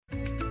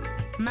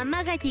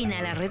Mamá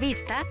Gallina, la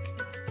revista,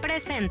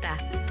 presenta.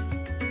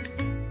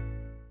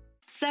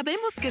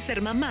 Sabemos que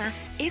ser mamá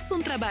es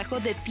un trabajo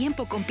de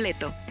tiempo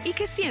completo y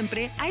que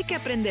siempre hay que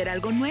aprender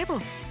algo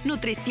nuevo.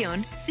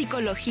 Nutrición,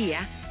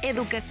 psicología,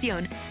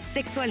 educación,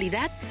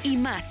 sexualidad y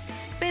más.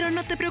 Pero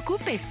no te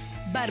preocupes,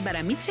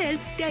 Bárbara Michelle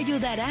te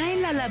ayudará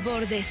en la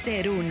labor de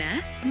ser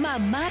una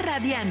mamá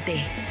radiante.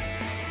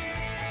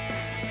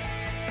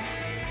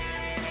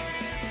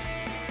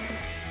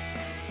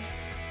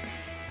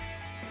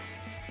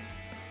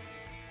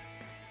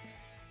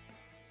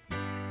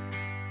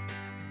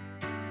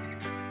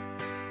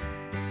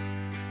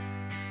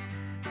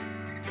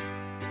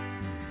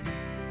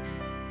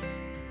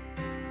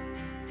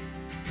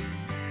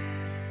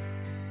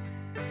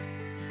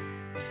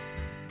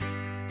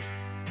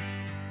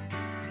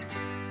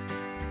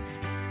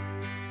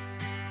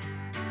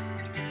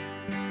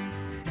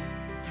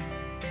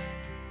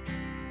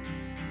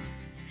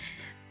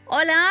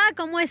 Hola,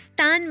 ¿cómo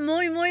están?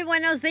 Muy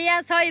buenos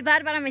días. Soy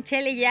Bárbara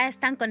Michelle y ya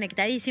están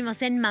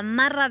conectadísimos en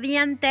Mamá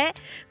Radiante.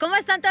 ¿Cómo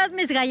están todas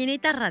mis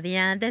gallinitas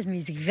radiantes,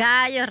 mis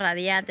gallos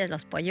radiantes,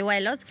 los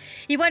polluelos?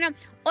 Y bueno,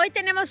 hoy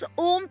tenemos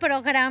un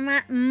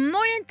programa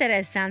muy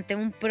interesante,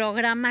 un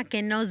programa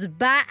que nos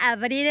va a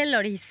abrir el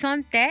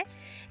horizonte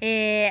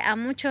a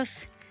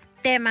muchos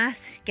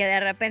temas que de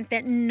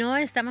repente no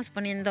estamos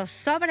poniendo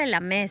sobre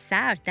la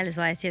mesa. Ahorita les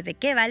voy a decir de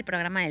qué va el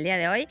programa del día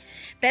de hoy.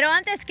 Pero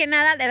antes que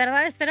nada, de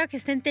verdad espero que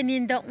estén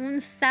teniendo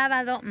un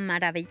sábado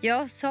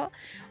maravilloso.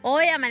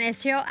 Hoy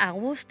amaneció a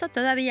gusto,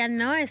 todavía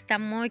no está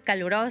muy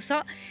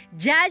caluroso.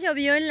 Ya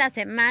llovió en la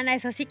semana,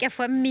 eso sí que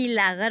fue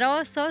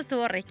milagroso.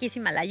 Estuvo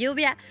riquísima la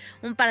lluvia,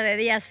 un par de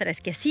días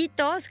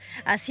fresquecitos.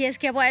 Así es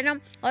que bueno,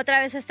 otra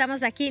vez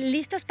estamos aquí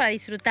listos para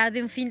disfrutar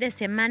de un fin de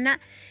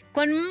semana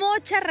con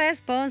mucha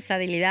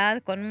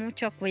responsabilidad, con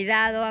mucho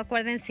cuidado.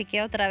 Acuérdense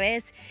que otra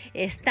vez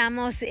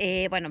estamos,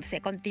 se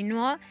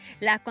continuó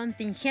la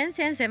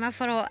contingencia en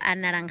semáforo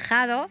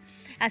anaranjado.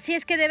 Así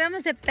es que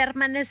debemos de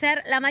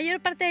permanecer la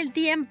mayor parte del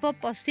tiempo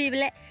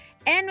posible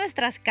en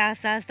nuestras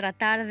casas,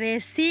 tratar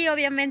de, sí,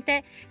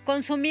 obviamente,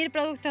 consumir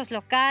productos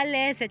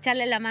locales,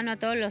 echarle la mano a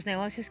todos los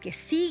negocios que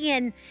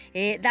siguen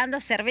dando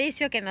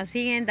servicio, que nos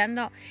siguen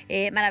dando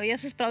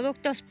maravillosos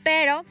productos,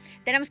 pero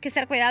tenemos que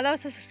ser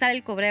cuidadosos, usar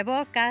el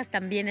cubrebocas,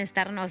 también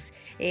estarnos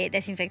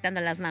desinfectando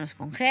las manos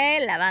con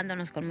gel,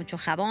 lavándonos con mucho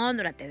jabón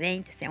durante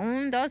 20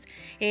 segundos,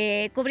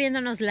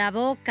 cubriéndonos la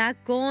boca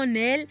con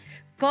el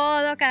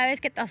codo cada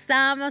vez que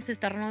tosamos,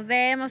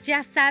 estornudemos.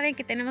 Ya saben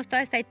que tenemos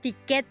toda esta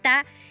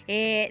etiqueta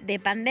de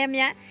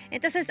pandemia.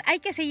 Entonces hay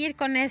que seguir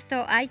con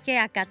esto, hay que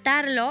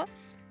acatarlo,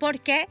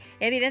 porque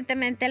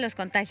evidentemente los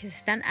contagios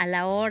están a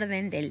la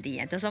orden del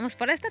día. Entonces vamos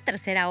por esta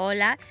tercera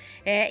ola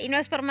y no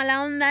es por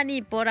mala onda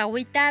ni por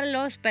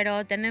agüitarlos,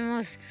 pero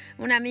tenemos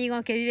un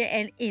amigo que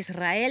vive en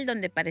Israel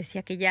donde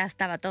parecía que ya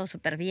estaba todo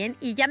súper bien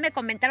y ya me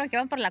comentaron que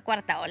van por la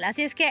cuarta ola.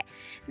 Así es que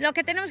lo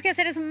que tenemos que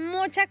hacer es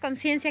mucha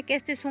conciencia que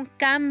este es un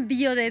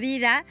cambio de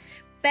vida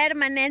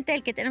permanente,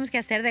 el que tenemos que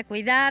hacer de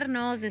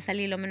cuidarnos, de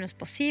salir lo menos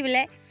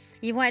posible.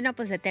 Y bueno,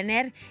 pues de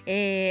tener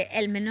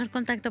el menor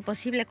contacto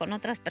posible con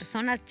otras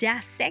personas.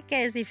 Ya sé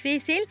que es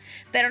difícil,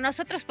 pero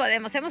nosotros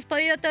podemos. Hemos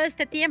podido todo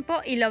este tiempo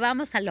y lo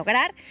vamos a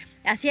lograr.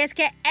 Así es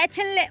que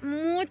échenle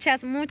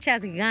muchas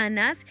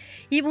ganas.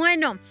 Y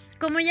bueno,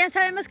 como ya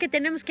sabemos que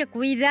tenemos que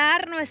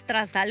cuidar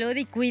nuestra salud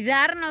y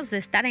cuidarnos de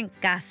estar en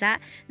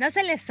casa, no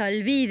se les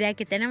olvide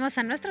que tenemos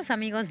a nuestros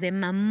amigos de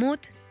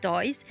Mamut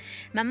Toys.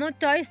 Mamut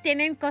Toys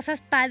tienen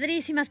cosas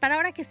padrísimas para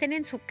ahora que estén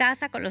en su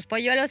casa con los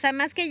polluelos.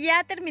 Además que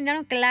ya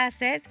terminaron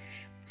clases,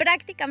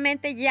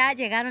 prácticamente ya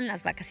llegaron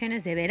las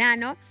vacaciones de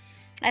verano.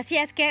 Así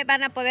es que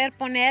van a poder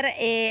poner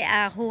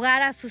a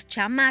jugar a sus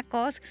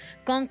chamacos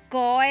con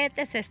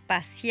cohetes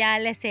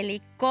espaciales,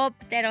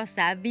 helicópteros,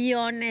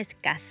 aviones,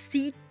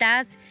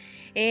 casitas.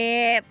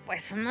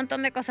 Pues un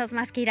montón de cosas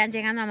más que irán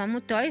llegando a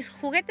Mamut Toys,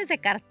 juguetes de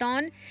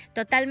cartón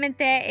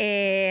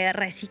totalmente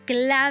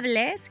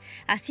reciclables,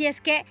 así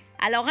es que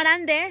a lo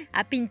grande,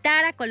 a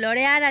pintar, a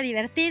colorear, a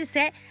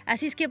divertirse,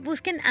 así es que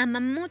busquen a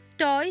Mamut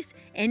Toys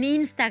en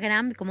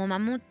Instagram como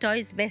Mamut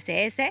Toys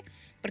BCS,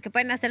 porque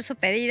pueden hacer su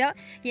pedido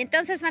y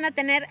entonces van a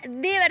tener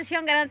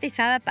diversión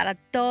garantizada para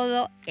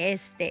todo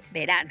este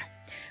verano.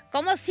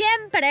 Como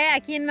siempre,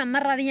 aquí en Mamá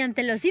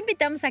Radiante los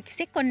invitamos a que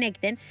se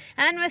conecten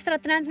a nuestra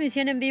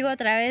transmisión en vivo a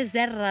través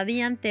de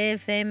Radiante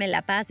FM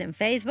La Paz en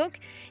Facebook.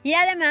 Y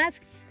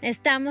además,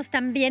 estamos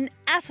también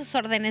a sus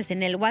órdenes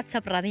en el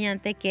WhatsApp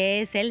Radiante,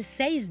 que es el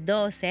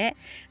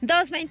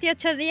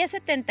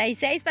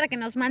 612-228-1076, para que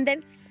nos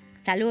manden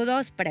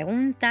saludos,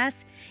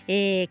 preguntas,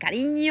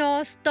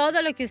 cariños,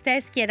 todo lo que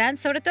ustedes quieran,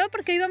 sobre todo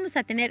porque hoy vamos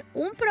a tener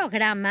un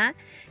programa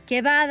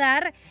que va a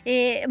dar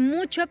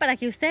mucho para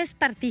que ustedes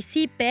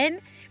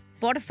participen.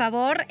 Por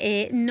favor,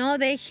 no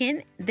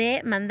dejen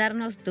de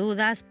mandarnos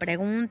dudas,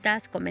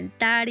 preguntas,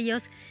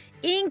 comentarios,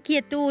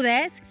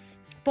 inquietudes,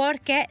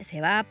 porque se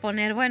va a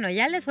poner bueno.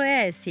 Ya les voy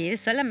a decir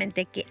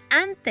solamente que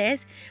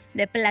antes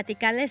de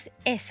platicarles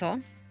eso,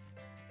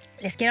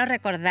 les quiero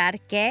recordar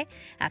que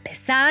a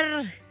pesar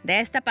de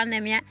esta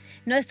pandemia,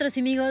 nuestros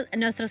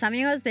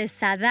amigos de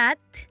Sadat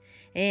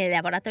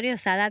Laboratorio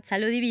Sadat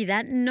Salud y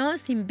Vida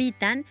nos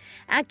invitan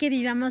a que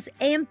vivamos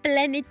en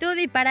plenitud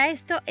y para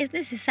esto es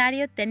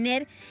necesario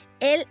tener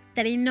el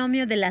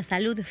trinomio de la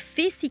salud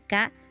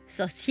física,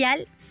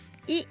 social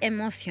y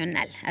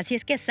emocional. Así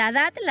es que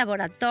Sadat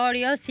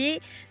Laboratorios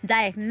y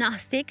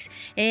Diagnostics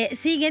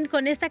siguen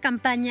con esta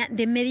campaña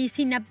de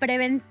medicina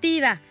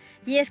preventiva.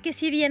 Y es que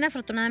si bien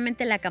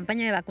afortunadamente la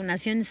campaña de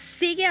vacunación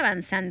sigue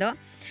avanzando,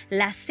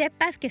 las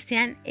cepas que se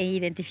han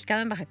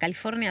identificado en Baja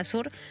California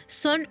Sur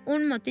son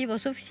un motivo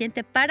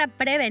suficiente para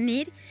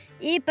prevenir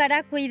y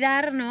para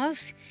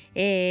cuidarnos.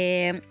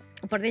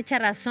 Por dicha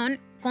razón,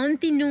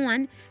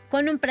 continúan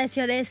con un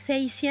precio de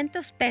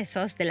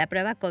 $600 de la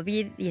prueba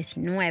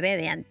COVID-19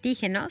 de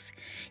antígenos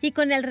y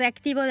con el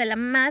reactivo de la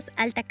más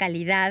alta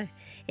calidad.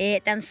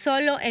 Tan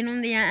solo en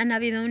un día han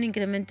habido un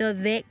incremento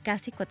de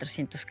casi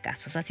 400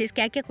 casos. Así es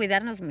que hay que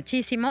cuidarnos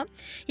muchísimo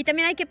y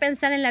también hay que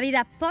pensar en la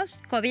vida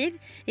post-COVID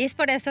y es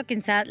por eso que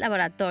en Sadat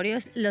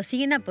Laboratorios lo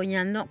siguen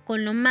apoyando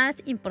con lo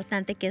más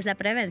importante que es la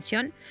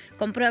prevención,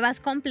 con pruebas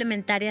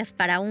complementarias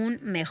para un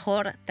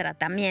mejor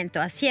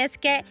tratamiento. Así es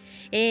que,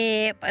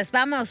 pues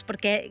vamos,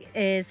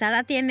 porque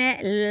Sadat tiene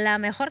la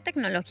mejor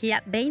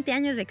tecnología, 20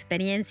 años de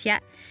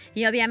experiencia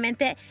y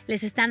obviamente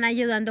les están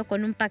ayudando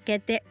con un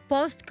paquete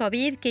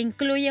post-COVID que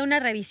incluye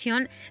una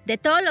revisión de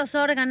todos los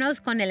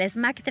órganos con el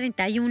SMAC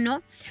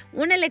 31,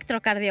 un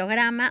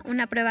electrocardiograma,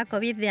 una prueba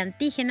COVID de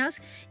antígenos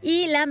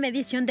y la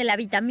medición de la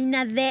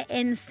vitamina D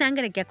en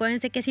sangre, que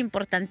acuérdense que es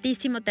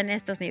importantísimo tener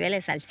estos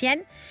niveles al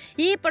 100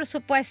 y por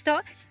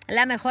supuesto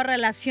la mejor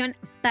relación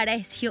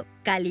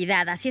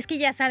precio-calidad. Así es que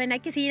ya saben, hay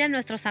que seguir a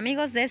nuestros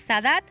amigos de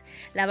Sadat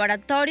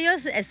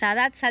Laboratorios,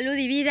 Sadat Salud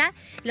y Vida.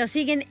 Los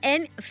siguen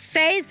en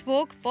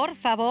Facebook, por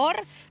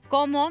favor,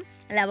 como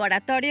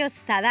Laboratorios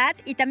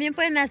Sadat y también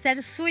pueden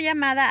hacer su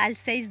llamada al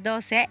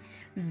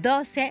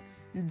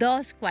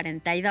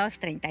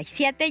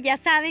 612-242-37. Ya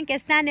saben que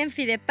están en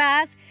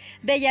Fidepaz,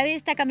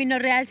 Bellavista, Camino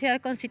Real, Ciudad de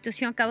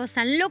Constitución, Cabo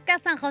San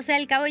Lucas, San José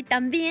del Cabo y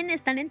también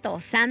están en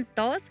Todos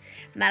Santos.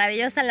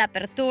 Maravillosa la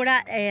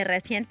apertura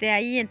reciente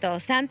ahí en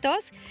Todos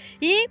Santos.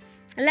 Y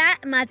la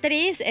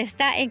matriz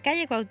está en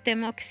calle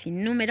Cuauhtémoc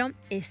sin número,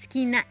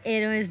 esquina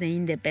Héroes de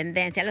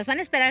Independencia. Los van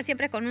a esperar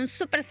siempre con un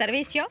súper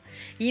servicio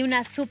y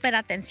una súper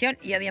atención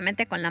y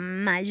obviamente con la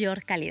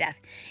mayor calidad.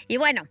 Y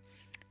bueno,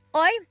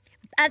 hoy,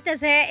 antes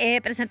de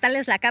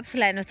presentarles la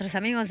cápsula de nuestros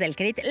amigos del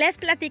CRIT, les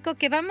platico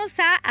que vamos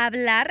a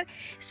hablar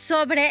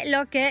sobre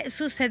lo que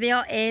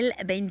sucedió el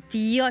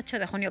 28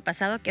 de junio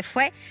pasado, que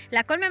fue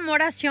la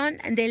conmemoración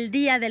del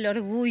Día del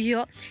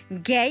Orgullo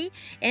Gay.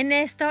 En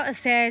esto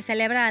se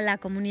celebra a la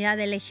comunidad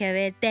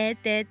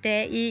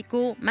LGBTTTQ+.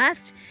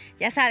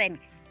 Ya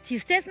saben, si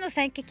ustedes no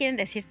saben qué quieren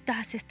decir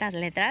todas estas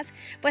letras,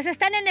 pues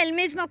están en el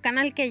mismo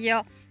canal que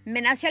yo.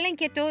 Me nació la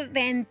inquietud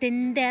de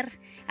entender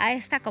a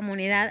esta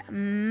comunidad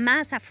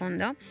más a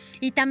fondo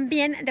y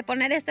también de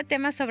poner este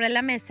tema sobre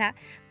la mesa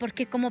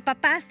porque como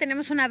papás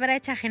tenemos una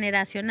brecha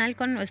generacional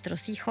con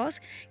nuestros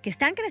hijos que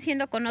están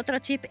creciendo con otro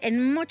chip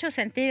en muchos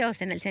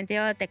sentidos, en el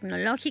sentido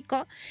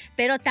tecnológico,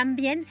 pero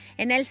también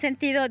en el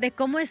sentido de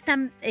cómo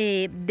están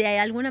de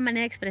alguna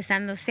manera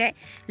expresándose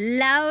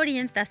la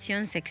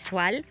orientación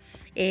sexual,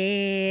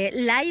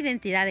 la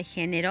identidad de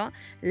género,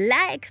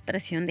 la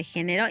expresión de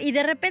género y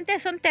de repente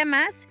son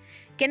temas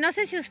que no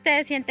sé si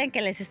ustedes sienten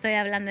que les estoy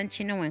hablando en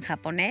chino o en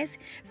japonés,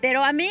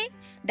 pero a mí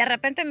de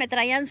repente me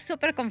traían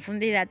súper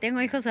confundida.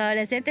 Tengo hijos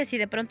adolescentes y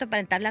de pronto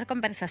para entablar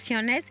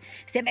conversaciones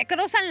se me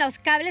cruzan los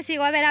cables y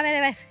digo, a ver,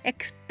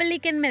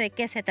 explíquenme de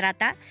qué se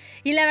trata.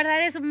 Y la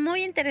verdad es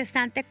muy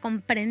interesante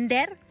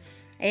comprender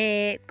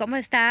cómo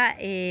está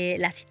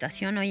la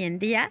situación hoy en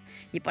día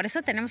y por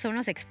eso tenemos a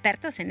unos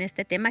expertos en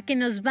este tema que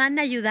nos van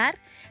a ayudar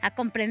a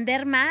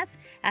comprender más,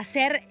 a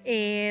ser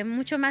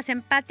mucho más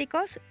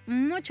empáticos,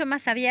 mucho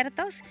más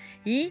abiertos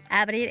y a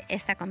abrir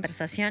esta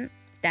conversación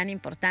tan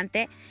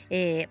importante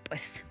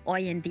pues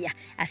hoy en día.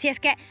 Así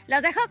es que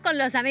los dejo con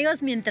los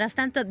amigos mientras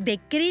tanto de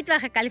CRIT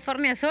Baja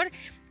California Sur,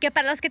 que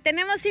para los que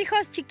tenemos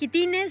hijos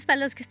chiquitines, para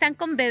los que están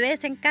con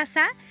bebés en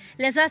casa,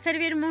 les va a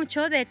servir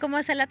mucho de cómo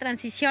hacer la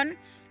transición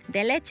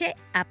de leche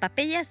a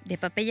papillas, de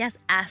papillas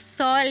a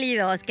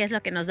sólidos, que es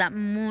lo que nos da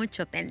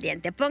mucho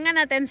pendiente. Pongan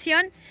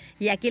atención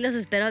y aquí los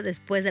espero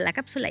después de la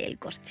cápsula y el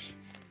corte.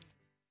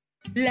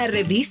 La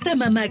revista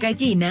Mamá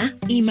Gallina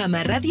y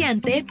Mamá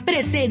Radiante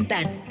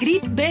presentan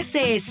CRIT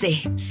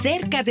BCS,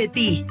 cerca de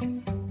ti.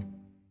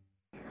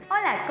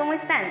 Hola, ¿cómo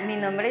están? Mi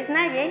nombre es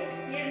Naye.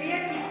 Y el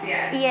día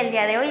Kisia. Y el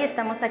día de hoy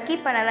estamos aquí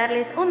para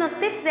darles unos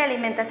tips de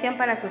alimentación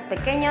para sus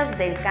pequeños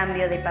del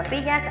cambio de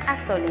papillas a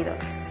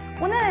sólidos.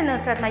 Una de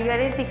nuestras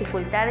mayores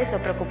dificultades o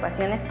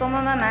preocupaciones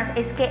como mamás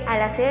es que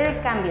al hacer el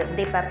cambio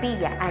de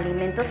papilla a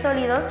alimentos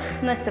sólidos,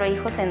 nuestro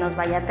hijo se nos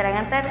vaya a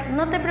atragantar.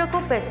 No te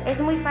preocupes,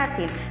 es muy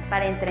fácil.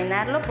 Para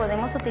entrenarlo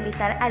podemos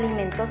utilizar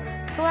alimentos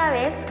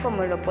suaves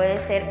como lo puede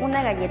ser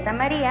una galleta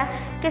María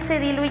que se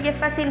diluye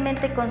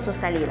fácilmente con su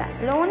saliva.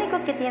 Lo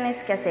único que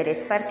tienes que hacer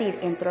es partir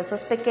en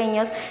trozos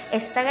pequeños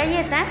esta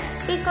galleta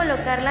y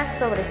colocarla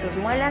sobre sus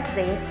muelas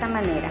de esta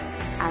manera.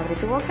 Abre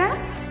tu boca,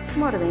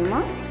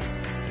 mordemos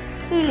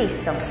y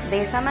listo.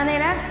 De esa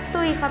manera,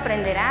 tu hijo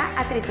aprenderá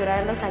a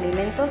triturar los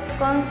alimentos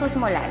con sus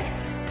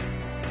molares.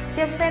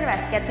 Si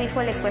observas que a tu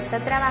hijo le cuesta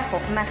trabajo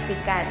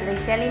masticar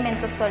ese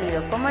alimento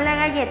sólido como la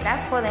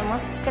galleta,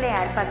 podemos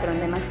crear patrón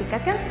de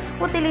masticación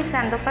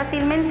utilizando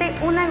fácilmente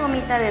una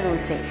gomita de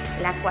dulce,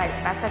 la cual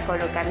vas a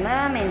colocar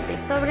nuevamente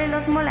sobre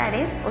los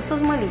molares o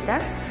sus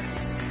muelitas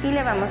y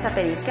le vamos a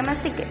pedir que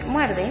mastique.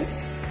 Muerde,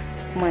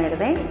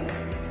 muerde,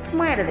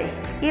 muerde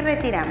y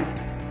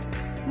retiramos.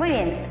 Muy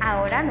bien,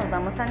 ahora nos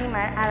vamos a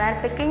animar a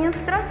dar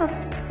pequeños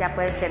trozos, ya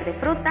puede ser de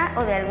fruta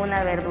o de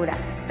alguna verdura,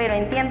 pero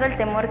entiendo el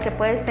temor que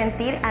puedes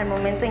sentir al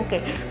momento en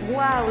que,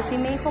 wow, si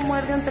mi hijo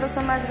muerde un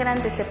trozo más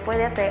grande se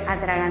puede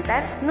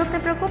atragantar. No te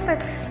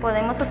preocupes,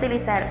 podemos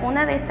utilizar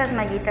una de estas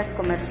mallitas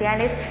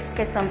comerciales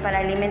que son para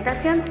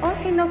alimentación, o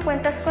si no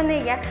cuentas con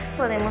ella,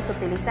 podemos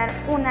utilizar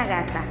una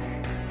gasa.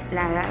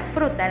 La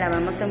fruta la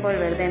vamos a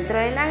envolver dentro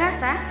de la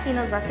gasa y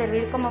nos va a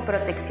servir como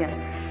protección.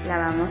 La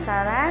vamos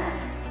a dar,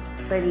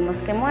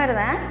 pedimos que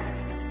muerda,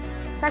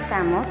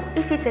 sacamos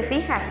y si te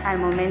fijas, al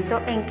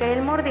momento en que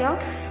él mordió,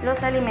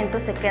 los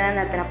alimentos se quedan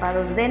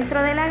atrapados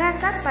dentro de la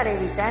gasa para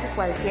evitar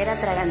cualquier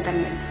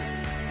atragantamiento.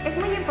 Es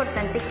muy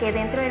importante que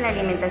dentro de la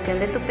alimentación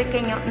de tu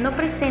pequeño no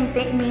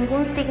presente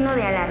ningún signo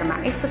de alarma.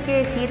 Esto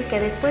quiere decir que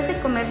después de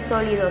comer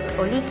sólidos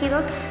o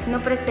líquidos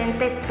no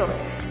presente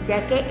tos,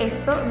 ya que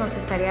esto nos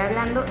estaría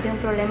hablando de un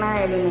problema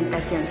de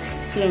alimentación.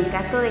 Si en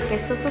caso de que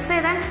esto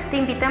suceda, te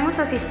invitamos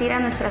a asistir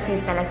a nuestras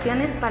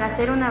instalaciones para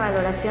hacer una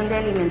valoración de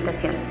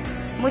alimentación.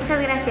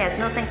 Muchas gracias,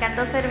 nos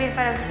encantó servir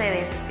para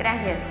ustedes.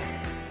 Gracias.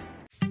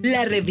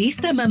 La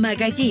revista Mamá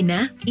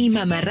Gallina y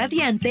Mamá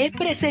Radiante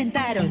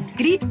presentaron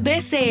CRIP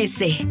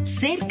BCS,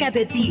 cerca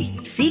de ti.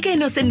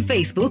 Síguenos en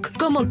Facebook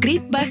como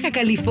CRIP Baja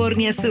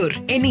California Sur,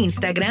 en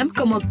Instagram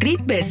como CRIP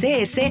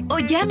BCS o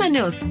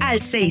llámanos al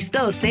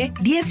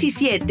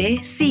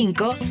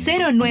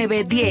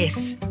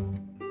 612-17-50910.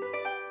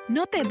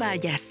 No te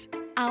vayas,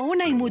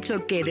 aún hay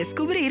mucho que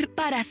descubrir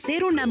para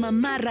ser una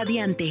mamá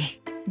radiante.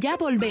 Ya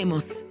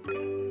volvemos.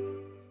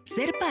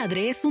 Ser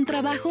padre es un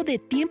trabajo de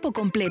tiempo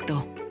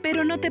completo.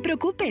 Pero no te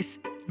preocupes,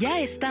 ya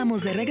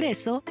estamos de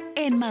regreso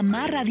en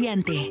Mamá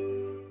Radiante.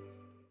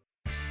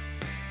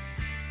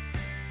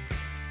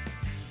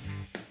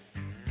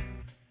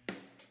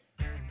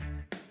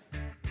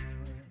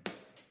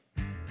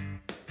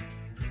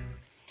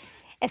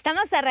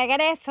 Estamos de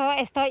regreso,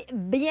 estoy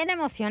bien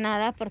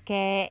emocionada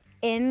porque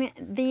en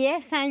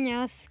 10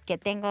 años que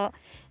tengo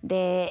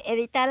de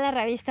editar la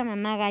revista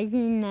Mamá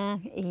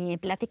Gallina y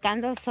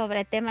platicando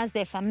sobre temas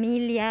de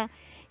familia,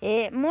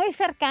 muy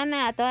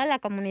cercana a toda la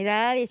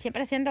comunidad y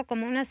siempre haciendo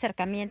como un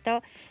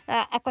acercamiento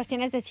a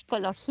cuestiones de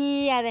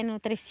psicología, de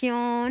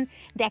nutrición,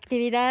 de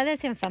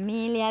actividades en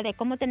familia, de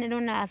cómo tener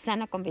una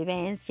sana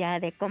convivencia,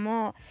 de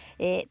cómo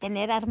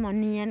tener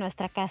armonía en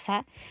nuestra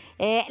casa.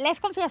 Les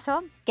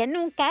confieso que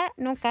nunca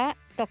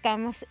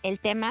tocamos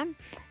el tema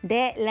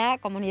de la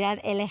comunidad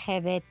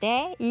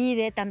LGBT y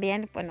de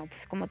también, bueno,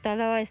 pues como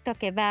todo esto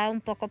que va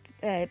un poco,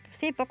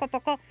 poco a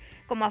poco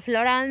como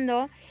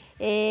aflorando,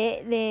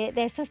 de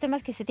estos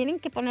temas que se tienen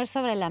que poner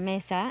sobre la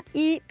mesa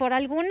y por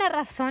alguna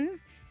razón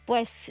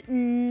pues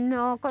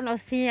no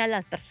conocí a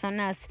las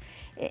personas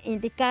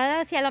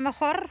indicadas y a lo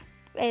mejor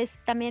es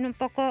también un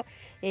poco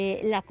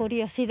la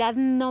curiosidad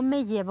no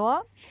me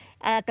llevó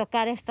a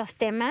tocar estos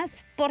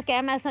temas porque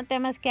además son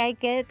temas que hay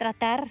que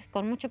tratar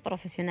con mucho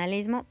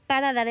profesionalismo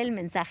para dar el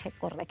mensaje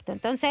correcto.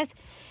 Entonces,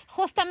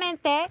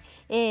 justamente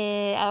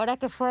ahora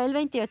que fue el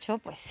 28,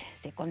 pues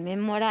se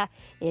conmemora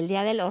el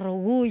Día del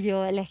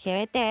Orgullo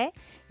LGBT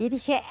y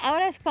dije,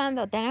 ahora es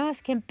cuando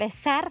tenemos que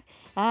empezar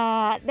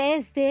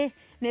desde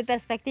mi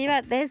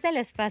perspectiva, desde el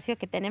espacio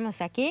que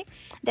tenemos aquí,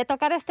 de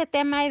tocar este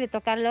tema y de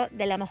tocarlo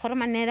de la mejor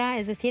manera,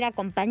 es decir,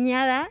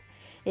 acompañada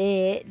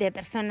de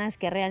personas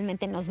que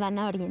realmente nos van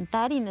a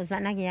orientar y nos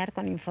van a guiar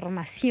con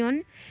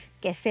información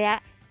que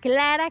sea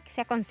clara, que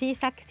sea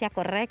concisa, que sea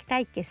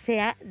correcta y que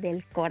sea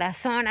del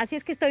corazón. Así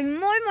es que estoy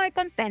muy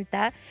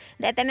contenta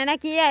de tener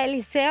aquí a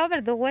Eliseo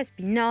Verdugo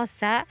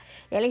Espinosa.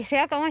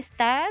 Eliseo, ¿cómo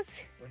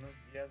estás? Buenos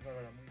días,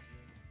 Bárbara, muy bien.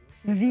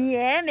 ¿Y tú?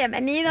 Bien,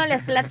 bienvenido,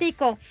 les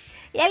platico.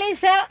 Y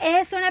Eliseo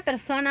es una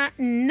persona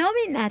no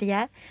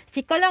binaria,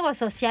 psicólogo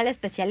social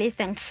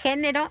especialista en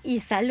género y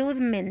salud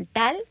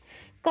mental,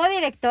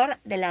 codirector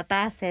de La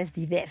Paz es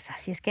Diversa.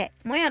 Así es que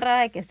muy honrada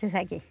de que estés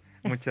aquí.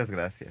 Muchas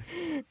gracias.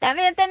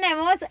 También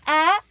tenemos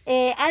a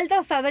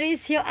Aldo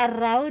Fabricio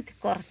Arraut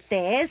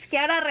Cortés, que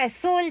ahora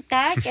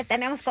resulta que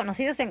tenemos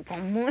conocidos en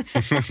común.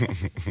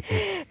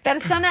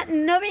 Persona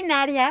no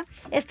binaria,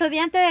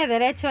 estudiante de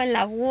Derecho en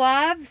la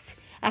UABS,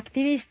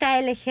 activista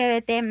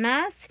LGBT+,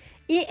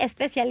 y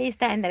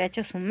especialista en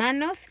Derechos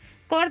Humanos,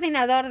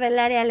 coordinador del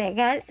área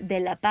legal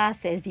de La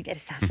Paz es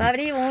Diversa.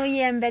 Fabri, muy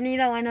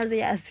bienvenido, buenos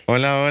días.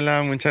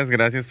 Hola, muchas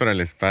gracias por el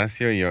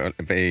espacio y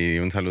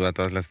un saludo a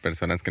todas las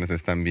personas que nos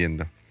están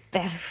viendo.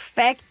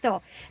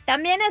 Perfecto.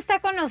 También está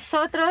con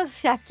nosotros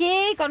aquí,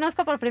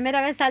 conozco por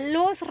primera vez a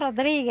Luz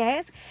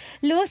Rodríguez.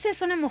 Luz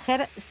es una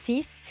mujer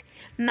cis,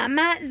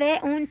 mamá de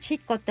un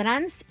chico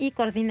trans y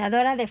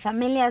coordinadora de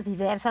familias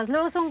diversas.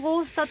 Luz, un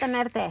gusto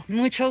tenerte.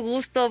 Mucho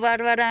gusto,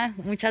 Bárbara.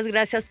 Muchas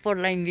gracias por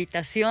la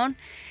invitación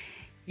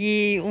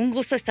y un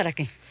gusto estar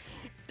aquí.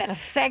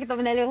 Perfecto,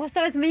 el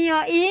gusto es mío.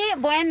 Y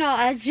bueno,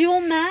 a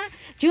Yuma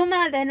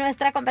de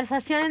nuestra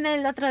conversación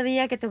el otro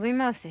día que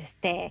tuvimos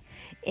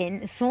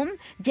en Zoom,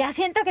 ya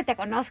siento que te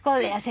conozco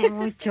de hace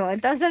mucho.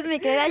 Entonces, mi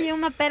querida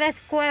Yuma Pérez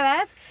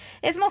Cuevas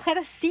es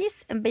mujer cis,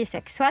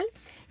 bisexual,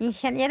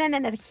 ingeniera en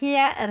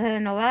energía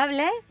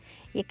renovable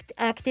y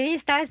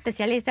activista,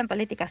 especialista en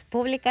políticas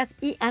públicas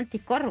y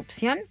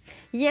anticorrupción,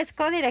 y es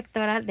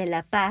codirectora de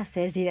La Paz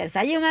es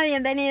Diversa. Yuma,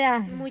 bienvenida.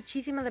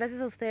 Muchísimas gracias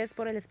a ustedes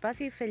por el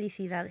espacio y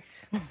felicidades.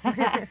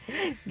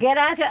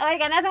 Gracias.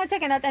 Oigan, hace mucho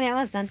que no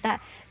teníamos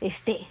tanta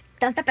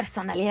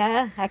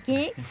personalidad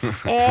aquí.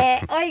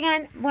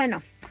 Oigan,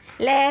 bueno,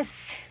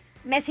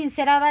 me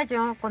sinceraba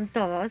yo con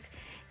todos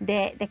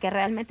de que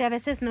realmente a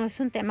veces no es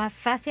un tema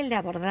fácil de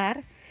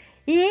abordar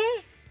y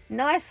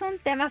no es un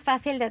tema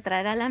fácil de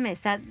traer a la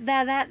mesa,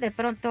 dada de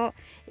pronto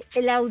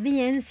la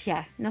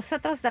audiencia.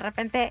 Nosotros de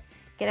repente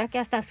creo que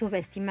hasta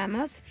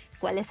subestimamos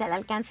cuál es el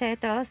alcance de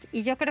todos,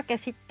 y yo creo que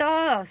si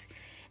todos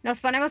nos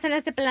ponemos en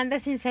este plan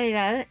de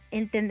sinceridad,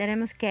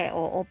 entenderemos que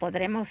o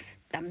podremos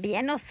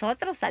también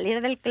nosotros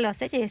salir del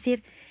closet y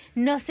decir,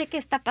 no sé qué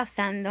está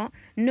pasando,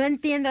 no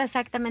entiendo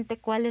exactamente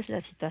cuál es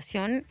la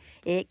situación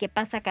que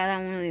pasa cada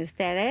uno de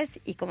ustedes,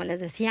 y como les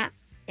decía,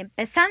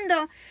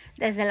 empezando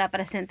desde la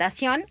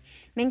presentación,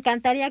 me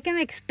encantaría que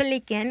me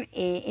expliquen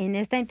en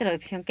esta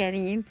introducción que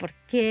di por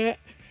qué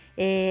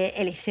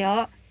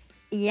Eliseo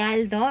y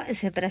Aldo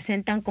se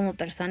presentan como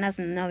personas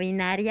no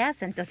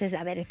binarias. Entonces,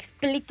 a ver,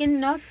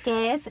 explíquenos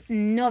qué es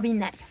no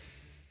binario.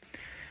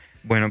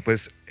 Bueno,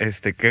 pues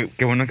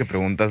qué bueno que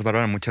preguntas,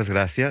 Bárbara, muchas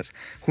gracias.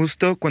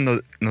 Justo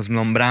cuando nos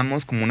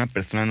nombramos como una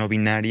persona no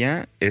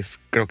binaria,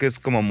 creo que es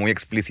como muy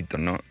explícito,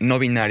 ¿no? No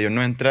binario,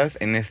 no entras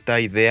en esta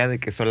idea de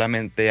que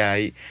solamente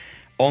hay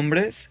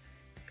hombres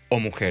o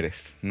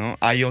mujeres, ¿no?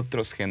 Hay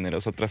otros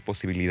géneros, otras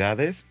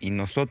posibilidades, y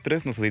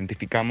nosotros nos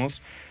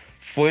identificamos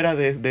fuera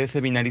de ese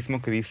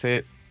binarismo que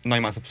dice no hay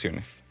más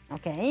opciones.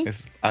 Okay.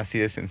 Es así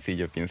de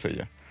sencillo, pienso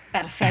yo.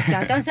 Perfecto,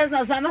 entonces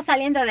nos vamos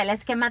saliendo del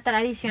esquema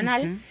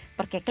tradicional, Uh-huh.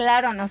 porque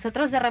claro,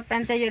 nosotros de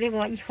repente yo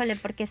digo, híjole,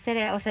 ¿por qué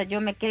seré? O sea,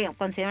 yo me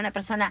considero una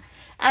persona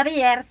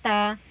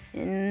abierta,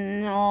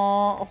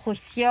 no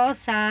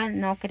juiciosa,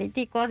 no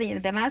crítico y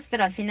demás,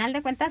 pero al final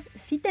de cuentas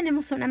sí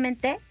tenemos una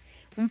mente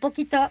un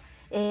poquito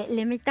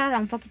limitada,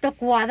 un poquito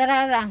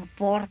cuadrada,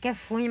 porque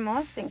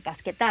fuimos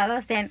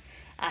encasquetados en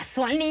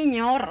azul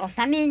niño,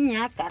 rosa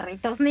niña,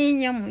 carritos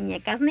niño,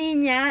 muñecas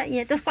niña, y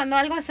entonces cuando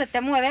algo se te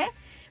mueve,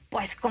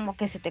 pues como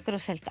que se te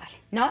cruza el cable,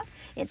 ¿no?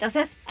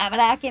 Entonces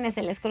habrá quienes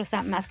se les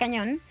cruza más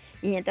cañón,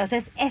 y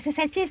entonces ese es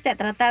el chiste,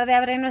 tratar de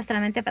abrir nuestra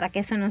mente para que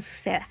eso no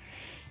suceda.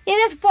 Y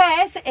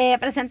después,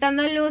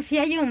 presentando a Luz y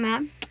a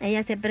Yuma,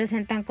 ellas se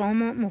presentan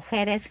como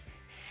mujeres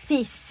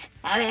cis.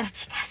 A ver,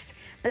 chicas,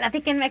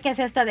 platíquenme qué es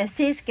esto de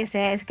cis, que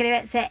se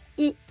escribe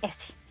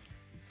C-I-S.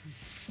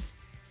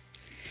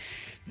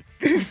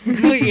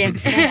 Muy bien.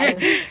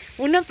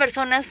 Una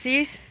persona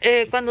cis,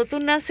 cuando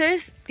tú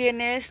naces,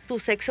 tienes tu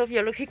sexo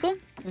biológico.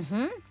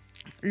 Uh-huh.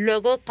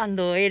 Luego,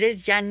 cuando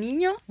eres ya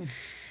niño,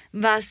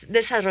 vas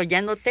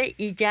desarrollándote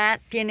y ya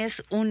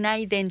tienes una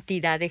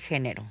identidad de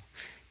género.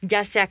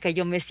 Ya sea que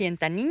yo me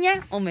sienta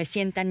niña o me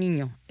sienta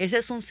niño. Ese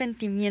es un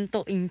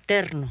sentimiento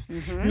interno.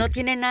 Uh-huh. No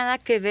tiene nada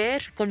que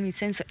ver con mi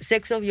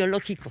sexo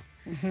biológico.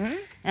 Uh-huh.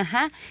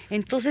 Ajá.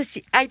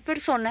 Entonces, hay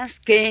personas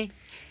que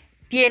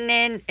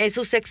tienen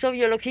su sexo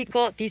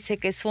biológico, dice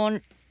que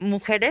son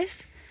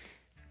mujeres,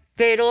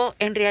 pero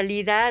en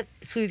realidad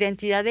su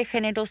identidad de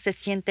género se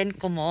sienten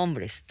como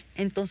hombres.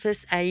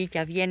 Entonces ahí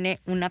ya viene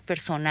una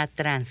persona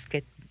trans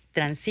que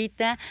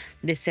transita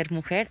de ser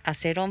mujer a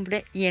ser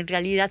hombre, y en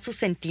realidad su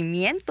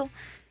sentimiento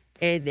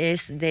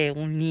es de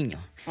un niño.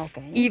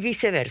 Okay. Y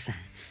viceversa.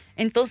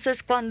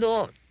 Entonces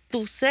cuando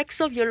tu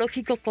sexo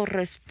biológico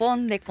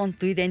corresponde con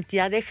tu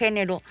identidad de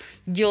género,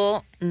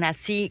 yo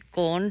nací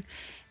con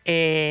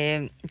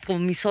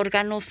mis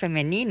órganos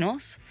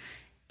femeninos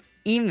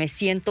y me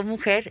siento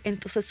mujer,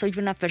 entonces soy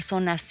una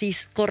persona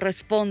cis,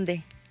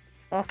 corresponde.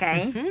 Ok,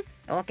 Uh-huh.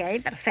 Ok,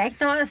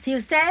 perfecto. Si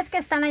ustedes que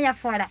están allá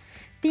afuera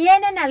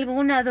tienen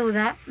alguna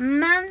duda,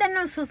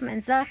 mándenos sus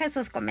mensajes,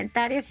 sus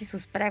comentarios y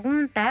sus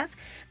preguntas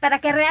para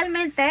que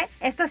realmente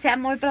esto sea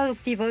muy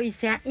productivo y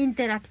sea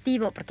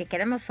interactivo, porque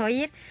queremos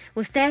oír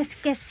ustedes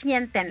qué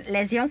sienten.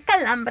 ¿Les dio un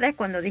calambre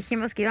cuando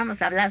dijimos que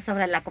íbamos a hablar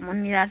sobre la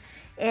comunidad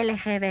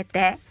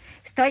LGBT?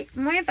 Estoy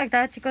muy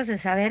impactada, chicos, de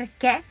saber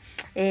que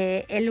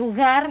el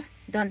lugar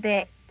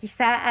donde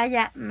quizá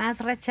haya más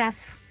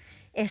rechazo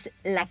es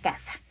la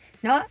casa,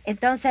 ¿no?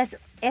 Entonces,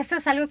 eso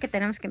es algo que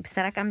tenemos que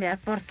empezar a cambiar,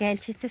 porque el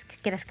chiste es que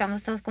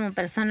crezcamos todos como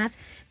personas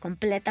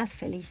completas,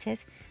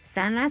 felices,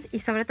 sanas y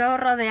sobre todo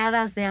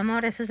rodeadas de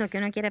amor. Eso es lo que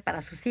uno quiere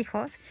para sus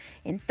hijos.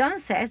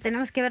 Entonces,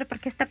 tenemos que ver por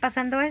qué está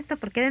pasando esto,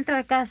 porque dentro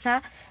de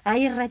casa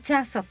hay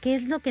rechazo. ¿Qué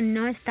es lo que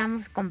no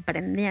estamos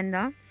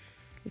comprendiendo?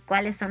 Y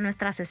cuáles son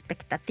nuestras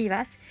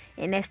expectativas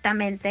en esta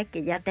mente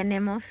que ya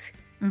tenemos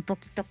un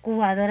poquito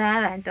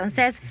cuadrada.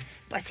 Entonces,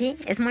 pues sí,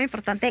 es muy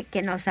importante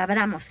que nos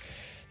abramos.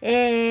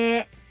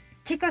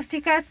 Chicos,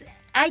 chicas,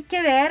 hay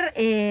que ver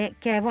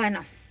que,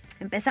 bueno,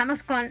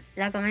 empezamos con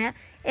la comunidad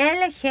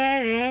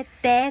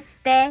LGBTTTQ+.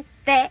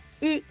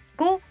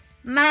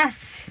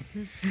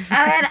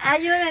 A ver,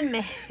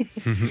 ayúdenme.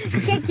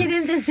 ¿Qué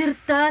quieren decir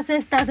todas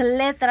estas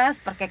letras?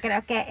 Porque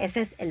creo que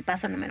ese es el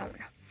paso número 1.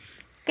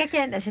 ¿Qué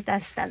quieren decir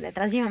todas estas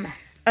letras, Yuma?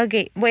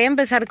 Ok, voy a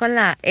empezar con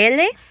la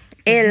L.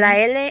 La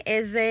L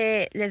es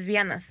de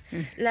lesbianas.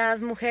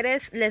 Las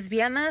mujeres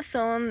lesbianas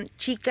son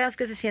chicas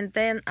que se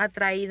sienten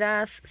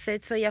atraídas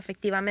sexo y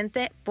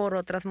afectivamente por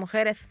otras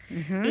mujeres.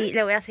 Y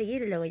le voy a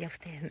seguir y luego ya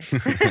ustedes.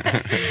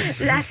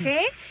 La G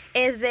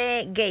es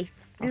de gay.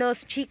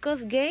 Los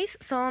chicos gays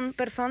son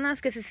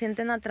personas que se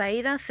sienten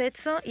atraídas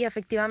sexo y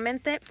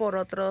afectivamente por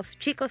otros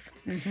chicos.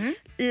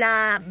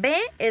 La B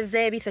es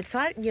de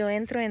bisexual, yo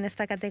entro en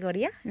esta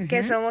categoría,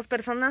 que somos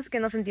personas que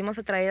nos sentimos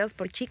atraídas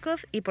por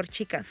chicos y por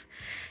chicas.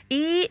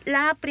 Y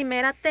la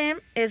primera T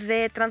es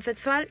de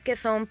transexual, que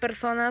son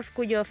personas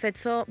cuyo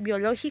sexo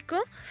biológico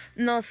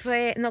no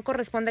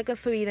corresponde con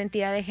su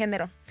identidad de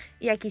género.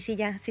 Y aquí sí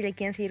ya, si le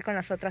quieren seguir con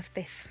las otras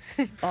T's.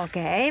 Ok,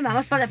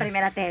 vamos por la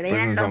primera T, Pues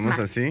vienen nos dos vamos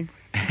más. así.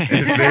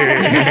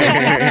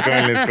 Como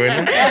en la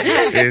escuela.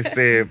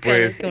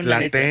 Pues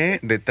la T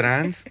de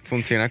trans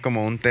funciona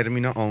como un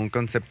término o un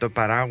concepto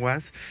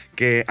paraguas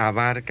que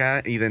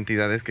abarca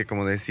identidades que,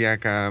 como decía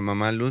acá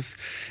Mamá Luz,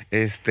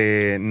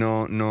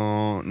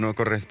 no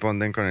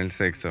corresponden con el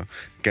sexo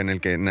en el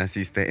que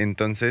naciste.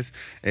 Entonces,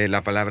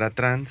 la palabra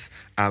trans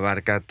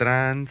abarca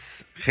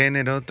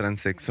transgénero,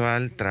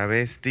 transexual,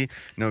 travesti,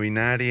 no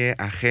binaria,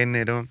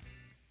 agénero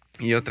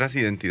y otras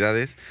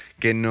identidades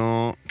que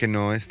no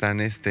están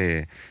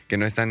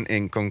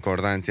en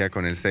concordancia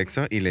con el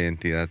sexo y la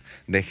identidad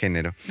de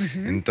género.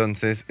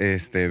 Entonces,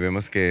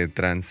 vemos que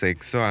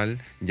transexual,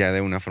 ya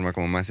de una forma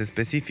como más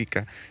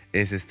específica,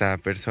 es esta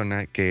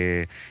persona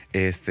que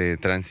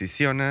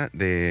transiciona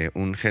de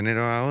un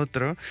género a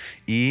otro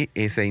y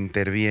se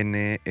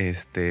interviene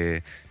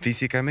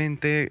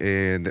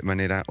físicamente de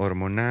manera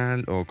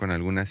hormonal o con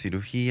alguna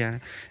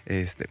cirugía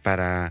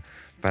para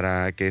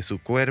que su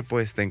cuerpo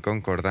esté en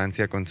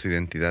concordancia con su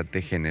identidad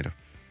de género.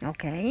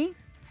 Ok.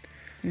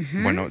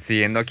 Bueno,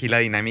 siguiendo aquí la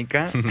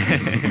dinámica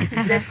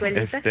 ¿De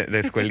escuelita? De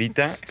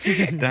escuelita,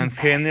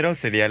 transgénero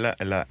sería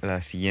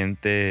la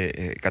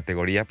siguiente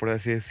categoría, por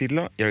así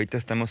decirlo, y ahorita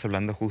estamos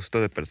hablando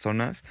justo de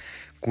personas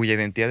cuya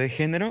identidad de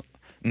género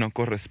no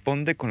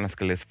corresponde con las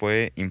que les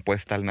fue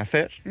impuesta al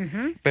nacer,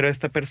 pero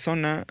esta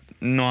persona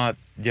no ha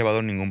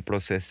llevado ningún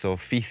proceso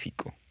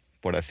físico,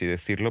 por así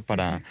decirlo,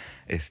 para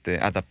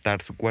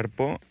adaptar su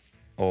cuerpo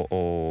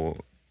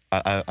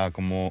a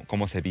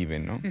cómo se vive,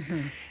 ¿no?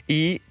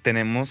 Y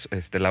tenemos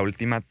la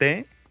última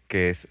T,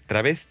 que es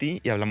travesti,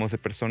 y hablamos de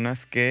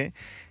personas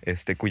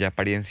cuya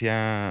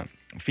apariencia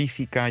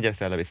física, ya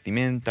sea la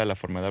vestimenta, la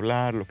forma de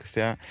hablar, lo que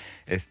sea,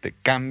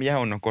 cambia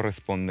o no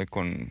corresponde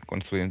con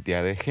su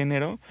identidad de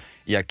género.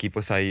 Y aquí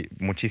pues hay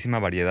muchísima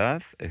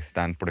variedad.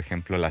 Están, por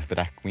ejemplo, las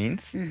drag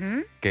queens,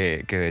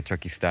 que de hecho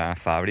aquí está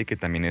Fabri, que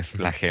también es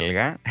la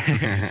Helga.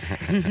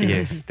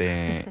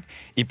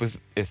 y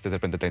pues de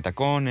repente trae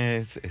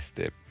tacones,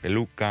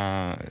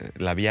 peluca,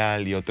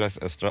 labial y otros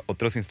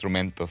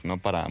instrumentos, ¿no?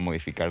 Para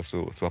modificar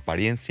su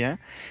apariencia.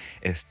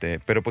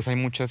 Pero pues hay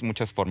muchas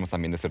formas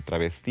también de ser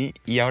travesti.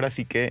 Y ahora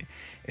sí que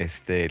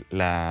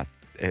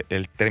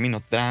el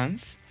término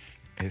trans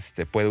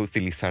puede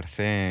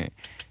utilizarse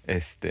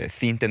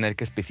sin tener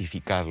que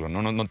especificarlo,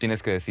 ¿no? No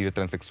tienes que decir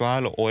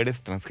transexual o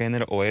eres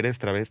transgénero o eres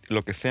travesti,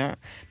 lo que sea,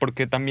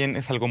 porque también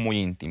es algo muy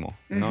íntimo,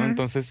 ¿no?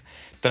 Entonces,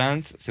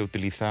 trans se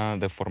utiliza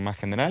de forma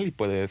general y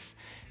puedes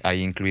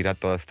ahí incluir a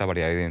toda esta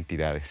variedad de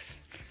identidades.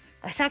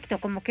 Exacto,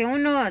 como que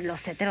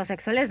los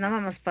heterosexuales, no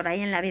vamos por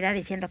ahí en la vida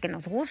diciendo que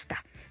nos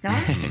gusta, ¿no?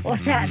 O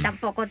sea,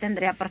 tampoco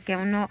tendría por qué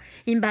uno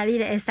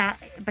invadir esa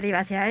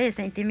privacidad y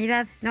esa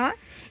intimidad, ¿no?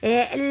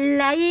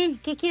 La I,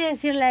 ¿qué quiere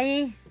decir la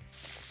I?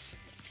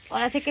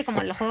 Ahora sí que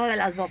como el juego de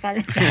las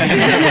vocales.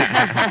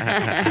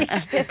 A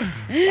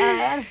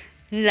ver.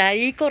 La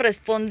I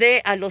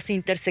corresponde a los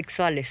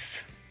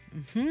intersexuales.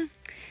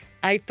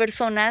 Hay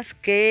personas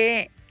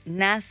que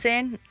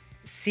nacen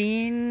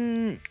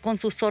con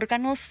sus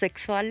órganos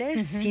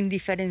sexuales sin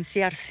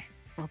diferenciarse.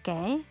 Ok.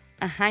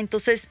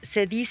 Entonces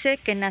se dice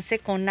que nace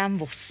con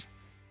ambos.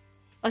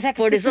 O sea que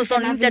por eso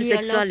son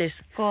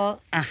intersexuales.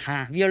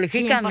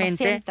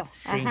 Biológicamente. 100%.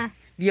 Sí.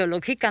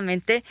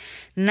 Biológicamente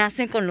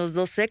nacen con los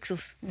dos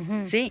sexos.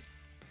 Sí.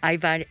 Hay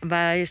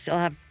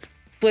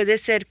puede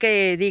ser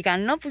que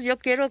digan, no, pues yo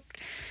quiero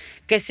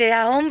que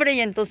sea hombre,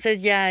 y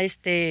entonces ya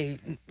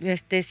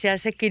se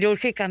hace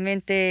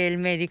quirúrgicamente el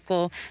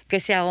médico que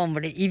sea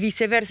hombre y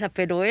viceversa,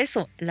 pero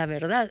eso, la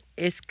verdad,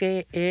 es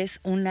que es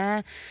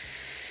una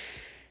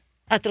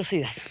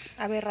atrocidad.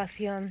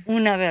 Aberración.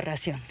 Una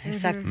aberración,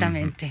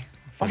 exactamente.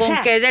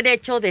 ¿Con qué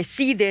derecho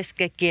decides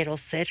qué quiero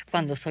ser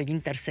cuando soy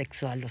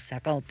intersexual? O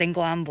sea, cuando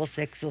tengo ambos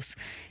sexos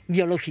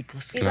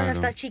biológicos. Y cuando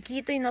estás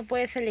chiquito y no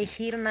puedes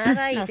elegir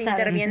nada y No te sabes.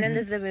 intervienen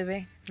desde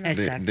bebé. ¿no?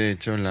 Exacto. De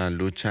hecho, la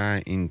lucha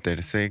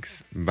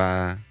intersex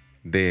va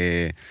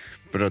de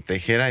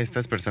proteger a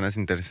estas personas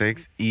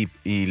intersex y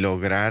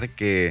lograr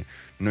que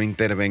no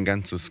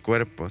intervengan sus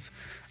cuerpos.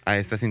 A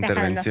estas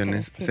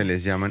intervenciones se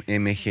les llaman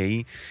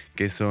MGI,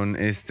 que son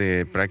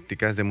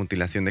prácticas de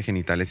mutilación de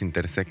genitales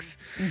intersex.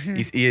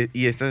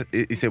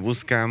 Y se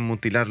busca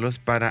mutilarlos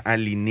para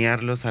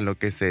alinearlos a lo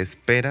que se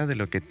espera de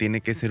lo que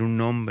tiene que ser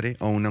un hombre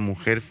o una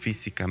mujer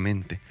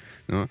físicamente,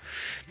 ¿no?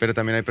 Pero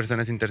también hay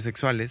personas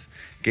intersexuales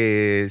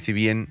que, si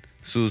bien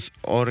sus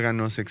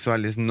órganos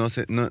sexuales no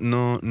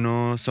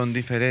son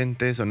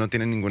diferentes o no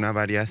tienen ninguna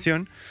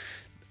variación,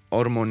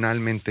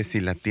 hormonalmente sí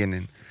la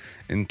tienen.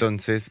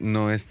 Entonces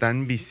no es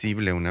tan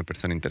visible una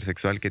persona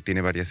intersexual que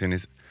tiene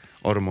variaciones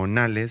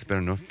hormonales,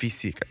 pero no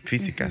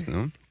físicas,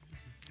 ¿no?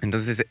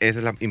 Entonces esa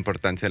es la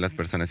importancia de las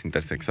personas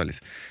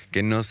intersexuales,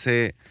 que no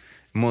se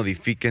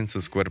modifiquen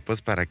sus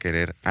cuerpos para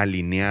querer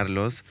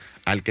alinearlos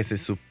al que se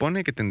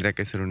supone que tendría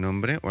que ser un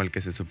hombre o al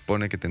que se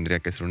supone que tendría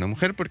que ser una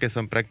mujer, porque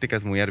son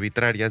prácticas muy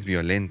arbitrarias,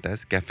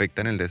 violentas, que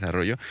afectan el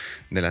desarrollo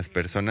de las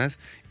personas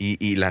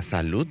y la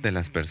salud de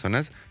las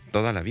personas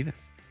toda la vida.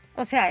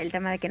 O sea, el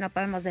tema de que no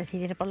podemos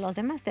decidir por los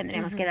demás,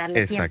 tendríamos que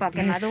darle tiempo a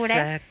que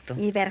madure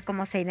y ver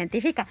cómo se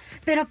identifica.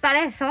 Pero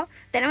para eso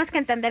tenemos que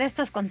entender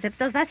estos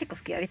conceptos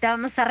básicos que ahorita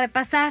vamos a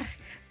repasar.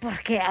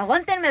 Porque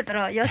aguántenme,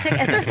 pero yo sé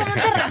que esto es como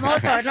un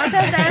terremoto. No sé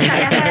ustedes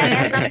allá afuera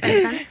qué están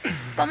pensando.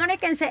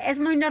 Comuníquense, es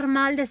muy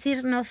normal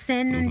decir no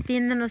sé, no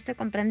entiendo, no estoy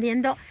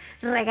comprendiendo.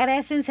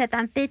 Regrésense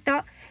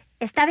tantito.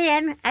 Está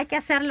bien, hay que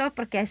hacerlo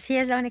porque así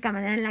es la única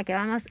manera en la que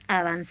vamos a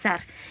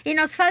avanzar. Y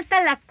nos falta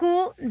la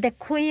Q de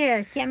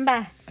queer. ¿Quién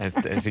va?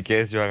 Si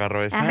quieres, yo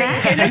agarro esa.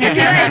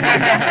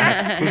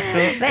 Justo,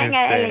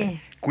 venga,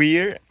 Eli.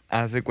 Queer,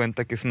 haz de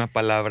cuenta que es una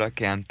palabra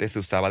que antes se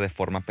usaba de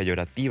forma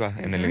peyorativa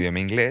en el idioma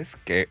inglés,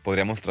 que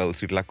podríamos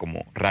traducirla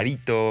como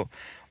rarito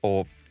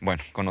o,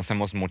 bueno,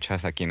 conocemos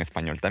muchas aquí en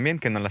español también,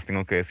 que no las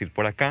tengo que decir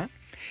por acá,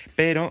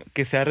 pero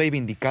que se ha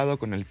reivindicado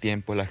con el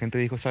tiempo. La gente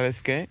dijo,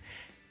 ¿sabes qué?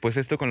 Pues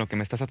esto con lo que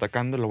me estás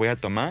atacando lo voy a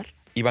tomar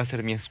y va a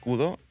ser mi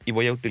escudo y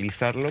voy a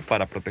utilizarlo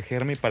para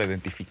protegerme y para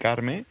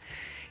identificarme.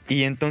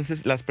 Y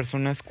entonces las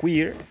personas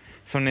queer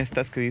son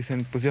estas que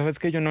dicen, pues ya sabes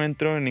que yo no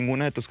entro en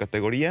ninguna de tus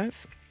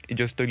categorías,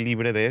 yo estoy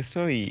libre de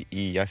eso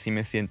y así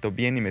me siento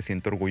bien y me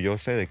siento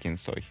orgullosa de quién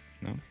soy,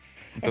 ¿no?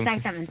 Entonces,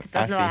 exactamente,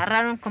 pues lo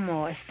agarraron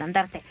como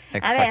estandarte.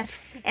 Exacto. A ver,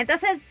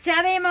 entonces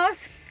ya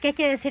vimos qué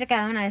quiere decir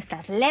cada una de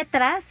estas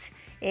letras.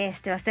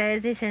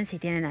 Ustedes dicen si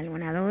tienen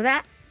alguna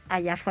duda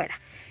allá afuera.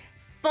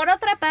 Por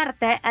otra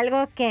parte,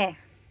 algo que,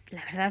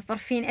 la verdad, por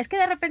fin, es que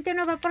de repente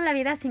uno va por la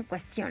vida sin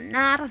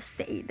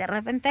cuestionarse y de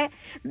repente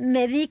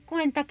me di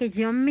cuenta que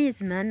yo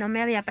misma no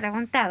me había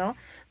preguntado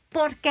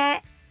por qué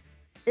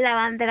la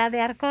bandera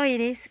de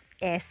arcoíris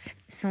es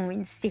su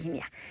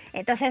insignia.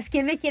 Entonces,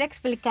 ¿quién me quiere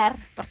explicar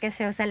por qué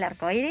se usa el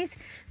arcoíris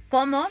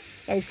como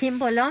el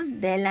símbolo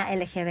de la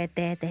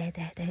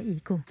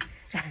LGBTTTQ?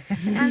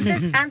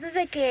 Antes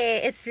de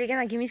que expliquen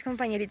aquí mis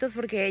compañeritos,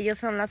 porque ellos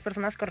son las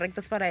personas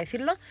correctas para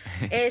decirlo,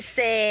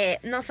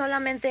 no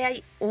solamente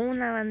hay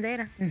una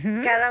bandera,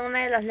 cada una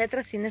de las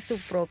letras tiene su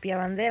propia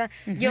bandera.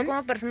 Yo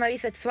como persona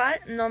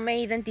bisexual no me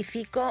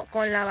identifico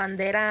con la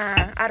bandera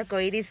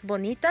arcoíris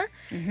bonita,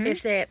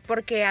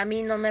 porque a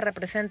mí no me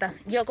representa.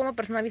 Yo como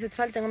persona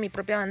bisexual tengo mi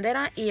propia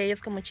bandera y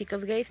ellos como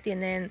chicos gays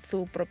tienen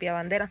su propia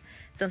bandera.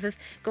 Entonces,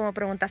 como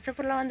preguntaste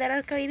por la bandera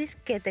arcoíris,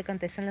 ¿qué te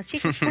contestan las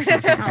chicas?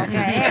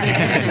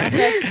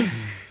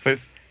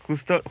 Pues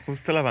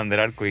justo la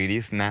bandera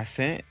arcoíris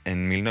nace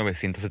en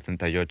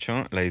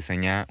 1978. La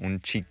diseña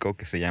un chico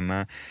que se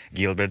llama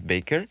Gilbert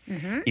Baker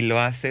y lo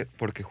hace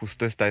porque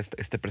justo está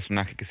este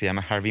personaje que se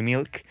llama Harvey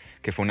Milk,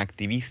 que fue un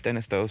activista en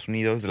Estados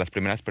Unidos, de las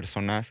primeras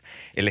personas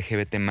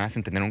LGBT más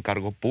en tener un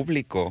cargo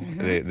público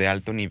de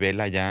alto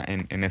nivel allá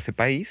en ese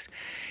país.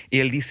 Y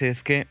él dice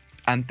es que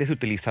antes se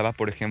utilizaba,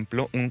 por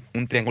ejemplo,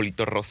 un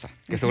triangulito rosa,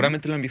 que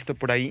seguramente lo han visto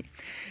por ahí,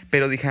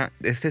 pero dije,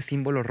 ese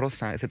símbolo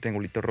rosa, ese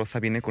triangulito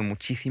rosa viene con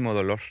muchísimo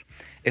dolor.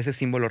 Ese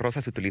símbolo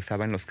rosa se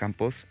utilizaba en los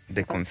campos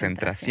de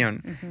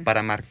concentración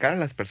para marcar a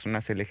las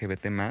personas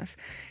LGBT más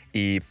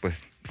y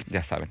pues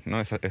ya saben, ¿no?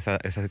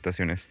 Esas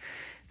situaciones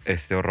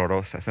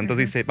horrorosas.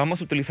 Entonces dice, vamos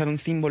a utilizar un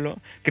símbolo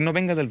que no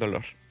venga del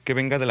dolor, que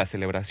venga de la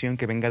celebración,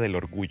 que venga del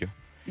orgullo.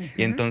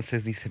 Y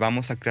entonces dice,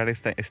 vamos a crear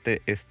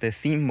este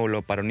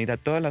símbolo para unir a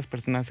todas las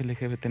personas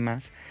LGBT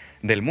más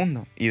del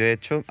mundo. Y de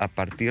hecho, a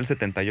partir del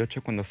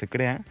 78, cuando se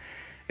crea,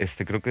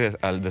 creo que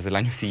desde el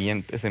año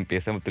siguiente se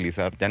empieza a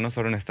utilizar, ya no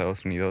solo en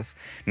Estados Unidos,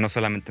 no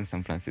solamente en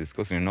San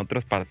Francisco, sino en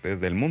otras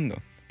partes del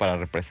mundo, para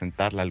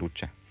representar la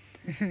lucha.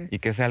 Y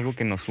que es algo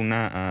que nos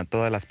una a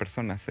todas las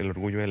personas, el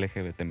orgullo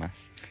LGBT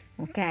más.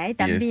 Ok,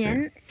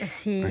 también,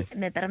 si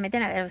me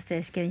permiten, a ver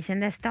ustedes qué dicen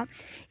de esto,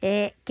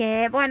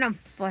 que bueno,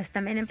 pues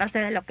también en parte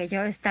de lo que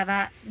yo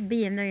estaba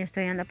viendo y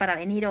estudiando para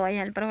venir hoy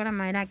al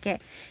programa era que,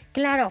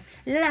 claro,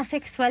 la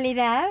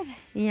sexualidad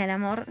y el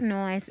amor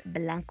no es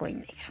blanco y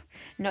negro.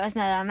 no es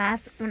nada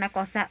más una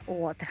cosa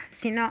u otra,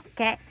 sino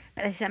que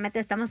precisamente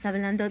estamos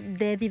hablando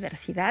de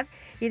diversidad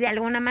y de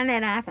alguna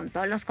manera con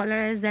todos los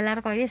colores del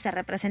arcoíris se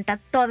representa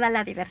toda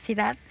la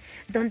diversidad,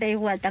 donde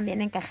igual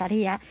también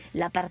encajaría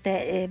la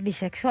parte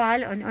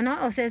bisexual o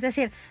no, o sea, es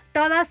decir,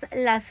 todas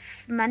las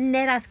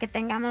maneras que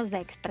tengamos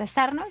de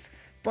expresarnos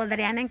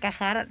podrían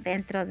encajar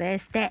dentro de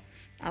este,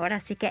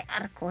 ahora sí que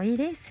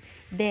arcoíris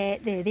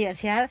de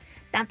diversidad,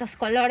 tantos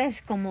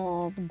colores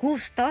como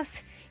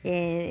gustos,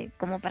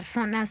 como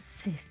personas,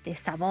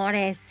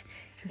 sabores,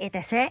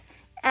 etc.,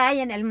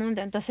 hay en el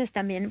mundo. Entonces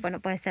también, bueno,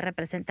 puede ser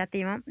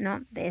representativo,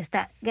 ¿no?, de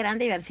esta gran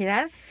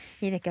diversidad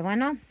y de que,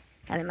 bueno,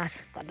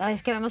 además, cuando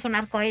es que vemos un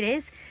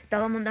arcoíris,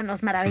 todo el mundo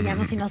nos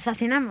maravillamos y nos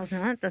fascinamos,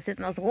 ¿no? Entonces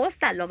nos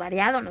gusta lo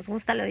variado, nos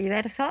gusta lo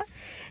diverso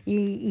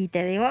y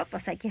te digo,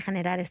 pues hay que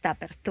generar esta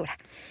apertura.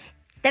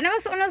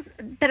 Tenemos unos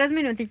 3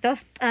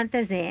 minutitos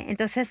antes de,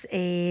 entonces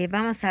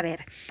vamos a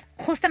ver.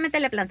 Justamente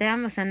le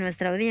planteamos a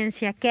nuestra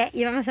audiencia que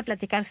íbamos a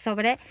platicar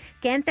sobre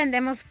qué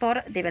entendemos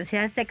por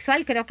diversidad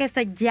sexual. Creo que esto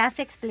ya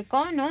se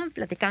explicó, ¿no?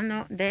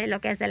 Platicando de lo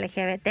que es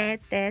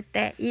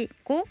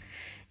LGBTTTQ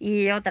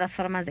y otras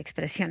formas de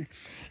expresión.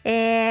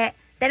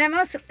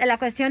 Tenemos la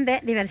cuestión de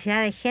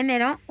diversidad de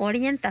género,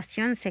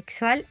 orientación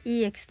sexual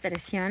y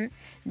expresión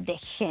de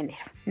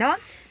género, ¿no?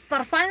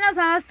 ¿Por cuál nos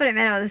vamos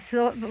primero?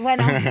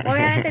 Bueno,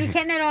 obviamente el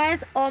género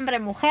es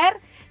hombre-mujer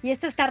y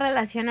esto está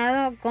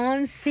relacionado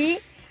con si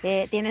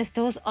tienes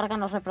tus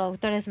órganos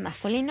reproductores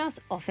masculinos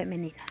o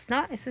femeninos,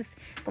 ¿no? Eso es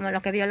como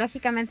lo que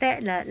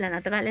biológicamente la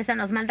naturaleza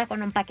nos manda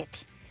con un paquete,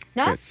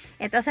 ¿no? Pues.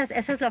 Entonces,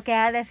 eso es lo que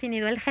ha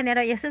definido el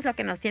género y eso es lo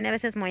que nos tiene a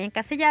veces muy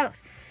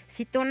encasillados.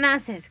 Si tú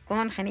naces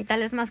con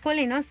genitales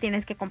masculinos,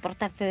 tienes que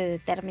comportarte de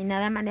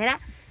determinada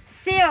manera,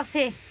 sí o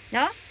sí,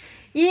 ¿no?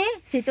 Y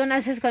si tú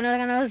naces con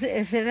órganos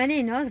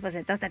femeninos, pues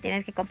entonces te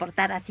tienes que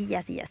comportar así y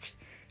así y así.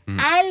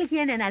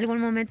 Alguien en algún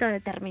momento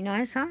determinó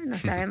eso, no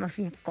sabemos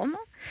bien cómo,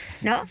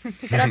 ¿no?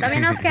 Pero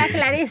también nos queda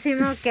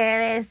clarísimo que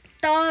de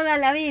toda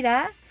la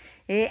vida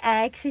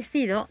ha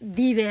existido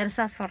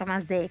diversas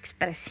formas de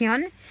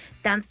expresión,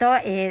 tanto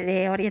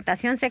de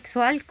orientación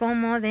sexual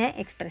como de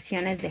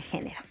expresiones de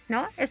género,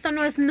 ¿no? Esto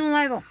no es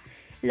nuevo.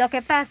 Lo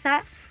que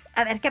pasa,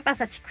 a ver, ¿qué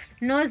pasa, chicos?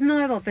 No es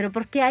nuevo, pero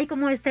 ¿por qué hay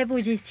como esta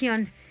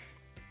ebullición?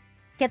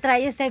 ¿Qué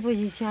trae esta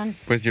ebullición?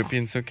 Pues yo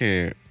pienso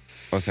que,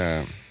 o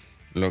sea,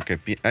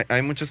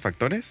 hay muchos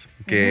factores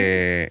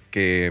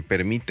que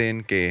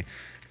permiten que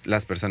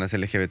las personas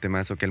LGBT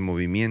más o que el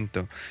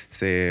movimiento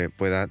se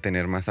pueda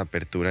tener más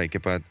apertura y que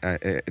pueda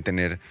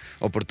tener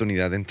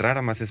oportunidad de entrar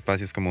a más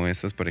espacios como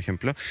estos, por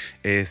ejemplo,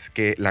 es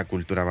que la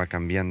cultura va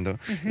cambiando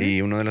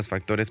y uno de los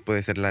factores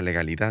puede ser la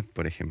legalidad,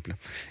 por ejemplo.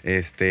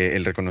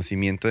 El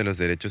reconocimiento de los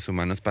derechos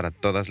humanos para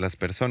todas las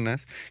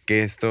personas,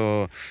 que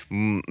esto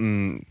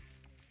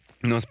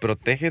nos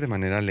protege de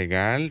manera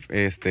legal,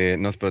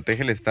 nos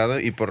protege el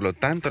Estado y por lo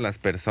tanto las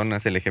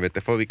personas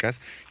LGBT-fóbicas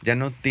ya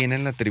no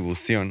tienen la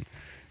atribución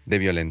de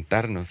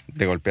violentarnos,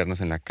 de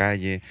golpearnos en la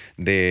calle,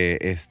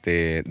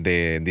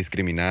 de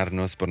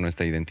discriminarnos por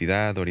nuestra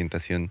identidad,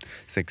 orientación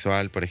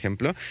sexual, por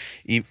ejemplo,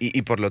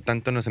 y por lo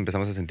tanto nos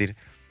empezamos a sentir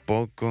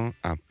poco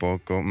a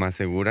poco más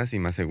seguras y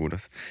más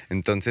seguros.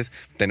 Entonces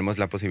tenemos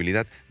la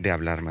posibilidad de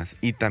hablar más.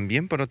 Y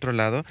también, por otro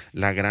lado,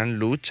 la gran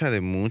lucha de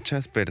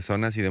muchas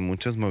personas y de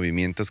muchos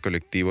movimientos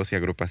colectivos y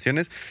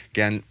agrupaciones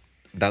que han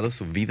dado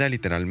su vida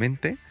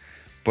literalmente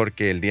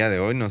porque el día de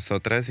hoy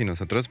nosotras y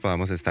nosotros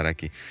podamos estar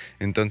aquí.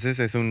 Entonces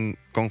es un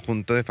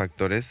conjunto de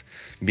factores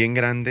bien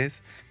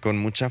grandes, con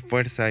mucha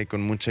fuerza y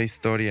con mucha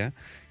historia,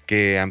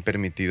 que han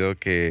permitido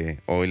que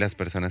hoy las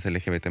personas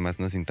LGBT más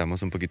nos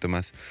sintamos un poquito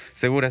más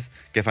seguras,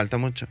 que falta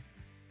mucho,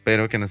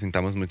 pero que nos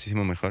sintamos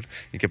muchísimo mejor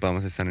y que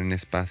podamos estar en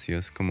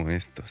espacios como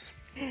estos.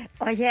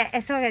 Oye,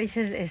 eso que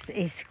dices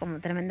es como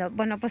tremendo.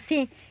 Bueno, pues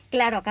sí,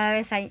 claro, cada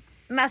vez hay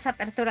más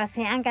aperturas,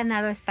 se han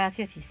ganado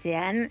espacios y se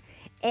han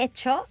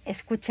hecho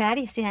escuchar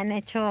y se han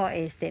hecho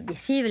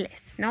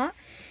visibles, ¿no?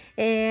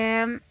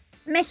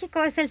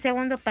 México es el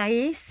segundo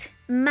país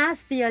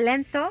más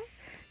violento,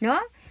 ¿no?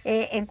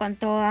 En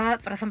cuanto a,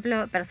 por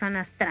ejemplo,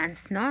 personas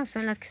trans, ¿no?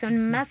 Son las que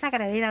son más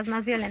agredidas,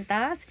 más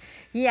violentadas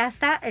y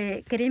hasta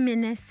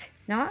crímenes,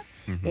 ¿no?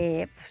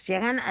 Pues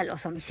llegan a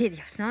los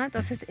homicidios, ¿no?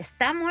 Entonces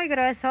está muy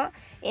grueso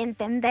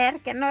entender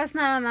que no es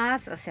nada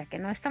más, o sea, que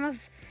no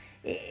estamos,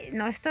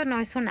 esto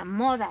no es una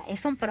moda,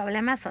 es un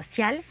problema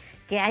social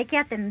que hay que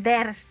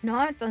atender,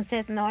 ¿no?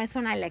 Entonces no es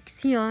una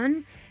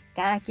elección,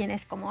 cada quien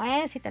es como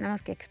es y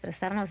tenemos que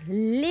expresarnos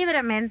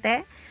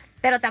libremente,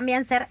 pero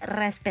también ser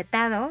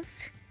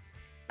respetados,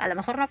 a lo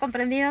mejor no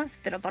comprendidos,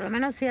 pero por lo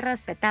menos sí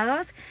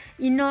respetados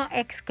y no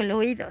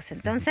excluidos.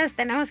 Entonces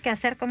tenemos que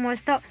hacer como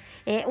esto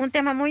un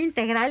tema muy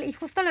integral y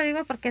justo lo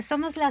digo porque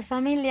somos las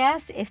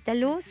familias,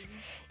 luz,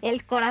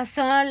 el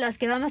corazón, los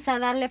que vamos a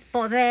darle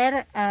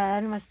poder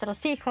a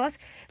nuestros hijos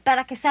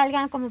para que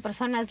salgan como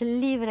personas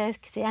libres,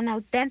 que sean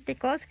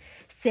auténticos,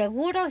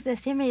 seguros de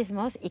sí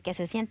mismos y que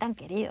se sientan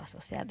queridos,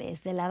 o sea,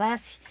 desde la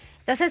base.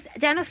 Entonces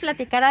ya nos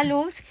platicará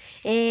Luz,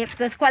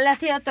 pues cuál ha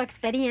sido tu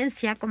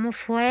experiencia, cómo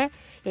fue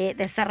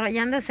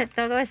desarrollándose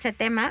todo ese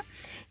tema.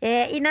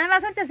 Y nada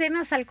más antes de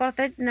irnos al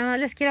corte, no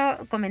les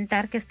quiero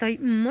comentar que estoy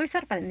muy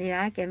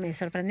sorprendida, que me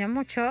sorprendió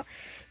mucho,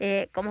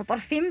 como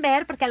por fin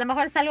ver, porque a lo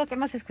mejor es algo que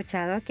hemos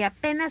escuchado, que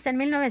apenas en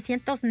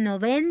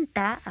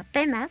 1990,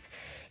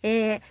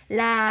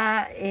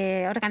 la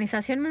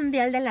Organización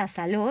Mundial de la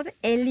Salud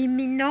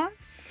eliminó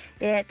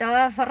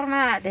toda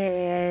forma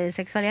de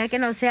sexualidad que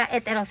no sea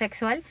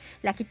heterosexual,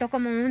 la quitó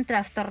como un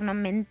trastorno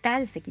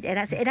mental,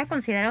 era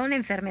considerada una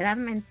enfermedad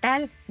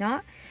mental,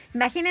 ¿no?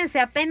 Imagínense,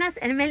 apenas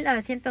en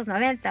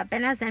 1990,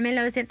 apenas en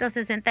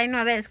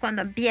 1969 es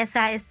cuando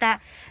empieza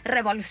esta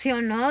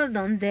revolución, ¿no?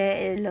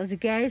 Donde los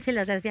gays y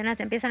las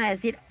lesbianas empiezan a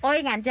decir,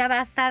 oigan, ya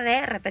basta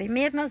de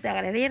reprimirnos, de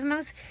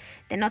agredirnos,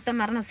 de no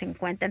tomarnos en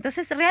cuenta.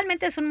 Entonces,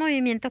 realmente es un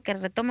movimiento que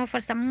retomó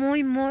fuerza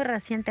muy, muy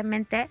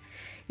recientemente.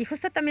 Y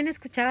justo también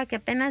escuchaba que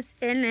apenas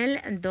en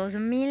el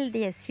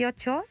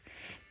 2018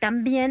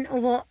 también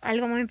hubo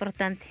algo muy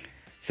importante.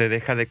 Se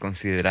deja de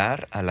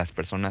considerar a las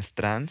personas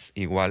trans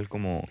igual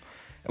como...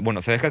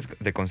 Bueno, se deja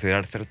de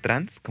considerar ser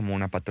trans como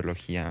una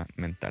patología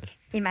mental.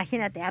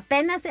 Imagínate,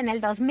 apenas en el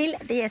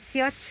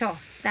 2018,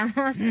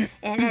 estamos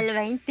en el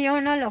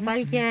 21, lo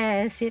cual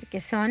quiere decir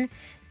que son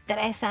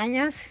 3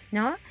 años,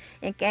 ¿no?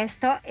 En que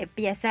esto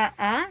empieza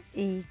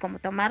y como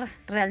tomar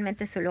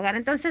realmente su lugar.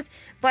 Entonces,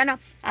 bueno,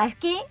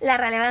 aquí la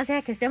relevancia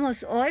de que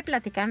estemos hoy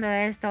platicando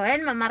de esto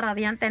en Mamá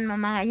Radiante, en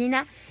Mamá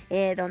Gallina,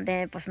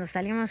 donde pues nos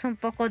salimos un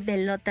poco de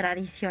lo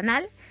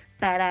tradicional,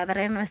 para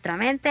abrir nuestra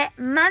mente.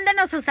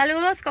 Mándenos sus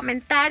saludos,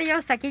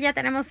 comentarios. Aquí ya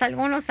tenemos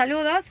algunos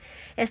saludos.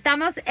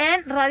 Estamos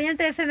en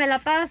Radiante FM La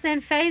Paz,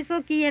 en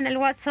Facebook y en el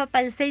WhatsApp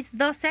al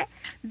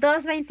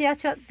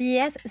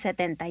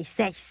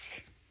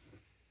 612-228-1076.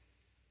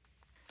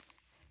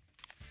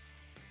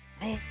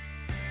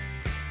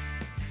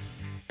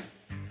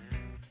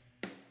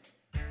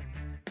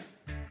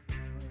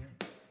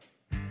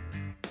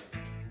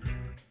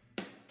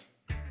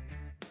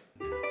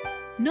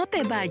 No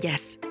te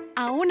vayas.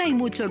 Aún hay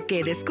mucho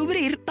que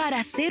descubrir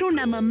para ser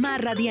una mamá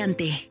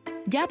radiante.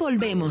 Ya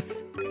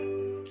volvemos.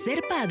 Ser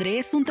padre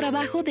es un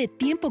trabajo de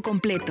tiempo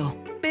completo,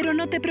 pero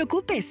no te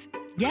preocupes.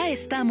 Ya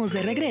estamos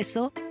de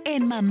regreso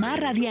en Mamá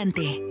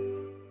Radiante.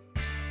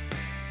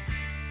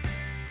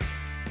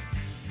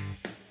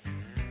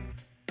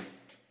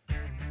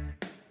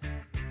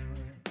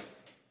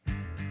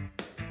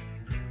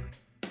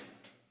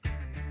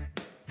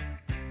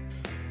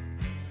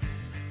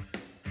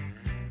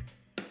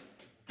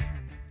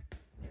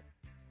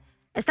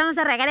 Estamos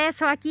de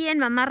regreso aquí en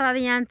Mamá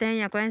Radiante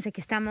y acuérdense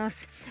que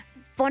estamos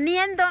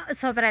poniendo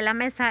sobre la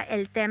mesa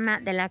el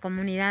tema de la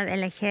comunidad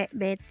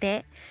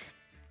LGBTIQ+.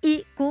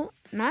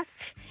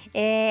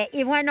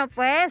 Y bueno,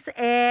 pues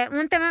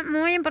un tema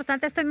muy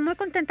importante. Estoy muy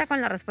contenta con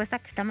la respuesta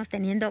que estamos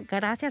teniendo.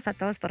 Gracias a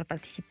todos por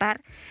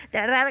participar.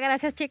 De verdad,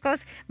 gracias,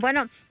 chicos.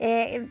 Bueno,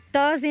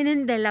 todos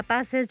vienen de La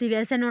Paz es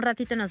Diversa. En un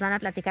ratito nos van a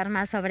platicar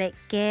más sobre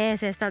qué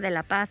es esto de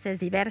La Paz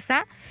es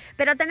Diversa.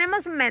 Pero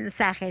tenemos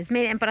mensajes.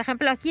 Miren, por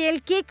ejemplo, aquí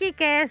el Kiki,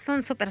 que es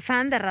un súper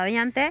fan de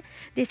Radiante,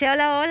 dice,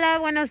 hola,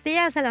 buenos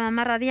días a la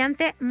Mamá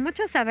Radiante.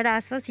 Muchos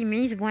abrazos y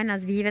mis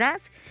buenas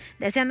vibras.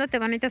 Deseándote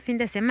bonito fin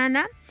de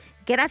semana.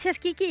 Gracias,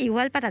 Kiki,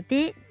 igual para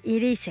ti. Y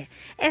dice,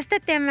 este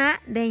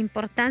tema de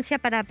importancia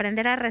para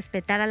aprender a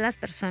respetar a las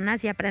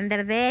personas y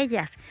aprender de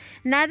ellas.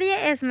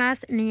 Nadie es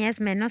más ni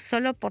es menos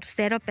solo por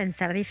ser o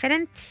pensar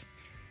diferente.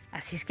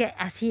 Así es que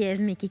así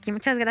es, mi Kiki.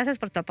 Muchas gracias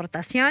por tu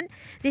aportación.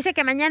 Dice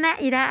que mañana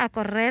irá a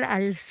correr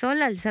al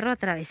sol al Cerro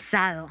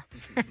Atravesado.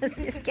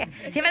 Así es que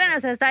siempre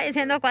nos está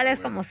diciendo cuál es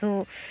como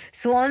su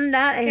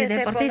onda Que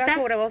deportista. se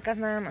ponga cubrebocas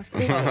nada más.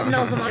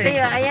 Nos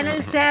motiva, ahí en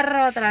el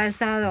Cerro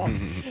Atravesado.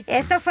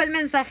 Esto fue el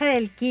mensaje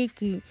del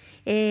Kiki.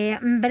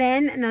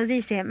 Bren nos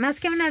dice, más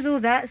que una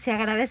duda, se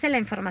agradece la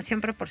información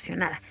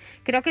proporcionada.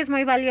 Creo que es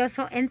muy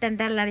valioso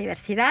entender la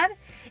diversidad,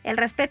 el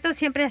respeto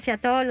siempre hacia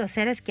todos los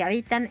seres que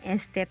habitan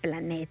este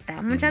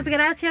planeta. Muchas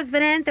gracias,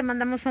 Bren, te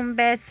mandamos un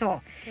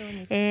beso.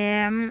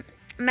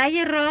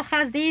 Maggie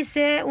Rojas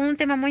dice, un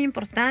tema muy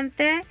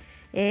importante,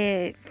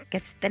 que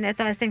es tener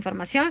toda esta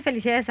información.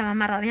 Felicidades a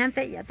Mamá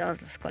Radiante y a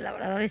todos los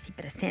colaboradores y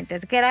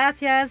presentes.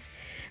 Gracias,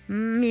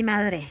 mi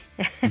madre.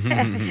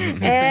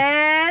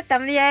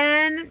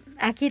 También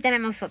aquí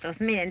tenemos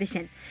otros. Miren,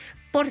 dicen,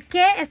 ¿por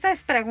qué? Esta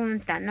es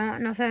pregunta,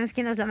 no sabemos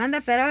quién nos la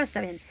manda, pero está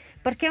bien.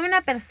 ¿Por qué una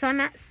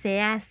persona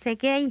se hace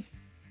gay?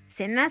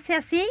 ¿Se nace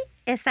así?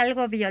 ¿Es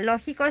algo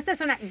biológico? Esta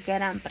es una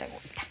gran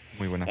pregunta.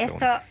 Muy buena pregunta.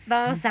 pregunta.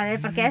 Vamos a ver,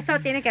 porque esto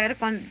tiene que ver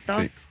con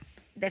dos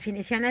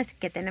definiciones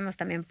que tenemos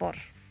también por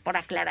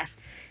aclarar.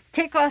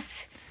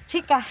 Chicos,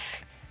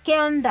 chicas, ¿qué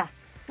onda?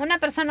 ¿Una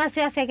persona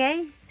se hace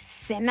gay?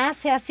 ¿Se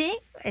nace así?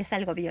 ¿Es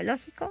algo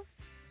biológico?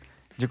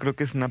 Yo creo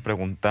que es una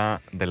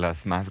pregunta de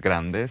las más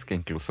grandes, que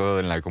incluso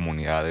en la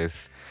comunidad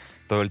es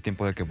todo el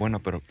tiempo de que, bueno,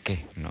 ¿pero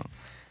qué? ¿No?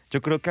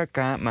 Yo creo que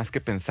acá, más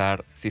que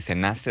pensar si se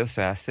nace o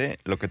se hace,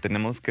 lo que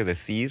tenemos que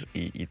decir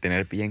y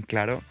tener bien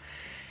claro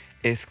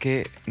es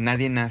que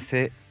nadie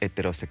nace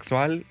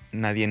heterosexual,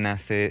 nadie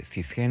nace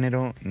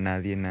cisgénero,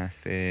 nadie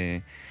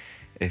nace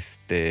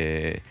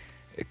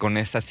con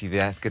estas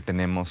ideas que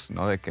tenemos,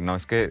 ¿no? De que no,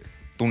 es que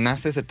tú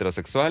naces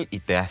heterosexual y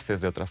te haces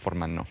de otra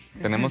forma, no.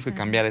 Tenemos que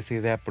cambiar esa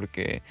idea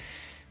porque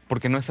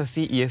no es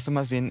así, y eso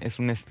más bien es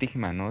un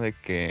estigma, ¿no? De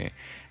que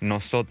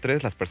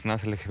nosotros, las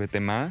personas LGBT+,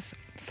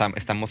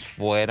 estamos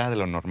fuera de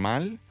lo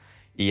normal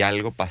y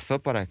algo pasó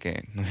para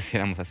que nos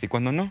hiciéramos así,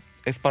 cuando no.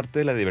 Es parte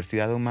de la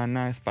diversidad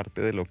humana, es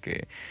parte de lo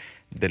que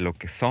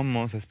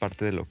somos, es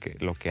parte de lo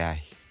que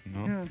hay,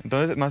 ¿no?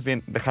 Entonces, más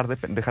bien, dejar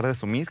de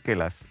asumir que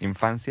las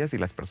infancias y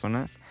las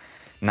personas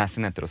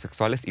nacen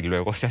heterosexuales y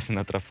luego se hacen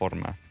de otra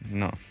forma,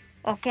 no.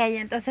 Ok,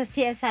 entonces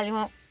sí es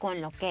algo con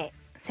lo que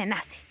se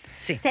nace.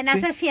 Sí. Se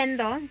nace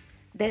siendo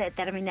de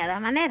determinada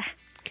manera.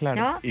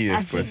 Claro. ¿no? Y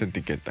después Así.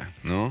 etiqueta,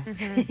 ¿no?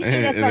 Y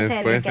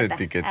después se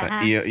etiqueta.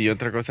 Ajá. Y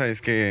otra cosa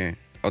es que,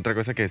 otra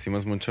cosa que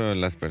decimos mucho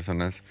las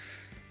personas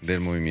del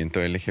movimiento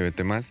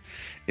LGBT+,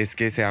 es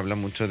que se habla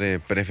mucho de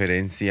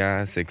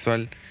preferencia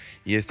sexual,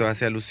 y esto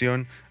hace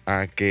alusión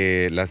a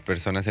que las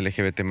personas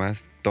LGBT+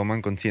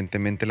 toman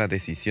conscientemente la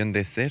decisión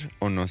de ser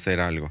o no ser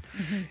algo.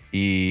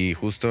 Y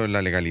justo en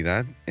la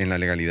legalidad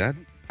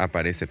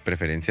aparece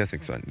preferencia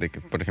sexual, de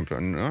que, por ejemplo,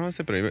 no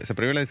se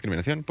prohíbe la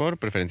discriminación por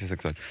preferencia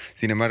sexual.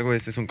 Sin embargo,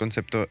 este es un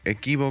concepto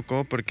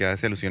equívoco porque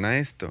hace alusión a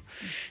esto,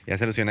 y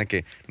hace alusión a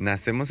que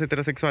nacemos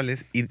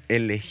heterosexuales y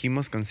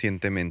elegimos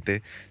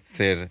conscientemente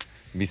ser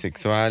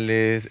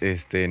bisexuales,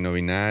 no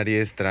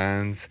binarios,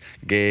 trans,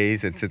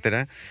 gays,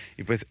 etcétera.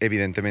 Y pues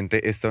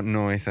evidentemente esto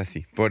no es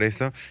así. Por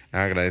eso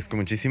agradezco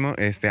muchísimo,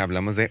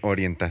 hablamos de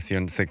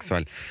orientación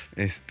sexual.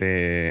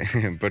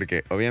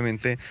 Porque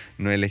obviamente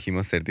no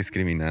elegimos ser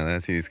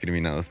discriminadas y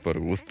discriminados por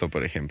gusto,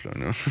 por ejemplo,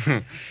 ¿no?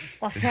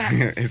 O sea,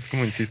 es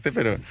como un chiste,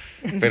 pero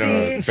Sí,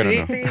 no.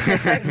 sí,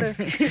 exacto.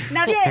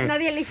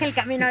 nadie elige el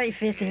camino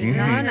difícil,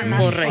 ¿no? Nada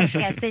más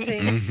Correcto. porque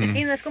sí. Sí.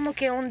 Y no es como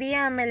que un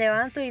día me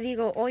levanto y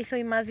digo, hoy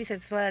soy más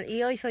bisexual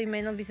y hoy soy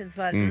menos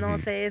bisexual. No,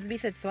 se es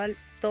bisexual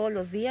todos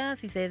los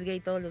días y se es gay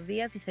todos los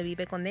días y se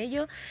vive con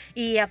ello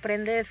y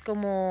aprendes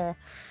como,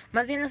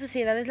 más bien la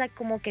sociedad es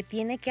como que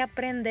tiene que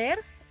aprender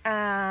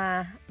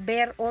a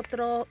ver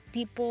otro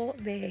tipo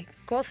de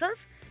cosas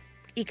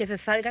y que se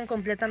salgan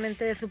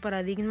completamente de su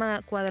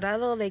paradigma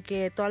cuadrado de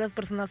que todas las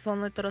personas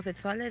son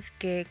heterosexuales,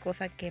 que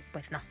cosa que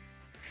pues no.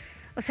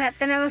 O sea,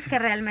 tenemos que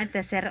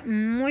realmente ser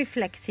muy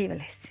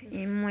flexibles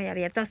y muy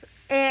abiertos.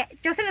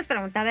 Yo se los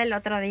preguntaba el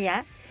otro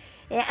día.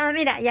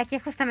 Mira, y aquí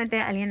justamente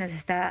alguien nos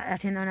está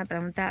haciendo una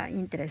pregunta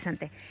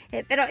interesante.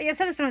 Pero yo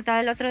se los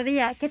preguntaba el otro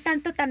día, ¿qué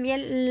tanto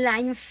también la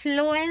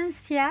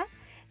influencia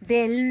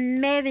del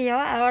medio?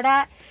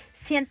 Ahora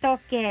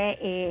siento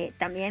que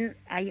también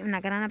hay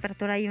una gran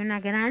apertura y una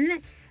gran...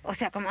 O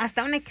sea, como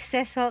hasta un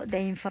exceso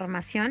de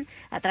información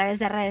a través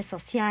de redes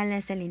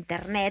sociales, el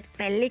internet,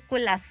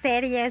 películas,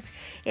 series,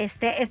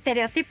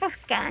 estereotipos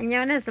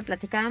cañones, lo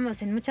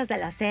platicábamos en muchas de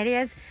las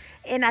series.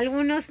 En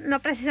algunos no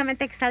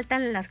precisamente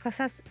exaltan las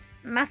cosas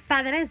más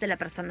padres de la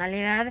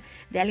personalidad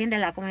de alguien de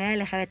la comunidad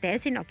LGBT,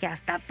 sino que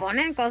hasta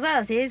ponen cosas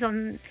así,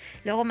 son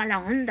luego mala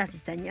onda,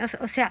 cizañosos.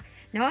 O sea,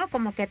 ¿no?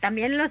 Como que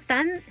también lo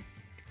están...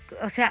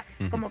 O sea,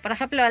 como por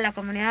ejemplo la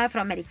comunidad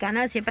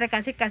afroamericana, siempre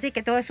casi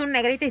que todo es un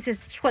negrito y dices,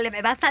 híjole,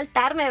 me va a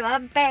saltar, me va a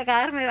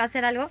pegar, me va a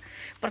hacer algo,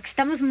 porque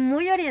estamos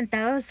muy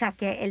orientados a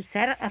que el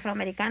ser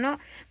afroamericano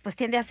pues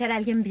tiende a ser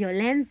alguien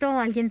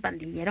violento, alguien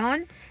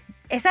pandillerón.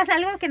 Eso es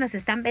algo que nos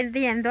están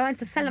vendiendo,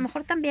 entonces a lo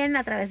mejor también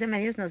a través de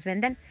medios nos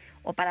venden,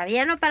 o para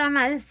bien o para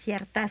mal,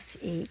 ciertas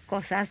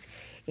cosas.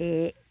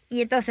 Y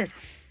entonces,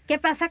 ¿qué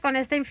pasa con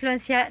esta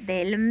influencia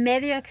del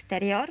medio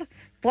exterior?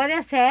 Puede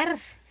hacer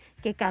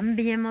que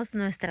cambiemos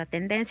nuestra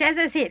tendencia. Es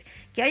decir,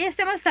 que hoy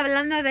estemos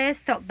hablando de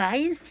esto, va a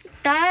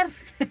incitar,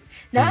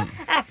 ¿no?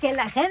 A que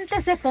la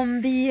gente se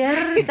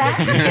convierta.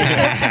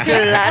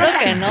 Claro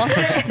que no.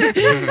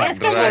 Es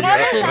que Por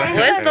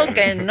supuesto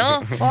que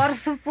no. Por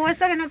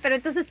supuesto que no, pero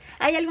entonces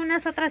hay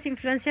algunas otras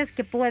influencias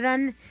que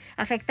puedan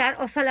afectar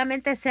o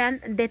solamente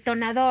sean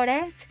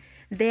detonadores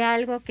de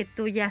algo que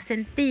tú ya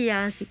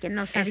sentías y que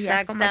no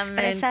sabías cómo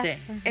expresar.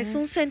 Exactamente. Es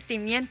un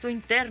sentimiento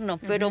interno,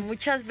 pero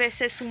muchas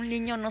veces un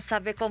niño no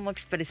sabe cómo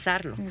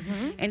expresarlo.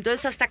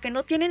 Entonces, hasta que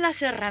no tiene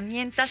las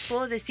herramientas,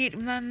 puedo decir,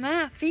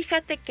 mamá,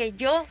 fíjate que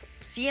yo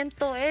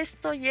siento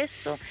esto,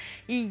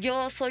 y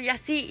yo soy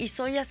así y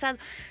soy asado.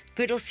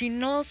 Pero si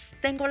no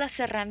tengo las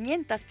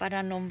herramientas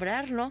para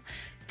nombrarlo,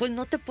 pues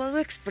no te puedo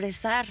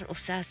expresar. O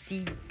sea,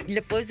 si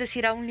le puedes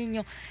decir a un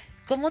niño,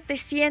 ¿cómo te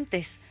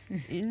sientes?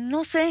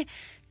 No sé.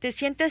 ¿Te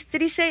sientes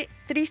triste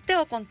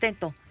o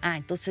contento?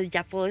 Entonces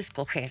ya puedo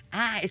escoger.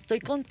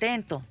 Estoy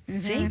contento,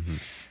 ¿sí?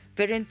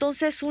 Pero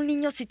entonces un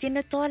niño si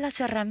tiene todas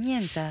las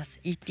herramientas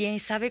y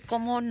sabe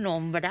cómo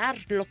nombrar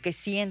lo que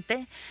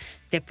siente,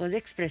 te puede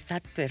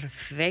expresar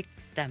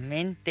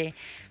exactamente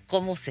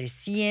cómo se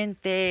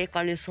siente,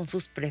 cuáles son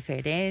sus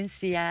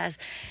preferencias,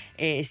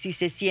 si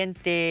se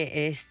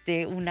siente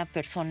una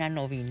persona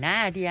no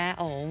binaria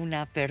o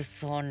una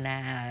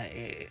persona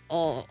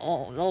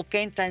o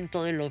que entra en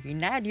todo lo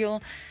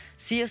binario.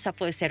 Sí, o sea,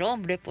 puede ser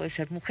hombre, puede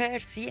ser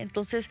mujer, sí.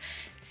 Entonces,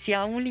 si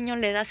a un niño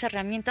le das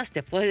herramientas,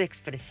 te puede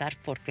expresar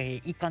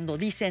y cuando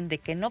dicen de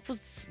que no,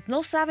 pues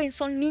no saben,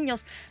 son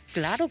niños.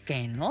 Claro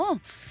que no.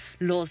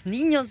 Los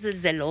niños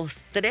desde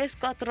los 3,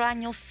 4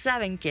 años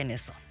saben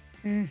quiénes son.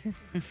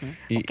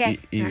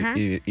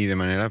 Y de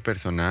manera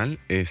personal,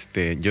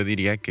 yo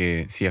diría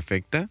que sí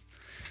afecta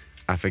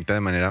de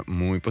manera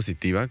muy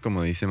positiva,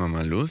 como dice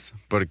Mamá Luz,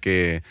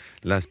 porque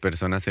las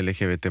personas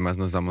LGBT más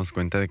nos damos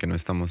cuenta de que no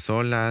estamos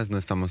solas, no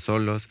estamos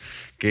solos,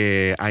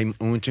 que hay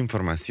mucha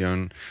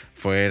información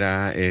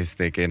fuera,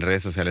 que en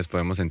redes sociales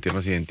podemos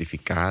sentirnos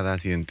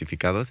identificadas,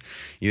 identificados,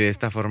 y de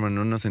esta forma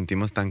no nos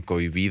sentimos tan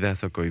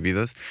cohibidas o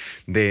cohibidos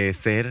de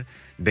ser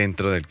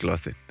dentro del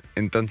closet.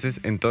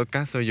 Entonces, en todo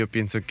caso, yo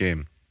pienso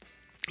que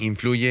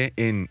influye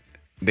en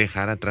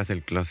dejar atrás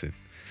el closet,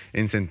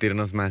 en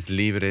sentirnos más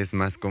libres,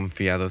 más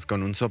confiados,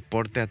 con un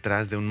soporte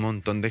atrás de un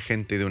montón de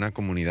gente y de una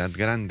comunidad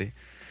grande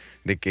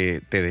de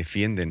que te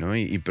defiende, ¿no?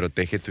 Y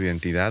protege tu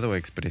identidad o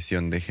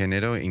expresión de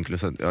género,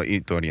 incluso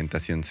y tu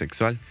orientación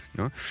sexual,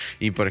 ¿no?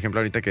 Y por ejemplo,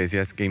 ahorita que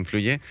decías que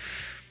influye,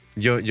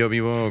 yo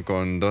vivo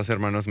con 2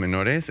 hermanos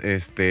menores.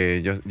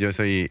 Yo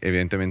soy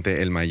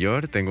evidentemente el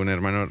mayor. Tengo un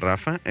hermano,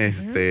 Rafa.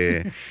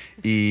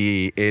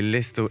 Y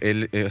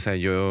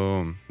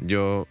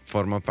yo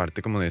formo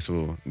parte como de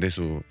su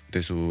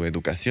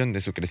educación, de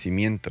su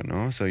crecimiento,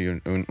 ¿no? Soy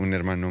un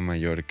hermano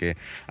mayor que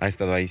ha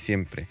estado ahí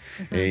siempre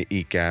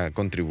y que ha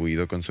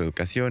contribuido con su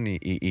educación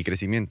y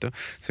crecimiento.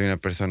 Soy una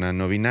persona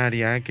no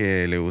binaria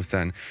que le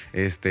gustan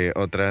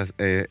otras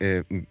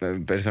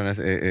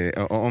personas,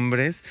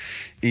 hombres,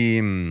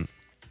 y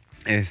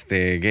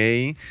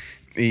gay.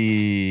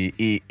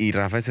 Y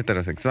Rafa es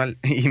heterosexual.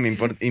 Y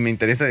me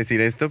interesa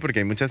decir esto porque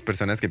hay muchas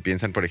personas que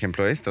piensan, por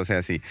ejemplo, esto. O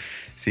sea,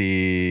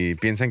 si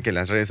piensan que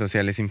las redes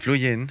sociales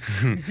influyen,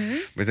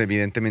 pues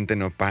evidentemente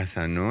no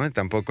pasa, ¿no?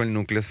 Tampoco en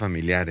núcleos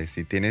familiares.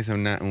 Si tienes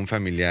un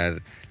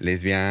familiar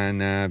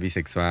lesbiana,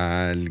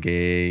 bisexual,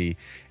 gay,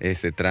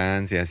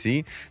 trans y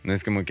así, no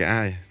es como que,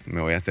 ay,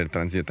 me voy a hacer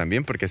trans yo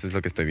también, porque eso es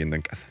lo que estoy viendo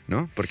en casa,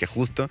 ¿no? Porque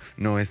justo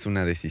no es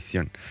una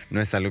decisión,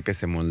 no es algo que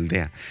se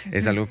moldea,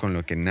 es algo con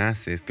lo que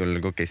naces, con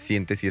algo que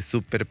sientes y es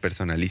súper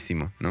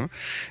personalísimo, ¿no?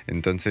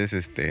 Entonces,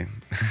 es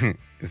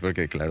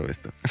porque declaro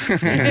esto.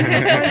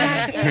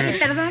 Y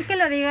perdón que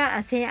lo diga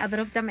así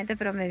abruptamente,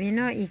 pero me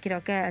vino y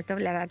creo que esto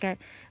le haga que,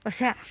 o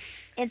sea,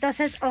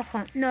 entonces,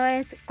 ojo, no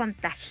es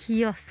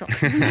contagioso.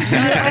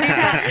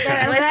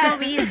 No es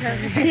COVID.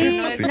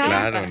 Sí, sí,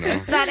 claro,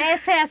 ¿no?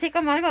 Parece así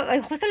como algo,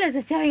 justo les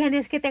decía, oigan,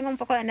 es que tengo un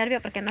poco de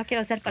nervio porque no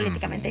quiero ser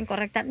políticamente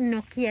incorrecta,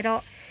 no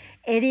quiero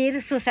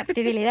herir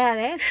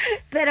susceptibilidades,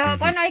 pero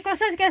bueno, hay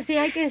cosas que sí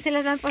hay que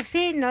decirles, pues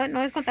sí,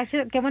 no es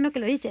contagioso, qué bueno que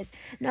lo dices,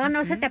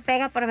 no se te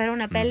pega por ver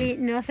una peli,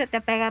 no se te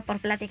pega por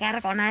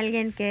platicar con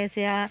alguien que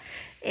sea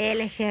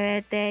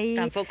LGBTI.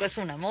 Tampoco es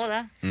una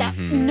moda.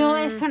 No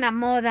es una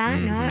moda,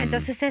 ¿no?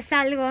 Entonces es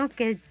algo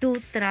que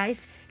tú traes,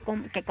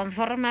 que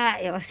conforma,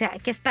 o sea,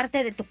 que es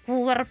parte de tu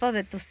cuerpo,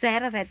 de tu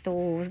ser, de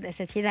tus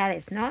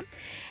necesidades, ¿no?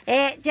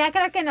 Ya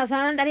creo que nos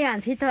va a mandar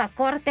Ivancito a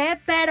corte,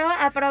 pero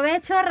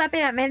aprovecho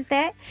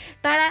rápidamente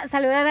para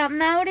saludar a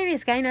Mauri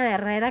Vizcaíno de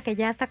Herrera, que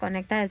ya está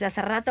conectada desde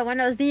hace rato.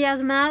 Buenos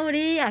días,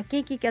 Mauri. A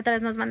Kiki, que otra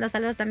vez nos manda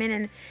saludos también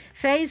en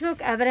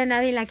Facebook. A Bren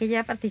Ávila, que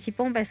ya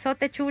participó. Un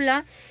besote,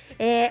 chula.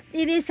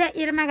 Y dice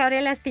Irma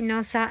Gabriela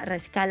Espinosa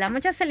Rescala.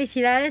 Muchas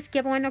felicidades.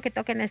 Qué bueno que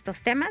toquen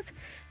estos temas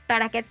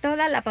para que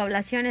toda la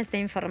población esté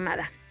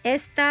informada.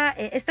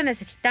 Esto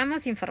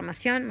necesitamos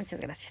información.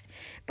 Muchas gracias.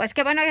 Pues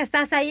qué bueno que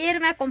estás ahí,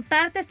 Irma.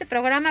 Comparte este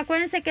programa.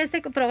 Acuérdense que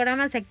este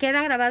programa se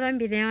queda grabado en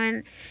video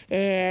en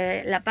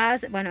La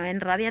Paz, bueno,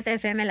 en Radiante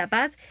FM La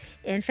Paz,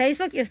 en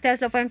Facebook, y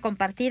ustedes lo pueden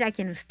compartir a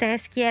quien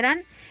ustedes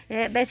quieran.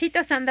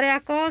 Besitos a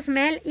Andrea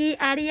Cosmel, y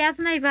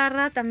Ariadna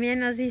Ibarra también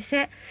nos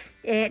dice,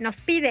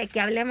 nos pide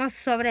que hablemos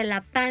sobre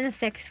la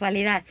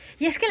pansexualidad.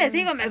 Y es que les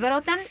digo, me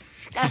brotan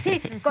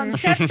así,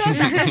 conceptos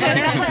hasta por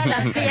debajo de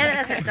las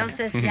piedras,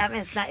 entonces ya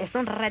es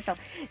un reto.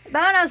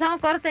 Vámonos a un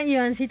corte,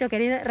 Ivancito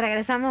querido,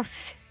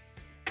 regresamos.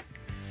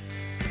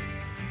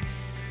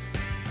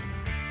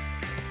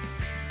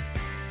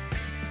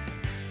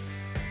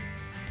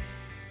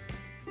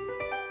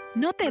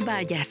 No te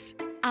vayas.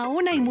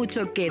 Aún hay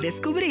mucho que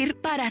descubrir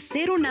para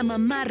ser una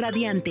mamá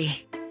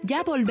radiante.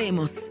 Ya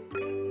volvemos.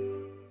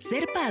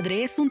 Ser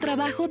padre es un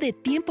trabajo de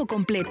tiempo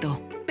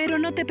completo, pero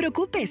no te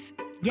preocupes.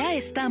 Ya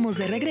estamos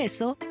de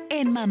regreso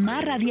en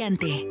Mamá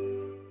Radiante.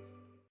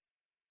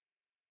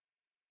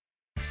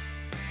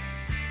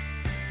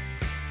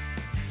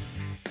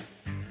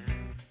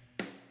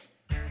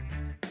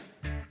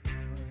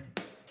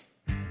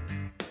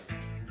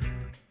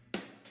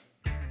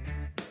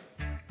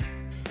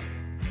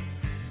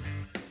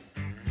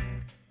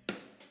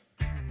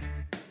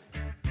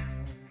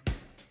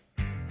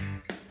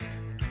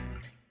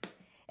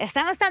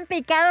 Estamos tan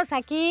picados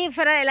aquí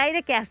fuera del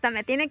aire que hasta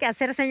me tiene que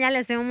hacer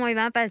señales de humo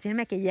Iván para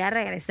decirme que ya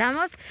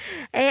regresamos.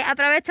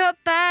 Aprovecho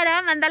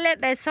para mandarle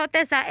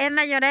besotes a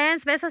Edna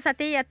Llorens, besos a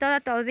ti y a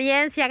toda tu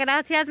audiencia.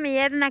 Gracias, mi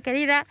Edna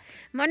querida.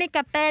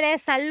 Mónica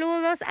Pérez,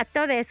 saludos a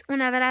todos,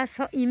 un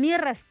abrazo y mi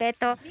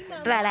respeto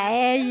para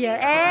ellos.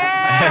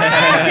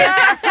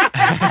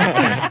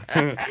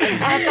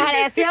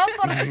 Apareció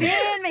por fin,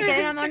 mi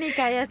querida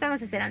Mónica, ya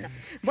estamos esperando.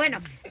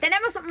 Bueno,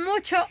 tenemos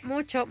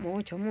mucho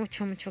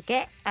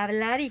que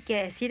hablar y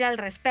que decir al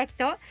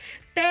respecto,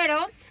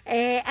 pero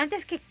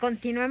antes que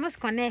continuemos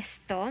con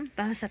esto,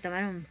 vamos a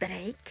tomar un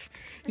break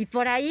y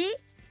por ahí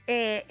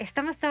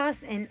estamos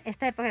todos en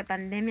esta época de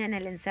pandemia en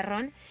el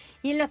encerrón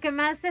y lo que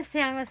más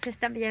deseamos es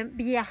también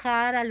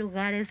viajar a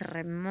lugares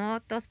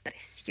remotos,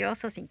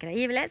 preciosos,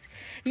 increíbles.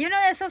 Y uno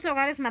de esos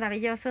lugares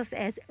maravillosos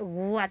es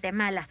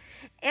Guatemala.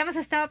 Hemos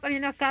estado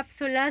poniendo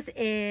cápsulas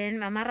en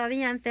Mamá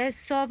Radiante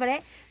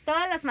sobre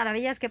todas las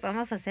maravillas que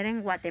podemos hacer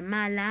en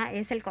Guatemala.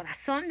 Es el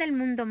corazón del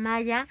mundo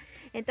maya.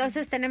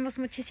 Entonces tenemos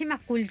muchísima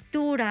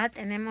cultura,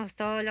 tenemos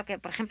todo lo que,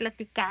 por ejemplo,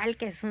 Tikal,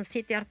 que es un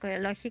sitio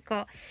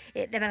arqueológico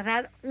de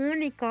verdad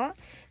único,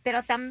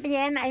 pero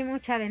también hay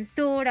mucha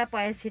aventura,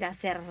 puedes ir a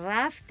hacer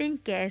rafting,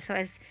 que eso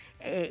es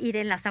ir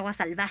en las aguas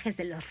salvajes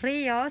de los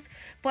ríos,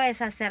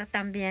 puedes hacer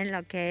también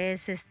lo que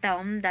es esta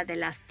onda de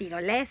las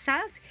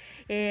tirolesas,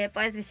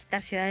 puedes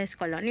visitar ciudades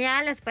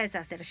coloniales, puedes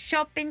hacer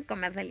shopping,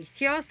 comer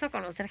delicioso,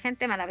 conocer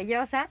gente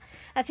maravillosa.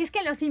 Así es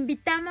que los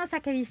invitamos a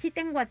que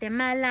visiten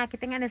Guatemala, que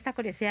tengan esta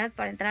curiosidad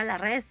por entrar a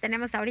las redes.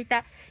 Tenemos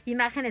ahorita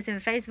imágenes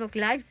en Facebook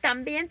Live.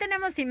 También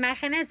tenemos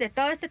imágenes de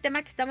todo este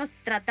tema que estamos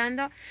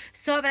tratando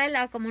sobre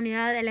la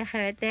comunidad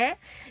LGBT.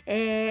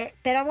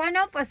 Pero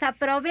bueno, pues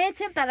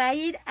aprovechen para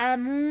ir a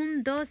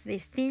mundos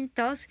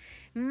distintos.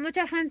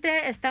 Mucha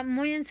gente está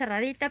muy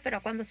encerradita,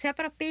 pero cuando sea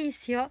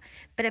propicio,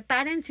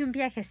 prepárense un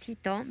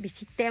viajecito,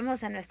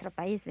 visitemos a nuestro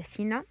país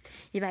vecino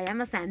y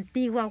vayamos a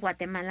Antigua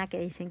Guatemala, que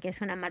dicen que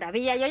es una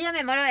maravilla. Yo ya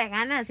me muero de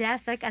ganas, ya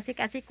estoy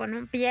casi con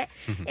un pie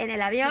en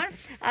el avión.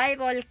 Hay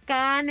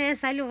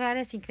volcanes, hay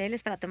lugares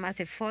increíbles para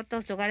tomarse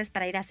fotos, lugares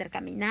para ir a hacer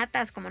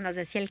caminatas, como nos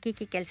decía el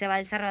Kiki, que él se va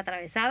al cerro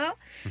atravesado.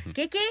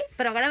 Kiki,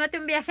 prográmate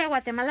un viaje a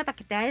Guatemala para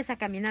que te vayas a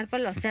caminar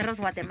por los cerros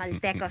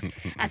guatemaltecos.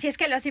 Así es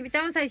que los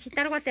invitamos a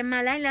visitar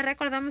Guatemala y les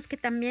recordamos que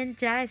también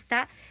ya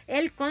está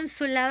el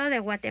Consulado de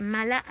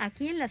Guatemala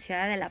aquí en la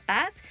ciudad de La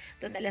Paz,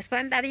 donde les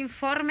pueden dar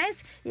informes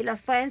y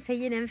los pueden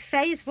seguir en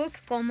Facebook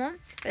como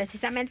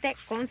precisamente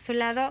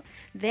Consulado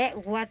de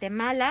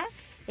Guatemala,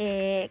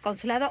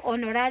 Consulado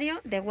Honorario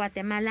de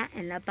Guatemala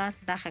en La Paz,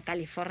 Baja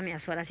California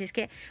Sur. Así es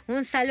que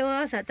un saludo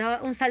a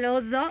todos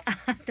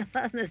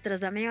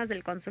nuestros amigos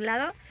del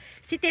consulado.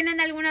 Si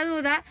tienen alguna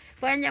duda,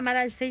 pueden llamar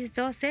al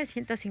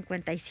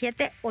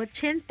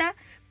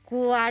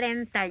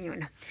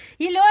 612-157-8041.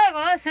 Y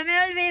luego se me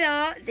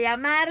olvidó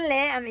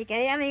llamarle a mi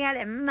querida amiga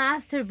de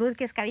Master Booth,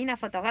 que es cabina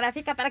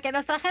fotográfica, para que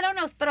nos trajera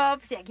unos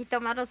props y aquí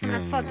tomarnos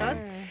unas fotos.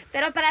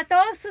 Pero para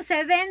todos sus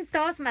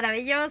eventos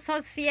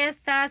maravillosos,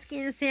 fiestas,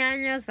 15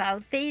 años,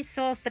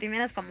 bautizos,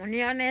 primeras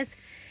comuniones.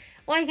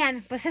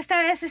 Oigan, pues esta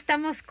vez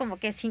estamos como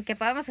que sin que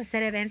podamos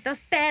hacer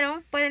eventos,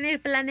 pero pueden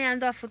ir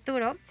planeando a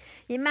futuro.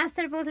 Y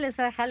Master Booth les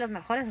va a dejar los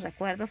mejores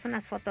recuerdos,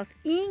 unas fotos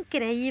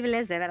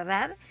increíbles de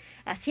verdad.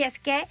 Así es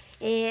que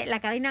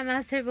la cabina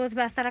Master Booth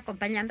va a estar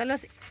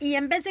acompañándolos y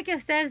en vez de que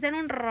ustedes den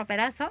un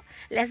roperazo,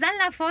 les dan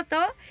la foto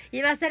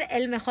y va a ser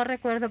el mejor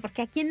recuerdo,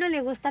 porque a quién no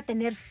le gusta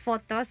tener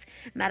fotos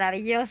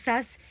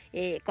maravillosas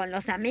con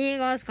los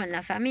amigos, con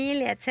la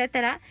familia,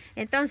 etcétera.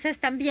 Entonces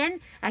también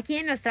aquí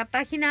en nuestra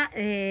página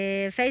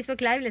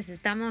Facebook Live les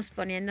estamos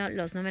poniendo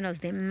los números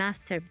de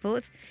Master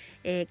Booth,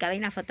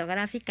 cabina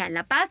fotográfica en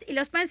La Paz, y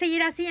los pueden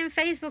seguir así en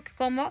Facebook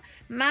como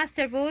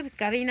Master Booth,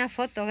 cabina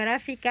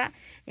fotográfica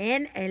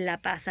en La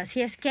Paz.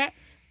 Así es que,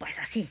 pues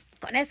así,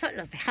 con eso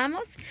los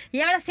dejamos.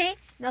 Y ahora sí,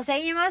 nos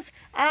seguimos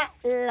a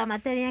la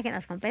materia que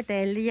nos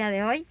compete el día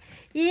de hoy.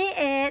 Y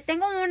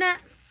tengo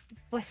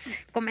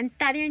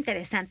comentario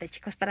interesante,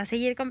 chicos, para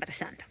seguir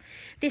conversando.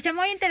 Dice,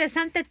 muy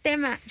interesante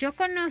tema. Yo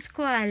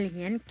conozco a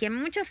alguien que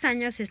muchos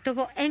años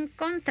estuvo en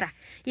contra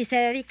y se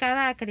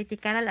dedicaba a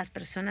criticar a las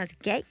personas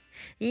gay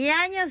y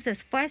años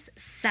después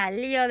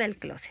salió del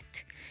closet.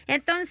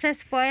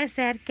 Entonces puede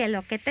ser que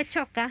lo que te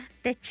choca,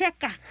 te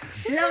checa.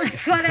 Lo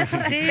mejor es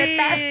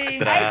respetar. Ahí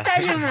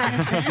está Yuma.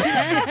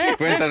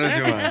 Cuéntanos,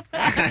 Yuma.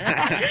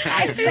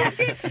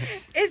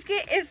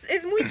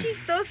 Es muy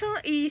chistoso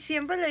y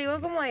siempre lo digo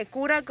como de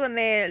cura con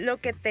lo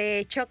que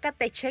te choca,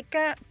 te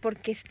checa,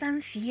 porque es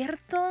tan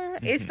cierto.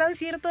 Es tan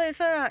cierto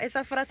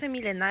esa frase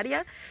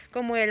milenaria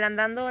como el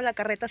andando la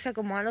carreta se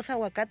acomodan los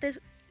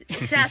aguacates.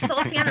 Se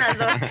asocian las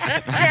dos.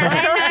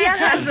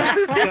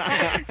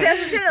 Se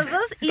asocian los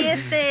dos.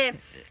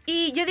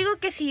 Y yo digo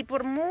que si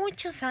por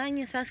muchos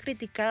años has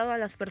criticado a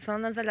las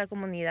personas de la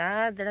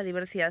comunidad, de la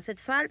diversidad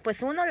sexual,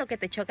 pues uno, lo que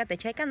te choca, te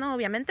checa, ¿no?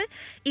 Obviamente.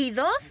 Y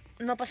dos,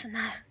 no pasa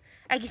nada.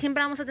 Aquí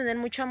siempre vamos a tener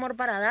mucho amor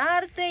para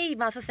darte y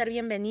vas a ser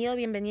bienvenido,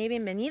 bienvenida y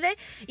bienvenida.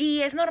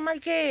 Y es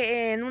normal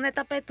que en una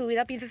etapa de tu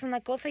vida pienses una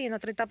cosa y en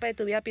otra etapa de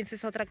tu vida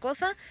pienses otra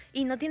cosa.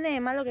 Y no tiene de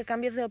malo que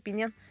cambies de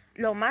opinión.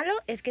 Lo malo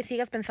es que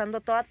sigas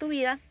pensando toda tu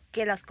vida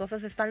que las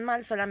cosas están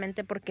mal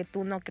solamente porque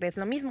tú no crees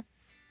lo mismo.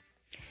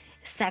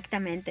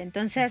 Exactamente.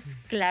 Entonces,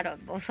 claro,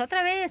 pues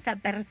otra vez,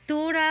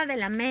 apertura de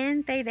la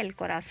mente y del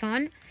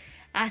corazón,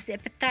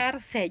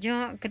 aceptarse.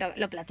 Yo creo,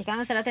 lo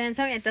platicamos el otro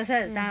día, y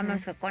entonces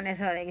estábamos con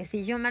eso de que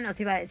si Yuma nos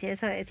iba a decir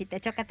eso de si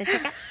te choca, te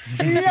choca.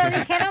 Lo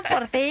dijeron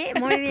por ti,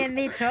 muy bien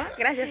dicho.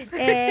 Gracias.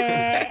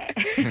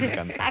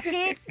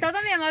 Aquí,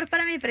 todo mi amor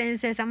para mi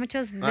princesa.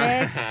 Muchos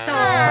besos,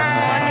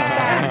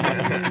 Mónica.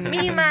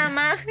 Mi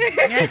mamá.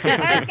 Es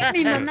que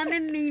mi mamá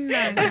me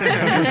mima.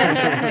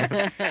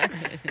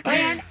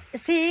 Oigan,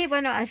 sí,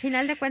 bueno, al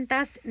final de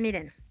cuentas,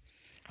 miren,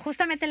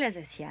 justamente les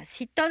decía,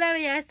 si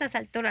todavía a estas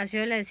alturas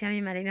yo le decía a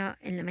mi marido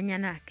en la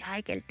mañana,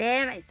 ay, que el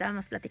tema, y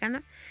estábamos platicando,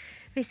 me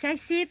dice, ay,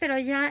 sí, pero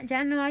ya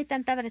no hay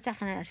tanta brecha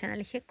generacional.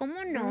 Le dije,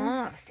 ¿cómo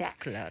no? O sea,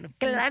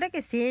 claro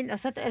que sí.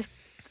 Nosotros,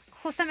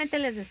 justamente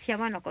les decía,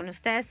 bueno, con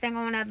ustedes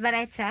tengo una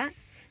brecha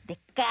de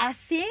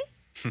casi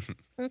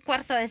un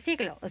cuarto de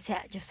siglo. O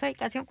sea, yo soy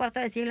casi un cuarto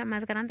de siglo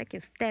más grande que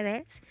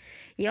ustedes.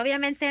 Y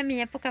obviamente mi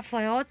época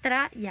fue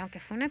otra, y aunque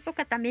fue una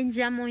época también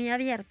ya muy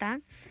abierta,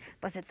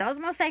 pues de todos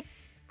modos hay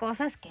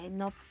cosas que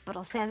no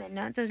proceden,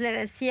 ¿no? Entonces le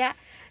decía,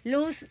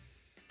 Luz,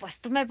 pues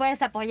tú me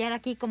puedes apoyar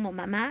aquí como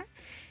mamá,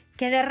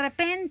 que de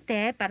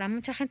repente para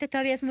mucha gente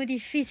todavía es muy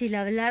difícil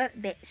hablar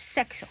de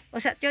sexo. O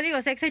sea, yo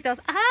digo sexo y todos,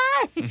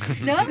 ¡ay!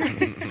 ¿No?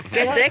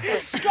 ¿Qué sexo?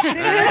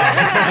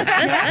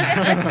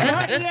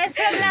 ¿No? Y es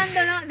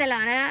hablando, ¿no?, de la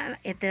manera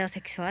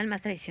heterosexual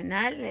más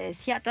tradicional. Le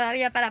decía,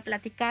 todavía para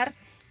platicar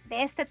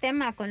de este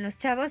tema con los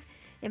chavos,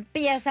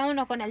 empieza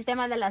uno con el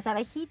tema de las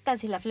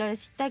abejitas y la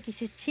florecita que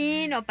es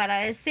chino, para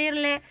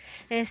decirle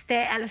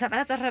a los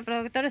aparatos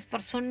reproductores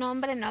por su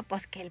nombre, no,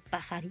 pues que el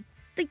pajarito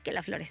y que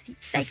la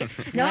florecita y que,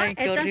 ¿no? Ay,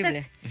 qué entonces,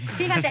 horrible.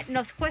 fíjate,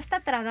 nos cuesta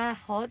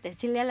trabajo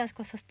decirle a las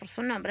cosas por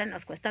su nombre,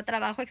 nos cuesta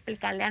trabajo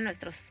explicarle a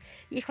nuestros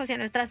hijos y a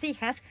nuestras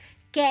hijas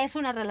qué es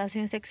una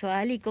relación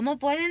sexual y cómo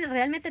pueden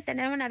realmente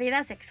tener una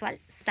vida sexual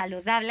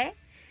saludable.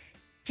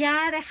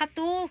 Ya deja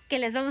tú que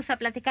les vamos a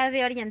platicar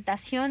de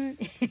orientación,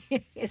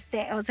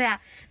 o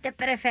sea, de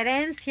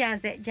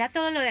preferencias, de ya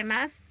todo lo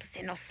demás, pues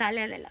se nos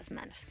sale de las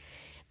manos.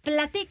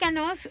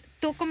 Platícanos,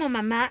 tú como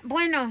mamá,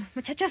 bueno,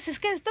 muchachos, es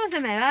que esto se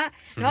me va,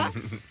 ¿no?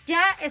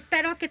 Ya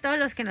espero que todos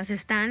los que nos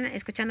están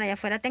escuchando allá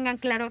afuera tengan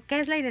claro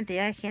qué es la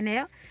identidad de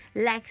género,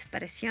 la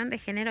expresión de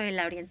género y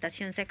la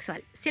orientación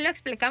sexual. ¿Sí lo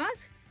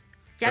explicamos?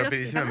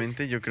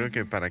 Rapidísimamente, yo creo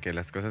que para que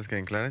las cosas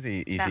queden claras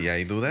y si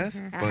hay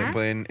dudas, Ajá.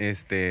 pueden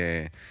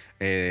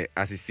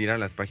asistir a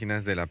las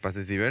páginas de La Paz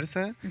es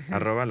Diversa,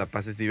 @La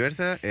Paz es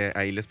Diversa,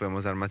 ahí les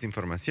podemos dar más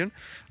información.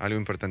 Algo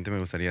importante me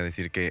gustaría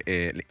decir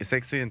que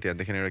sexo, identidad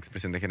de género,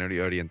 expresión de género y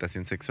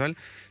orientación sexual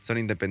son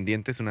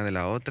independientes una de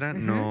la otra,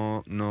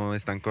 no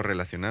están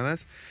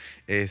correlacionadas,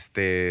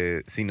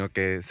 sino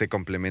que se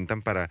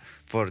complementan para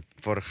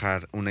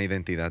forjar una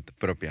identidad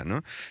propia,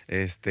 ¿no?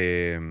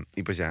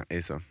 Y pues ya,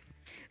 eso.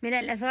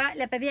 Mira,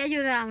 le pedí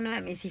ayuda a uno de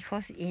mis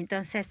hijos y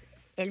entonces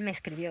él me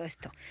escribió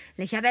esto.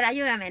 Le dije, a ver,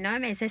 ayúdame, ¿no? Y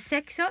me dice,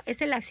 sexo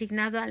es el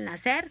asignado al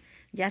nacer,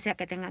 ya sea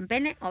que tengan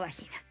pene o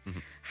vagina.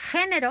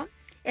 Género,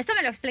 esto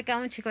me lo explica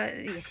un chico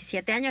de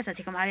 17 años,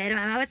 así como, a ver,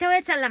 mamá, te voy a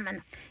echar la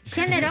mano.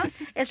 Género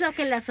es lo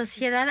que la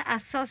sociedad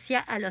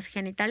asocia a los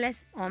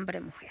genitales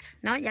hombre-mujer,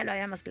 ¿no? Ya lo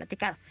habíamos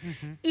platicado.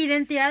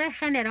 Identidad de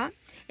género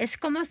es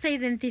cómo se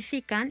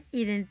identifican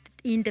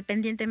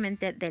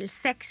independientemente del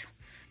sexo,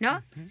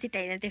 ¿no? Si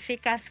te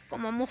identificas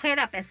como mujer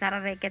a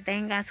pesar de que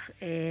tengas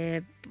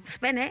pues,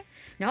 pene,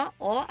 ¿no?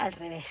 O al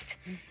revés.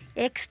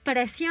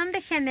 Expresión de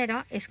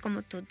género es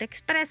como tú te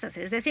expresas.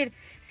 Es decir,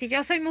 si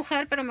yo soy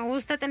mujer, pero me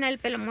gusta tener el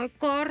pelo muy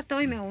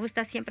corto y me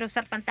gusta siempre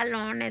usar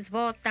pantalones,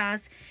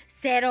 botas,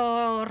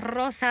 cero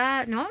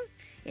rosa, ¿no?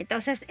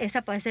 Entonces,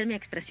 esa puede ser mi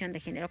expresión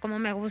de género. Como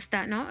me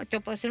gusta, ¿no?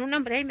 Yo puedo ser un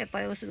hombre y me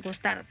puede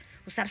gustar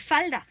usar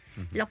falda,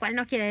 lo cual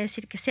no quiere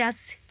decir que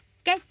seas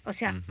gay. O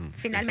sea,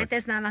 finalmente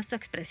es nada más tu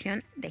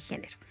expresión de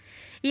género.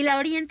 Y la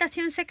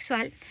orientación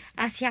sexual,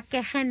 ¿hacia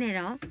qué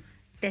género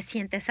te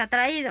sientes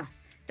atraído?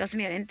 Entonces,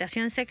 mi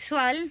orientación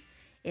sexual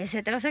es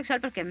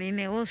heterosexual porque a mí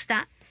me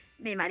gusta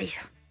mi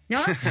marido,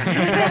 ¿no? Bueno,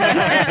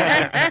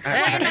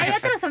 hay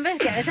otros hombres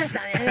que a veces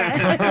también.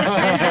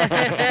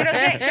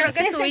 Creo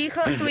que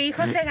tu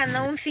hijo se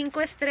ganó un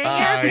 5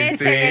 estrellas, Ay,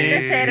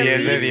 excelente sí, servicio,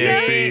 10 de 10,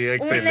 sí, un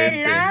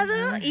excelente.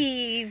 helado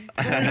y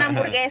una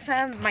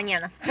hamburguesa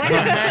mañana.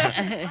 Bueno,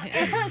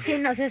 eso sí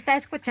nos está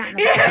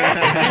escuchando.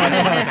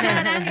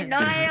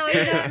 No he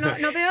oído,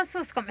 no veo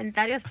sus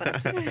comentarios, pero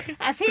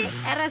así,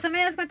 a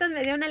resumidas cuentas,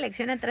 me dio una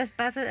lección en 3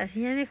 pasos, así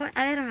me dijo,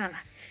 a ver,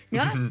 mamá,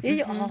 ¿no? Y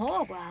yo,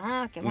 oh,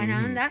 guau, qué buena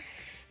onda.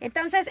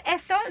 Entonces,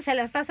 esto se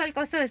los paso al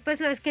costo, después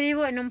lo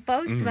escribo en un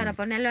post para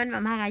ponerlo en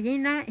Mamá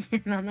Gallina y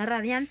en Mamá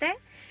Radiante.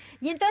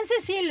 Y entonces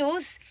sí,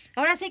 Luz,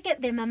 ahora sí que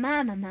de mamá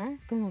a mamá,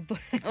 como por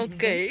ahí,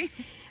 Ok.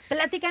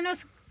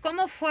 platícanos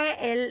cómo fue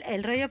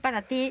el rollo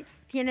para ti.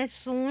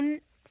 Tienes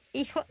un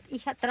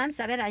hija trans,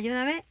 a ver,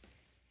 ayúdame.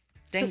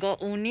 Tengo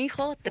un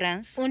hijo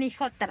trans. Un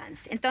hijo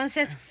trans.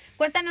 Entonces,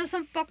 cuéntanos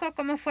un poco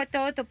cómo fue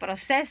todo tu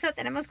proceso.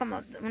 Tenemos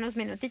como unos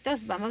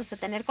minutitos, vamos a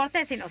tener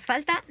corte. Si nos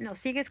falta, nos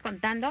sigues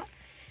contando.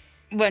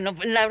 Bueno,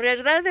 la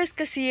verdad es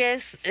que sí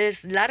es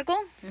largo,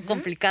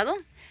 complicado,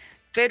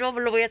 pero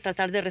lo voy a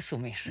tratar de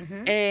resumir.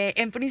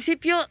 En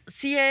principio,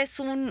 sí es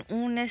un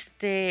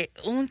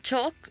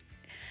shock,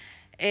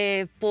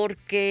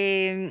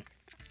 porque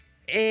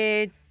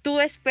tú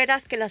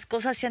esperas que las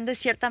cosas sean de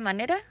cierta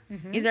manera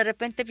y de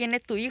repente viene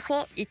tu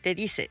hijo y te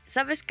dice,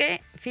 ¿sabes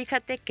qué?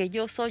 Fíjate que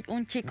yo soy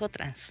un chico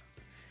trans.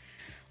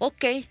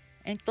 Ok,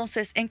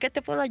 entonces, ¿en qué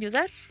te puedo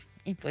ayudar?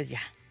 Y pues ya,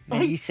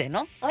 me dice,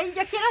 ¿no? Oye,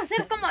 yo quiero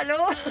ser como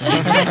Lu. Ok,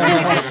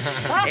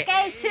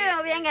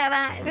 chido, venga,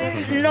 va.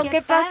 Lo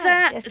que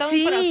pasa, es todo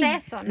sí, un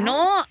proceso, ¿no?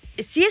 No,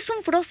 sí es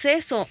un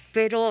proceso,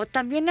 pero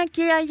también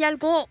aquí hay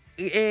algo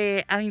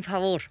a mi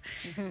favor.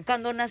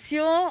 Cuando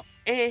nació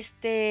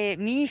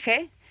mi hija,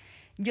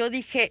 yo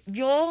dije,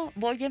 yo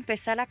voy a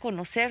empezar a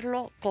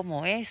conocerlo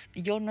como es.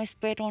 Yo no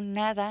espero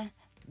nada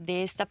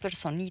de esta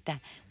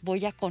personita.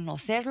 Voy a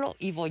conocerlo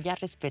y voy a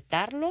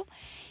respetarlo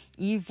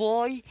y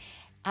voy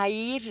a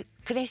ir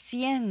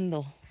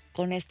creciendo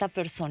con esta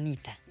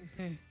personita.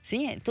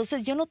 ¿Sí?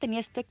 Entonces yo no tenía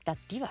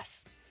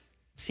expectativas.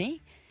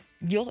 ¿Sí?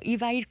 Yo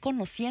iba a ir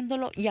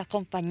conociéndolo y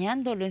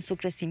acompañándolo en su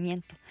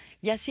crecimiento.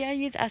 Y así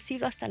ha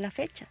sido hasta la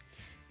fecha.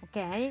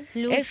 Okay.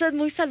 Luz, eso es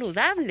muy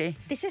saludable.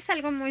 Dices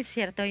algo muy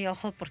cierto y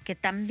ojo, porque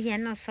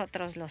también los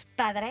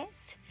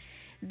padres,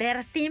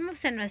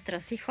 vertimos en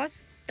nuestros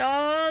hijos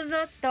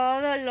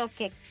todo lo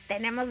que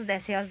tenemos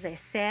deseos de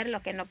ser,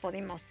 lo que no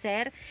pudimos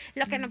ser,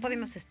 lo que no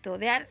pudimos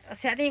estudiar. O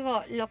sea,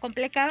 digo, lo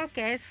complicado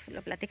que es,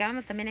 lo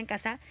platicábamos también en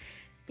casa.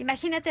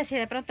 Imagínate si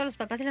de pronto los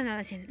papás y las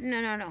mamás decían,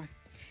 no.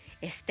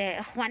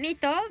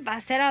 Juanito va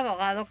a ser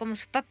abogado como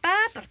su papá,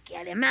 porque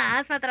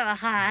además va a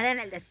trabajar en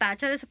el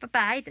despacho de su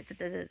papá,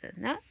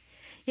 ¿no?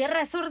 Y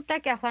resulta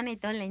que a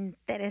Juanito le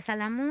interesa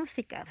la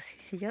música.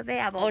 Si yo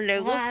de abogado... O le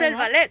gusta el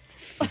ballet.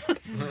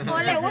 O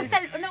le gusta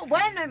el... No,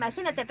 bueno,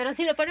 imagínate, pero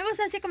si lo ponemos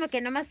así como que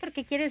nomás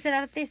porque quiere ser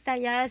artista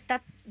ya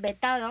está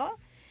vetado,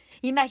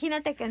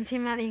 imagínate que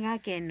encima diga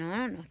que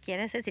no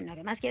quiere ser, sino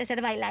que más quiere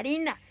ser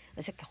bailarina.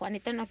 O sea, que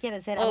Juanito no quiere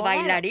ser abogado. ¿O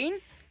bailarín?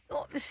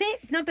 Sí,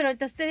 no, pero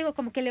entonces te digo,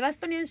 como que le vas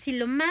poniendo, si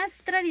lo más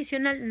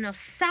tradicional nos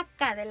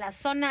saca de la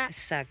zona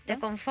de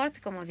confort,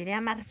 como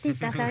diría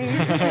Martita, ¿sabes?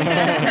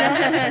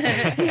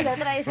 Si lo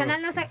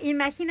tradicional nos saca,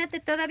 imagínate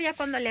todavía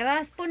cuando le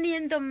vas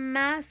poniendo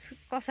más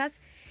cosas,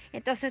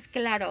 entonces,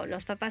 claro,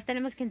 los papás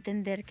tenemos que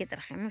entender que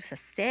trajimos a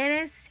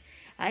seres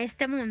a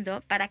este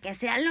mundo para que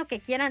sean lo que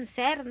quieran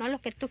ser, no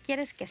lo que tú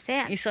quieres que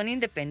sean. Y son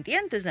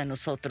independientes de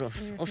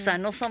nosotros. O sea,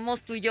 no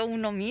somos tú y yo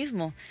uno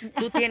mismo.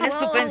 Tú tienes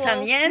tu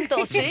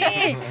pensamiento, sí.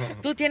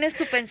 Tú tienes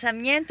tu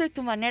pensamiento y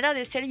tu manera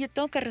de ser y yo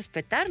tengo que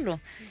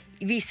respetarlo.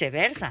 Y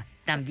viceversa.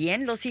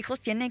 También los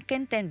hijos tienen que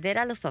entender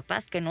a los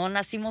papás que no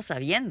nacimos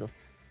sabiendo.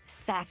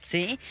 Exacto.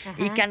 ¿Sí?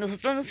 Y que a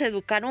nosotros nos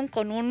educaron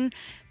con un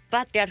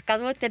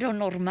patriarcado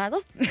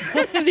heteronormado,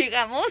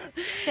 digamos.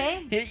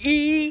 Sí.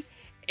 Y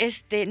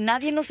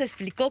nadie nos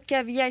explicó que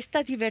había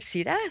esta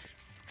diversidad,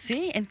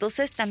 ¿sí?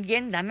 Entonces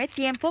también dame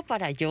tiempo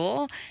para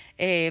yo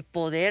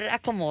poder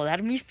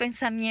acomodar mis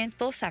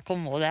pensamientos,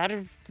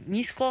 acomodar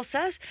mis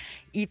cosas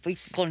y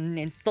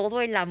con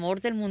todo el amor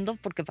del mundo,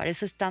 porque para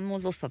eso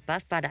estamos los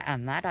papás, para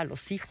amar a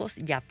los hijos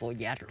y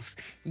apoyarlos.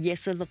 Y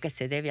eso es lo que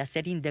se debe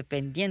hacer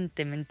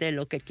independientemente de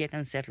lo que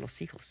quieran ser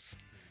los hijos.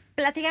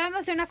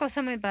 Platicábamos de una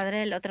cosa muy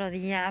padre el otro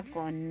día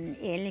con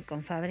él y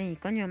con Fabri y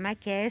con Yoma,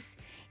 que es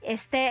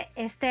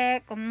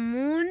este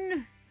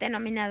común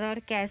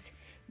denominador que es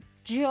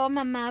yo,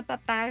 mamá,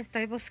 papá,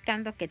 estoy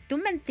buscando que tú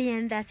me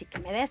entiendas y que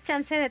me des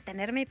chance de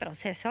tener mi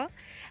proceso,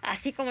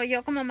 así como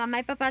yo como mamá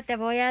y papá te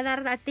voy a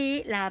dar a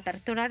ti la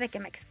apertura de que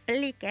me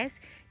expliques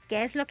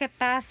qué es lo que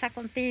pasa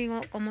contigo,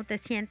 cómo te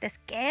sientes,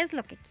 qué es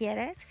lo que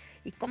quieres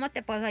y cómo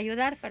te puedo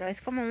ayudar, pero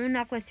es como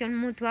una cuestión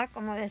mutua,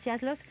 como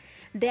decías,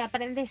 de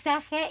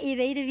aprendizaje y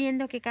de ir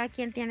viendo que cada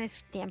quien tiene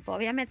su tiempo.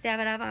 Obviamente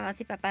habrá mamás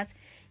y papás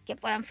que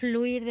puedan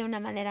fluir de una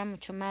manera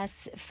mucho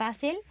más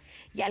fácil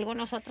y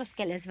algunos otros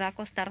que les va a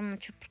costar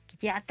mucho porque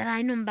ya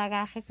traen un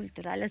bagaje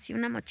cultural, así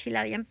una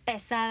mochila bien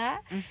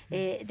pesada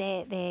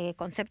de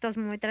conceptos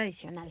muy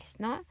tradicionales,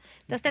 ¿no?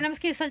 Entonces tenemos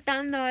que ir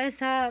soltando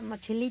esa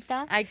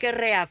mochilita. Hay que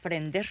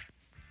reaprender.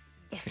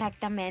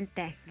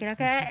 Exactamente. Creo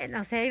que,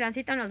 no sé,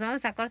 Ivancito, nos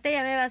vamos a corte y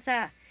ya me vas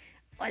a...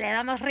 o le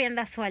damos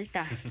rienda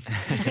suelta.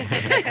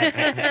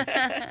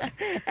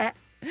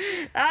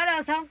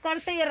 Vámonos a un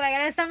corte y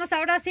regresamos.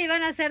 Ahora sí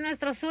van a ser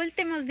nuestros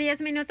últimos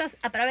 10 minutos.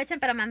 Aprovechen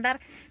para mandar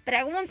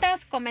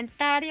preguntas,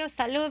 comentarios,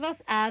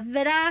 saludos,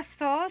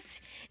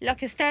 abrazos, lo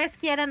que ustedes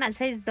quieran al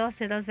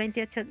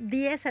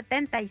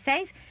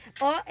 612-228-1076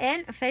 o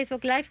en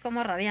Facebook Live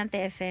como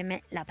Radiante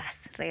FM La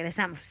Paz.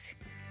 Regresamos.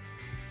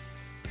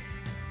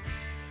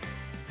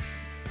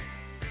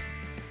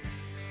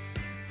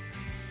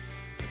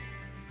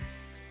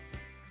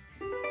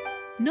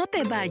 No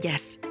te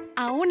vayas.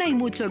 Aún hay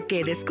mucho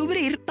que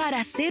descubrir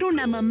para ser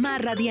una mamá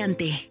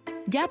radiante.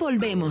 Ya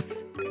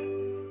volvemos.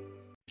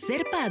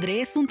 Ser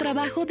padre es un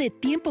trabajo de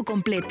tiempo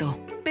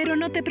completo, pero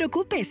no te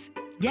preocupes,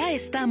 ya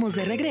estamos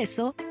de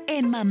regreso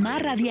en Mamá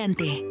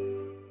Radiante.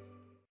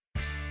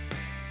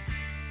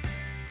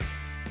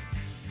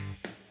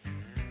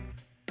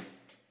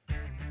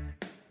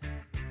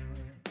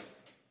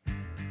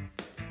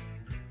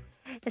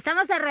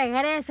 Estamos de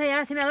regreso y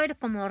ahora sí me voy a ir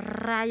como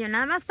rayo.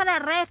 Nada más para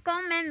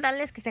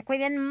recomendarles que se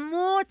cuiden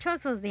mucho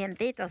sus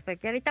dientitos,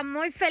 porque ahorita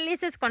muy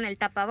felices con el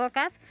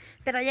tapabocas,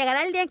 pero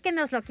llegará el día en que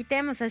nos lo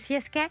quitemos. Así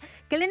es que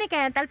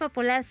Clínica Dental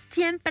Popular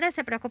siempre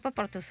se preocupa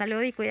por tu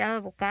salud y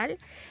cuidado bucal.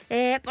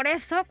 Por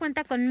eso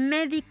cuenta con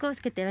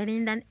médicos que te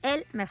brindan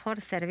el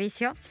mejor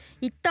servicio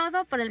y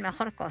todo por el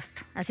mejor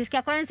costo. Así es que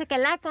acuérdense que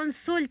la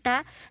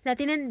consulta la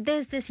tienen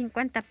desde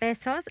 50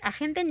 pesos.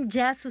 Agenden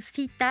ya su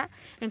cita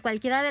en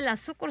cualquiera de las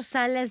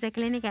sucursales de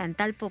Clínica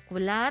Dental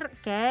Popular,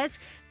 que es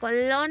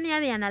Colonia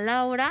Diana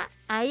Laura.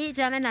 Ahí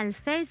llamen al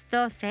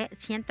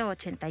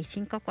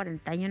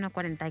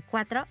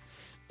 612-185-4144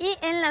 y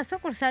en la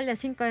sucursal de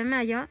 5 de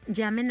mayo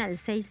llamen al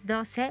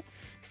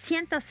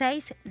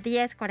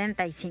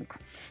 612-106-1045.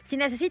 Si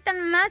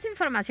necesitan más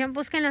información,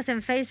 búsquenlos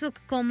en Facebook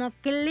como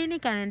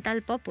Clínica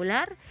Dental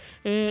Popular,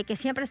 que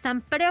siempre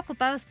están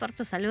preocupados por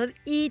tu salud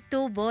y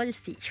tu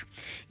bolsillo.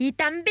 Y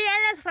también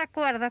les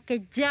recuerdo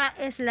que ya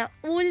es la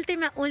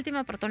última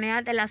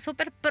oportunidad de la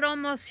super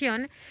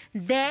promoción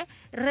de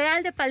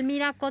Real de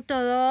Palmira Coto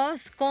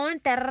 2 con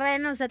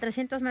terrenos de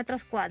 300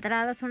 metros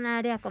cuadrados, un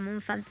área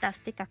común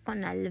fantástica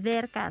con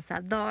alberca,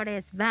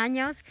 asadores,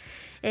 baños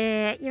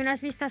y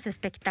unas vistas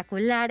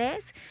espectaculares.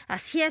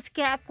 Así es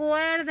que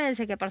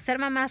acuérdense que por ser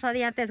mamás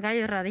radiantes,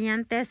 gallos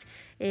radiantes,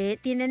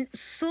 tienen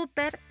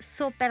súper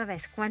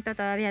descuento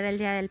todavía del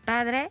Día del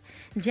Padre.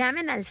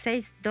 Llamen al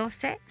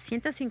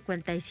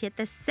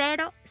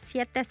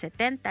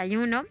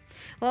 612-157-0771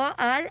 o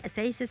al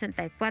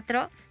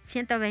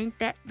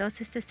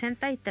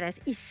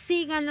 664-120-1263 y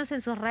síganos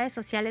en sus redes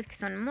sociales que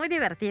son muy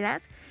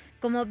divertidas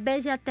como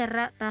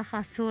Bellaterra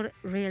Baja Sur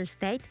Real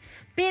Estate.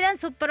 Pidan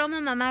su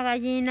promo Mamá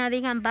Gallina,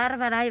 digan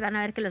Bárbara y van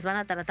a ver que los van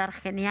a tratar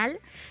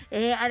genial.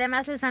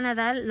 Además les van a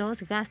dar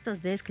los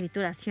gastos de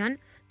escrituración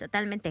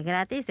totalmente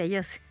gratis.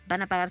 Ellos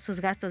van a pagar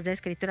sus gastos de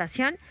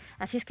escrituración.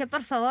 Así es que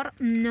por favor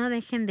no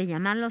dejen de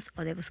llamarlos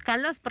o de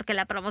buscarlos porque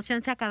la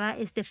promoción se acaba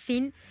este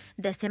fin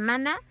de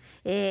semana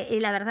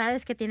y la verdad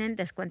es que tienen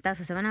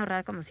descuentazos. Se van a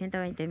ahorrar como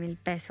 120,000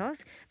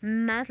 pesos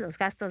más los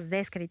gastos de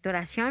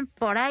escrituración.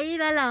 Por ahí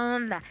da la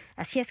onda.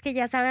 Así es que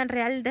ya saben,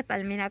 Real de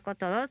Palmira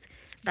Coto 2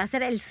 va a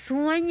ser el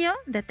sueño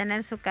de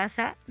tener su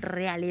casa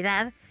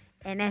realidad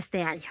en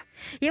este año.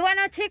 Y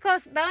bueno,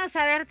 chicos, vamos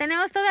a ver,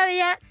 tenemos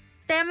todavía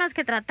temas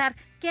que tratar.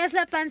 ¿Qué es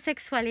la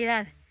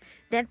pansexualidad?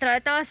 Dentro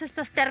de todos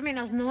estos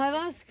términos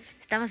nuevos,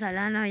 estamos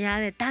hablando ya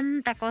de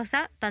tanta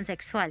cosa.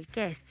 Pansexual,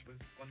 ¿qué es? Pues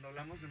cuando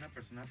hablamos de una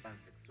persona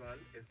pansexual,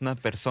 es una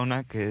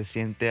persona que se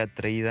siente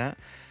atraída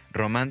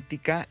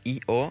romántica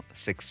y o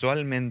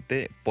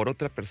sexualmente por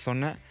otra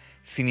persona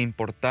sin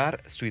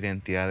importar su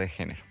identidad de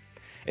género.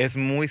 Es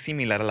muy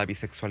similar a la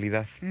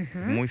bisexualidad,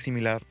 muy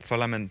similar,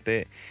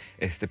 solamente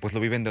pues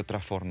lo viven de otra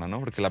forma, ¿no?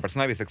 Porque la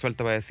persona bisexual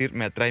te va a decir,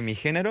 me atrae mi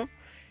género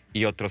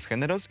y otros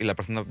géneros, y la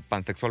persona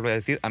pansexual va a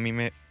decir, a mí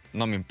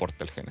no me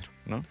importa el género,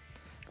 ¿no?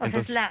 O sea,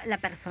 es la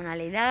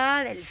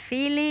personalidad, el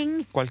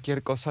feeling.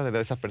 Cualquier cosa de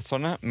esa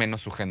persona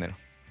menos su género.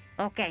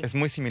 Ok. Es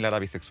muy similar a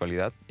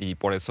bisexualidad y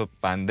por eso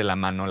van de la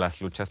mano las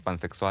luchas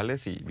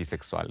pansexuales y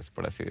bisexuales,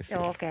 por así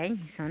decirlo. Ok,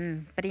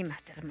 son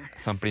primas hermanas.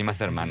 Son primas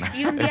hermanas.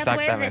 Y un día puedes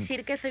Exactamente.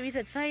 decir que soy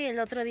bisexual y el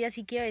otro día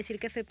si quiero decir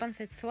que soy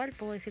pansexual,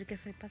 puedo decir que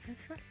soy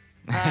pansexual.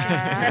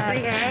 Ah,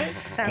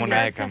 ok.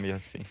 Moneda de cambio,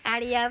 sí.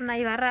 Ariadna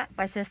Ibarra,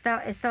 pues esto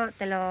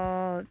te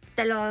lo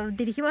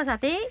dirigimos a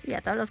ti y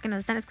a todos los que nos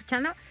están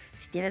escuchando.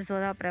 Si tienes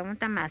duda o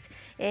pregunta más.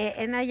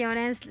 Edna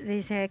Llorens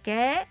dice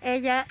que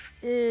ella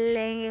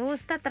le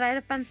gusta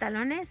traer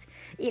pantalones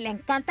y le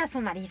encanta a su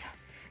marido.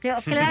 Digo,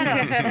 claro.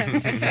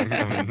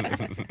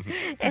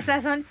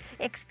 Esas son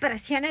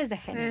expresiones de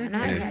género,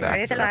 ¿no?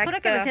 Exacto. Te los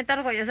juro que me siento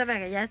orgullosa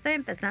porque ya estoy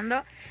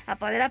empezando a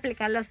poder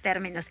aplicar los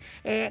términos.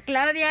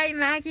 Claudia y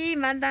Maggie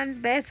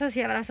mandan besos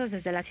y abrazos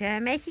desde la Ciudad de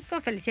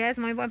México. Felicidades,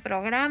 muy buen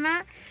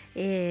programa.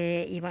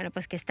 Y bueno,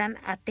 pues que están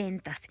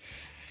atentas.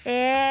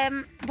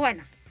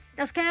 Bueno,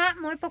 nos queda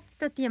muy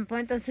poquito tiempo,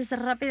 entonces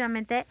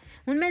rápidamente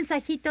un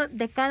mensajito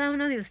de cada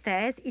uno de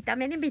ustedes y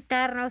también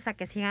invitarnos a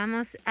que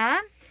sigamos a...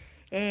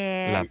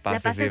 La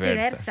paz es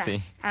diversa.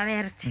 Sí. A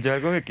ver, yo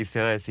algo que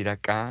quisiera decir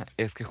acá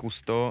es que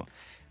justo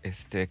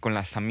con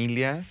las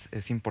familias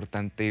es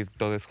importante ir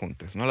todos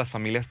juntos, ¿no? Las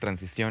familias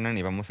transicionan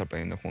y vamos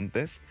aprendiendo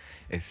juntos,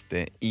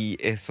 y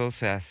eso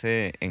se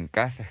hace en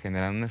casa,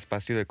 generando un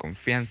espacio de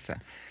confianza.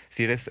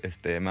 Si eres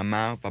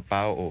mamá o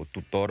papá o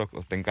tutor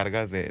o te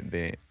encargas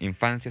de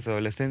infancias,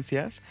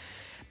 adolescencias,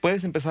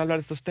 puedes empezar a hablar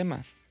de estos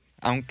temas.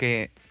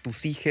 Aunque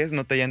tus hijos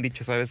no te hayan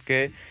dicho, ¿sabes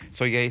qué?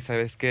 Soy gay,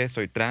 ¿sabes qué?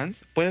 Soy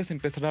trans. Puedes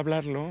empezar a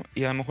hablarlo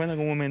y a lo mejor en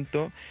algún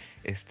momento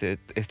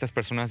estas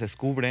personas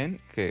descubren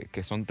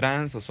que son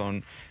trans o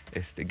son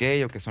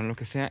gay o que son lo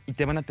que sea y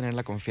te van a tener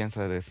la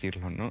confianza de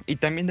decirlo, ¿no? Y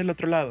también del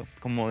otro lado,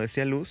 como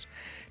decía Luz,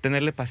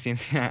 tenerle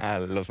paciencia a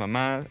las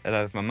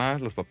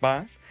mamás, los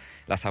papás,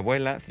 las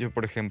abuelas. Yo,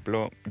 por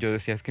ejemplo, yo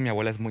decía, es que mi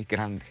abuela es muy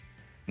grande.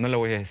 No le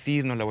voy a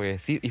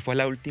decir. Y fue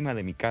la última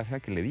de mi casa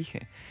que le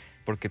dije,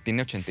 porque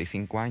tiene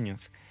 85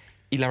 años.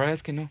 Y la verdad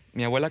es que no.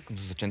 Mi abuela con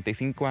sus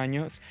 85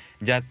 años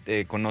ya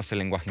conoce el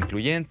lenguaje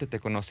incluyente, te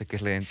conoce qué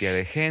es la identidad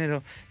de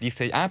género.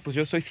 Dice, pues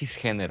yo soy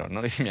cisgénero,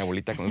 ¿no? Dice mi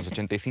abuelita con sus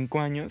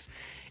 85 años.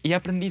 Y ha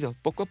aprendido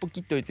poco a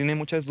poquito y tiene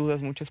muchas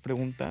dudas, muchas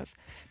preguntas,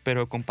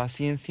 pero con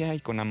paciencia y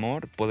con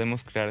amor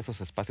podemos crear esos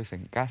espacios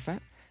en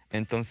casa.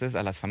 Entonces,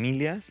 a las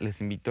familias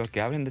les invito a que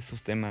hablen de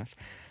esos temas,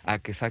 a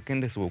que saquen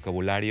de su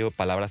vocabulario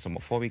palabras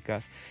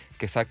homofóbicas,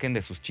 que saquen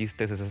de sus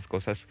chistes esas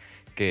cosas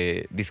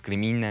que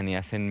discriminan y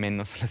hacen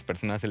menos a las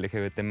personas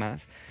LGBT+,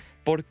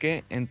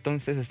 porque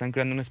entonces están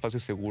creando un espacio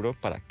seguro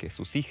para que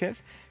sus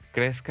hijas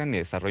crezcan y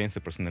desarrollen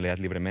su personalidad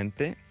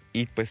libremente.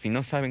 Y pues si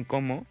no saben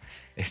cómo,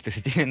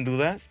 si tienen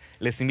dudas,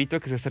 les invito a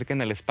que se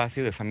acerquen al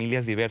espacio de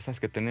familias diversas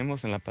que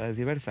tenemos en La Paz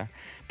Diversa,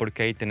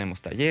 porque ahí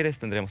tenemos talleres,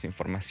 tendremos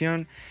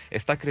información,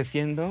 está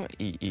creciendo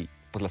y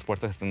pues las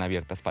puertas están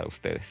abiertas para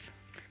ustedes.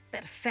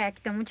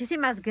 Perfecto,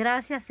 muchísimas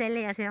gracias,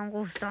 Eli, ha sido un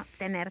gusto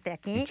tenerte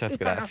aquí Muchas y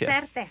gracias.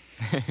 conocerte.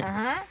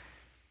 Ajá.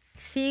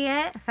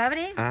 Sigue,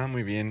 Fabri.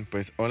 Muy bien,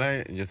 pues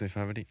hola, yo soy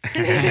Fabri.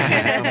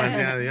 Más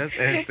bien, adiós.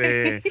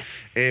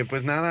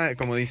 Pues nada,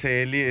 como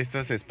dice Eli,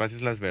 estos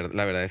espacios la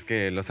verdad es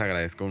que los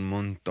agradezco un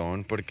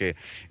montón porque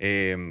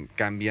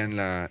cambian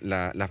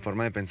la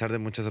forma de pensar de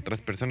muchas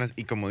otras personas.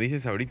 Y como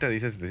dices ahorita, me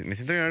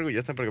siento bien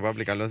orgullosa porque voy a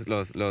aplicar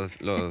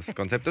los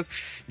conceptos.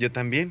 Yo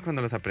también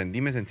cuando los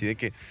aprendí me sentí de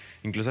que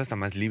incluso hasta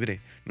más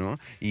libre, ¿no?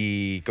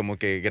 Y como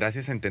que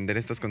gracias a entender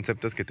estos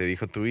conceptos que te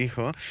dijo tu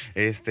hijo,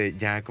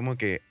 ya como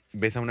que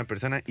ves a una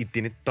persona y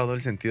tiene todo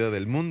el sentido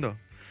del mundo,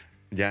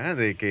 ¿ya?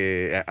 De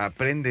que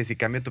aprendes y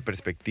cambia tu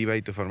perspectiva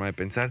y tu forma de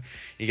pensar.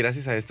 Y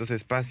gracias a estos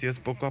espacios,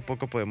 poco a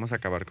poco podemos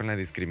acabar con la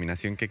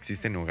discriminación que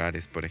existe en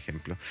hogares, por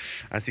ejemplo.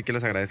 Así que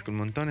los agradezco un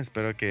montón.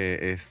 Espero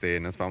que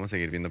nos podamos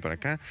seguir viendo por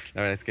acá.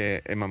 La verdad es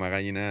que Mamá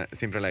Gallina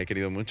siempre la he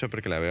querido mucho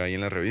porque la veo ahí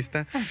en la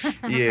revista.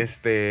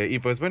 Y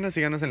pues bueno,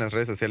 síganos en las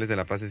redes sociales de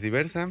La Paz es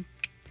Diversa.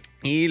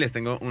 Y les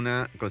tengo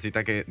una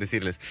cosita que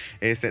decirles.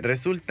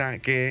 Resulta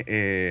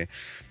que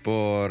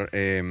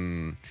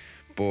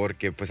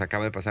porque pues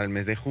acaba de pasar el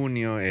mes de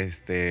junio,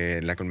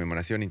 la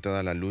conmemoración y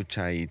toda la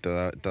lucha y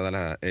toda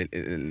la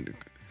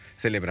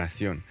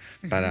celebración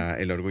para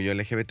el orgullo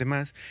LGBT+,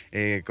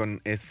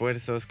 con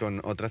esfuerzos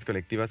con otras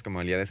colectivas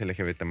como Aliadas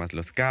LGBT+,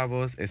 Los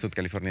Cabos, Sud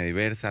California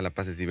Diversa, La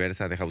Paz es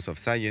Diversa, The House of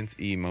Science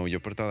y Maullo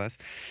por Todas.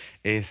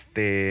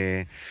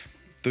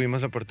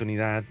 Tuvimos la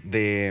oportunidad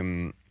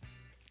de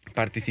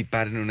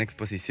participar en una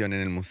exposición en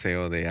el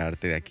Museo de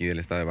Arte de aquí del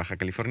estado de Baja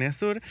California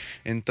Sur.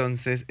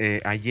 Entonces,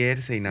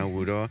 ayer se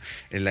inauguró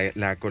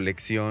la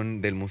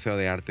colección del Museo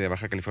de Arte de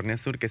Baja California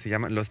Sur que se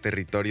llama Los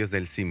Territorios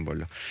del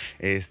Símbolo.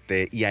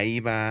 Y ahí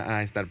va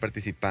a estar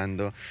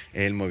participando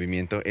el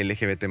movimiento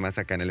LGBT más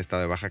acá en el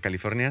estado de Baja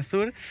California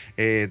Sur.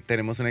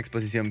 Tenemos una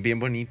exposición bien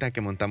bonita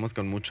que montamos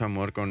con mucho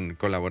amor, con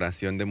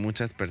colaboración de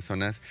muchas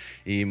personas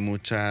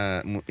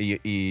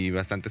y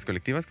bastantes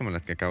colectivas como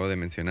las que acabo de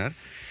mencionar.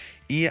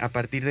 Y a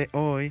partir de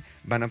hoy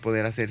van a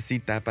poder hacer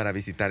cita para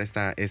visitar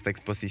esta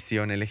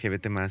exposición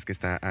LGBT+, que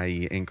está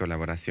ahí en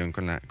colaboración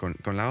con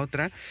la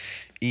otra.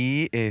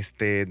 Y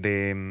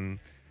de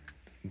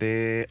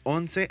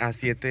 11 a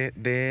 7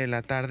 de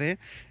la tarde.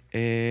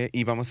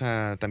 Y vamos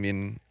a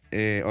también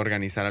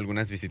organizar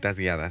algunas visitas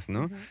guiadas,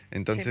 ¿no? Uh-huh.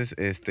 Entonces,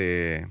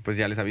 sí. Pues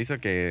ya les aviso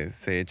que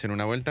se echen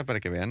una vuelta para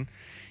que vean.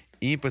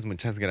 Y pues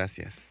muchas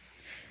gracias.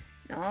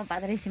 No,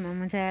 padrísimo,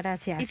 muchas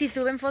gracias. Y si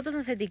suben fotos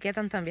nos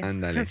etiquetan también.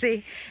 Ándale.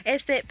 Sí.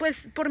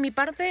 Pues por mi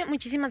parte,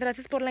 muchísimas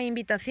gracias por la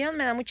invitación.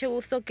 Me da mucho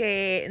gusto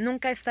que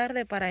nunca es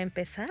tarde para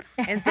empezar.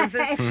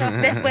 Entonces,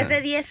 después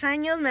de 10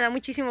 años, me da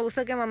muchísimo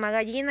gusto que Mamá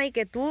Gallina y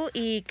que tú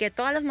y que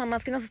todas las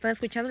mamás que nos están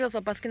escuchando y los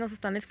papás que nos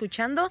están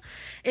escuchando,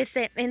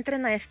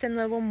 entren a este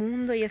nuevo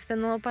mundo y este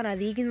nuevo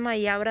paradigma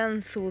y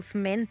abran sus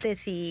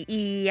mentes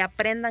y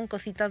aprendan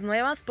cositas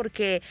nuevas,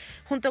 porque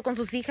junto con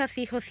sus hijas,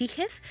 hijos,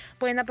 hijes,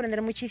 pueden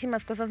aprender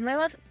muchísimas cosas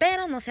nuevas.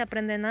 Pero no se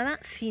aprende nada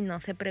si no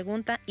se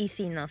pregunta y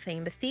si no se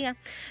investiga.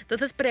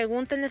 Entonces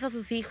pregúntenles a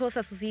sus hijos,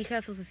 a sus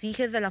hijas, a sus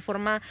hijes de la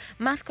forma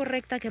más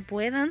correcta que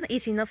puedan,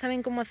 y si no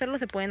saben cómo hacerlo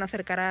se pueden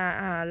acercar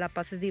a La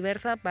Paz es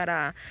Diversa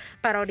para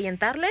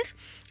orientarles.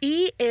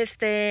 Y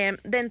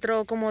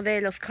dentro como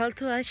de los call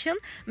to action,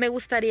 me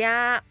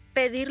gustaría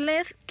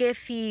pedirles que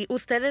si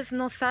ustedes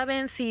no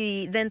saben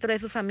si dentro de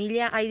su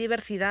familia hay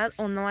diversidad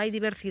o no hay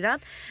diversidad,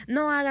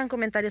 no hagan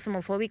comentarios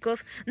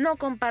homofóbicos, no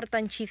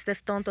compartan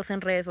chistes tontos en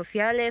redes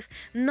sociales,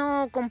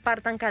 no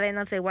compartan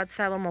cadenas de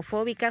WhatsApp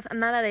homofóbicas,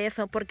 nada de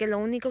eso, porque lo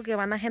único que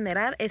van a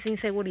generar es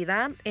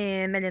inseguridad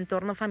en el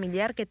entorno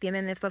familiar que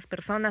tienen estas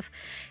personas.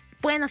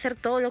 pueden hacer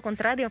todo lo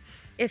contrario.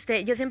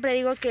 Yo siempre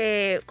digo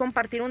que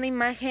compartir una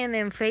imagen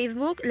en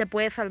Facebook le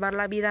puede salvar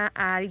la vida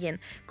a alguien.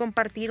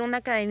 Compartir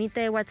una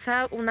cadenita de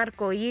WhatsApp, un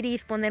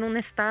arcoíris, poner un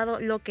estado,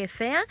 lo que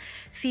sea.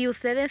 Si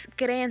ustedes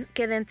creen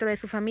que dentro de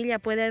su familia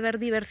puede haber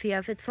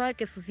diversidad sexual,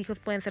 que sus hijos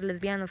pueden ser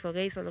lesbianos o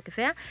gays o lo que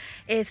sea,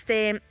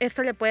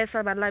 esto le puede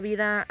salvar la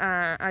vida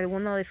a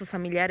alguno de sus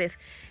familiares.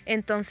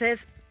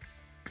 Entonces,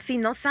 si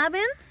no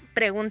saben,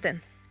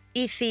 pregunten.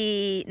 Y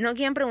si no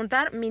quieren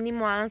preguntar,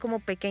 mínimo hagan como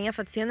pequeñas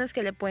acciones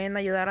que le pueden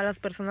ayudar a las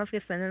personas que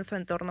estén en su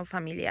entorno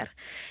familiar.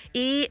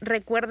 Y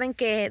recuerden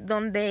que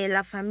donde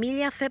la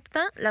familia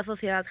acepta, la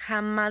sociedad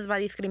jamás va a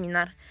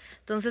discriminar.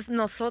 Entonces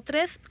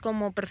nosotros,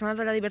 como personas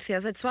de la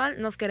diversidad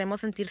sexual, nos queremos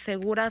sentir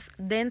seguras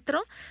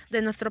dentro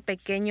de nuestro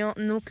pequeño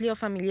núcleo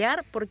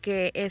familiar,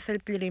 porque es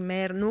el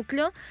primer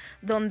núcleo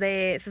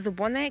donde se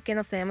supone que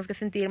nos tenemos que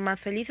sentir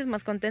más felices,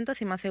 más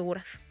contentas y más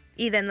seguras.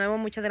 Y de nuevo,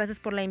 muchas gracias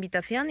por la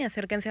invitación y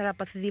acérquense a La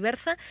Paz es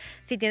Diversa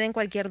si tienen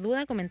cualquier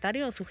duda,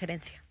 comentario o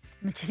sugerencia.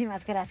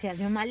 Muchísimas gracias,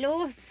 Yoma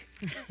Luz.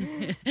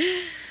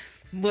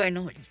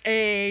 Bueno,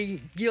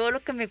 yo lo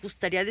que me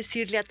gustaría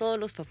decirle a todos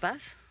los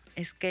papás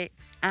es que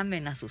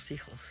amen a sus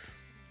hijos,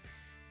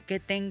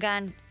 que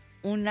tengan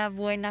una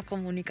buena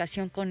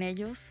comunicación con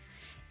ellos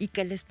y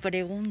que les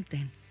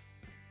pregunten,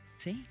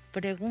 ¿sí?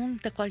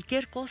 Pregunta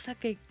cualquier cosa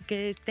que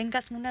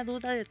tengas una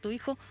duda de tu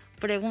hijo,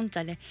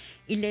 pregúntale.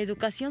 Y la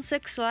educación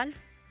sexual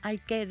hay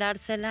que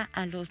dársela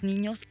a los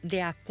niños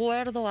de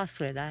acuerdo a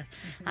su edad.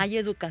 Uh-huh. Hay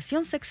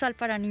educación sexual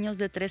para niños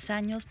de 3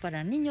 años,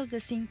 para niños de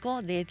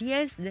 5, de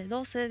 10, de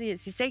 12, de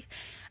 16.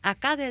 A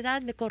cada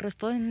edad le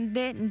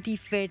corresponden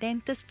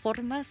diferentes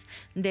formas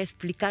de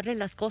explicarle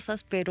las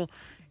cosas, pero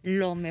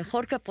lo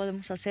mejor que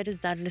podemos hacer es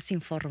darles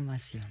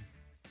información.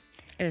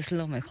 Es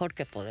lo mejor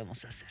que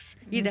podemos hacer.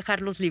 Y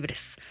dejarlos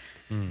libres.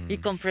 Y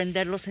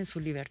comprenderlos en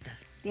su libertad.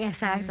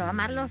 Exacto,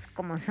 amarlos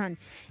como son.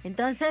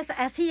 Entonces,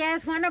 así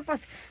es. Bueno,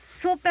 pues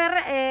súper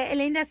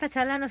linda esta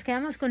charla. Nos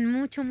quedamos con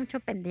mucho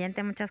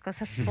pendiente, muchas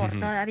cosas por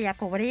todavía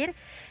cubrir.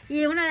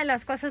 Y una de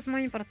las cosas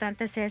muy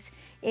importantes es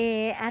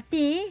a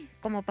ti,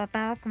 como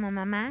papá o como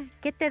mamá,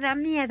 ¿qué te da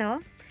miedo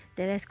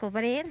de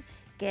descubrir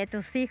que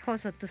tus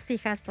hijos o tus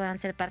hijas puedan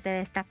ser parte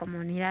de esta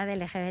comunidad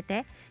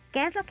LGBT?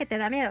 ¿Qué es lo que te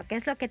da miedo? ¿Qué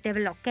es lo que te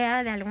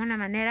bloquea de alguna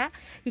manera?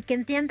 Y que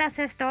entiendas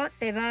esto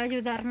te va a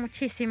ayudar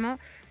muchísimo,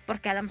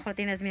 porque a lo mejor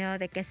tienes miedo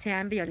de que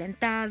sean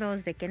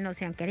violentados, de que no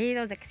sean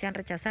queridos, de que sean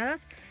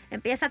rechazados.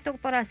 Empieza tú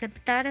por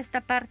aceptar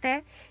esta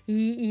parte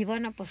y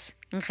bueno, pues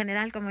en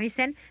general, como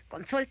dicen,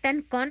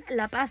 consulten con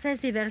La Paz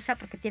es Diversa,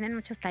 porque tienen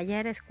muchos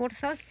talleres,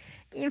 cursos,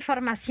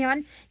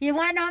 información. Y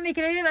bueno, mi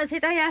querido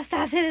Ivancito ya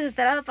está así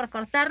desesperado por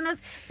cortarnos.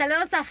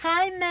 Saludos a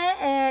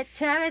Jaime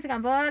Chávez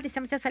Gamboa, dice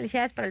muchas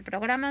felicidades por el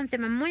programa, un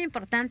tema muy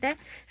importante.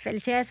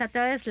 Felicidades a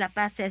todos, La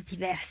Paz es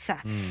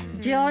Diversa.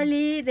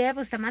 Jolie de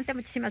Bustamante,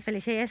 muchísimas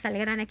felicidades al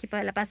gran equipo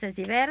de La Paz es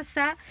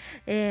Diversa,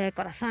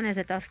 corazones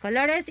de todos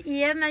colores.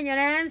 Y Edna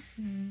Llorens,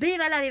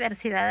 viva la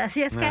diversidad.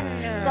 Así es que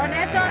con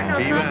eso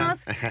nos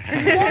vamos.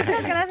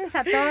 Muchas gracias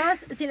a todos.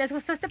 Si les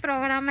gustó este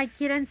programa y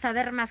quieren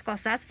saber más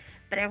cosas,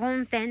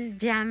 pregunten,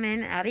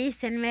 llamen,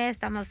 avísenme.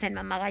 Estamos en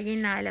Mamá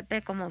Gallina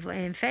LP como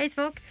en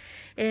Facebook,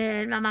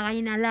 Mamá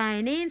Gallina La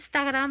en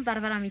Instagram,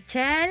 Bárbara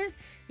Michelle.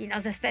 Y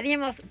nos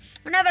despedimos.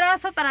 Un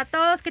abrazo para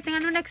todos, que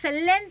tengan un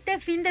excelente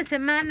fin de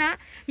semana.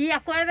 Y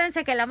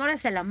acuérdense que el amor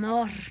es el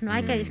amor. No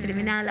hay que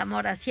discriminar al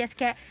amor. Así es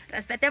que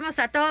respetemos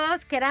a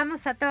todos,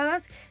 queramos a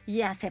todos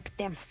y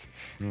aceptemos.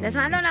 Les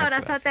mando un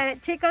abrazote.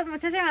 Gracias. Chicos,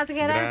 muchísimas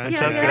gracias.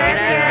 Gracias.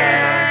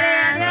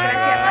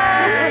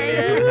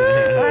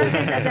 Buen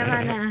fin de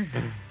semana.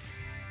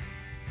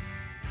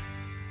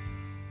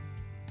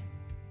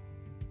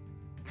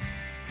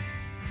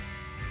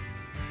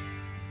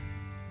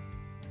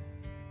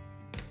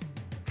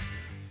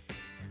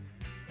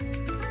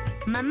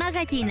 Mamá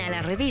Gallina,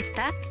 la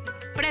revista,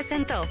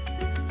 presentó.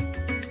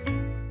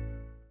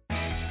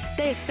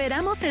 Te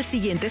esperamos el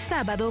siguiente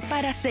sábado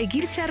para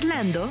seguir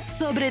charlando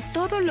sobre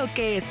todo lo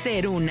que es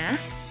ser una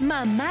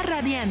mamá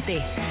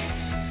radiante.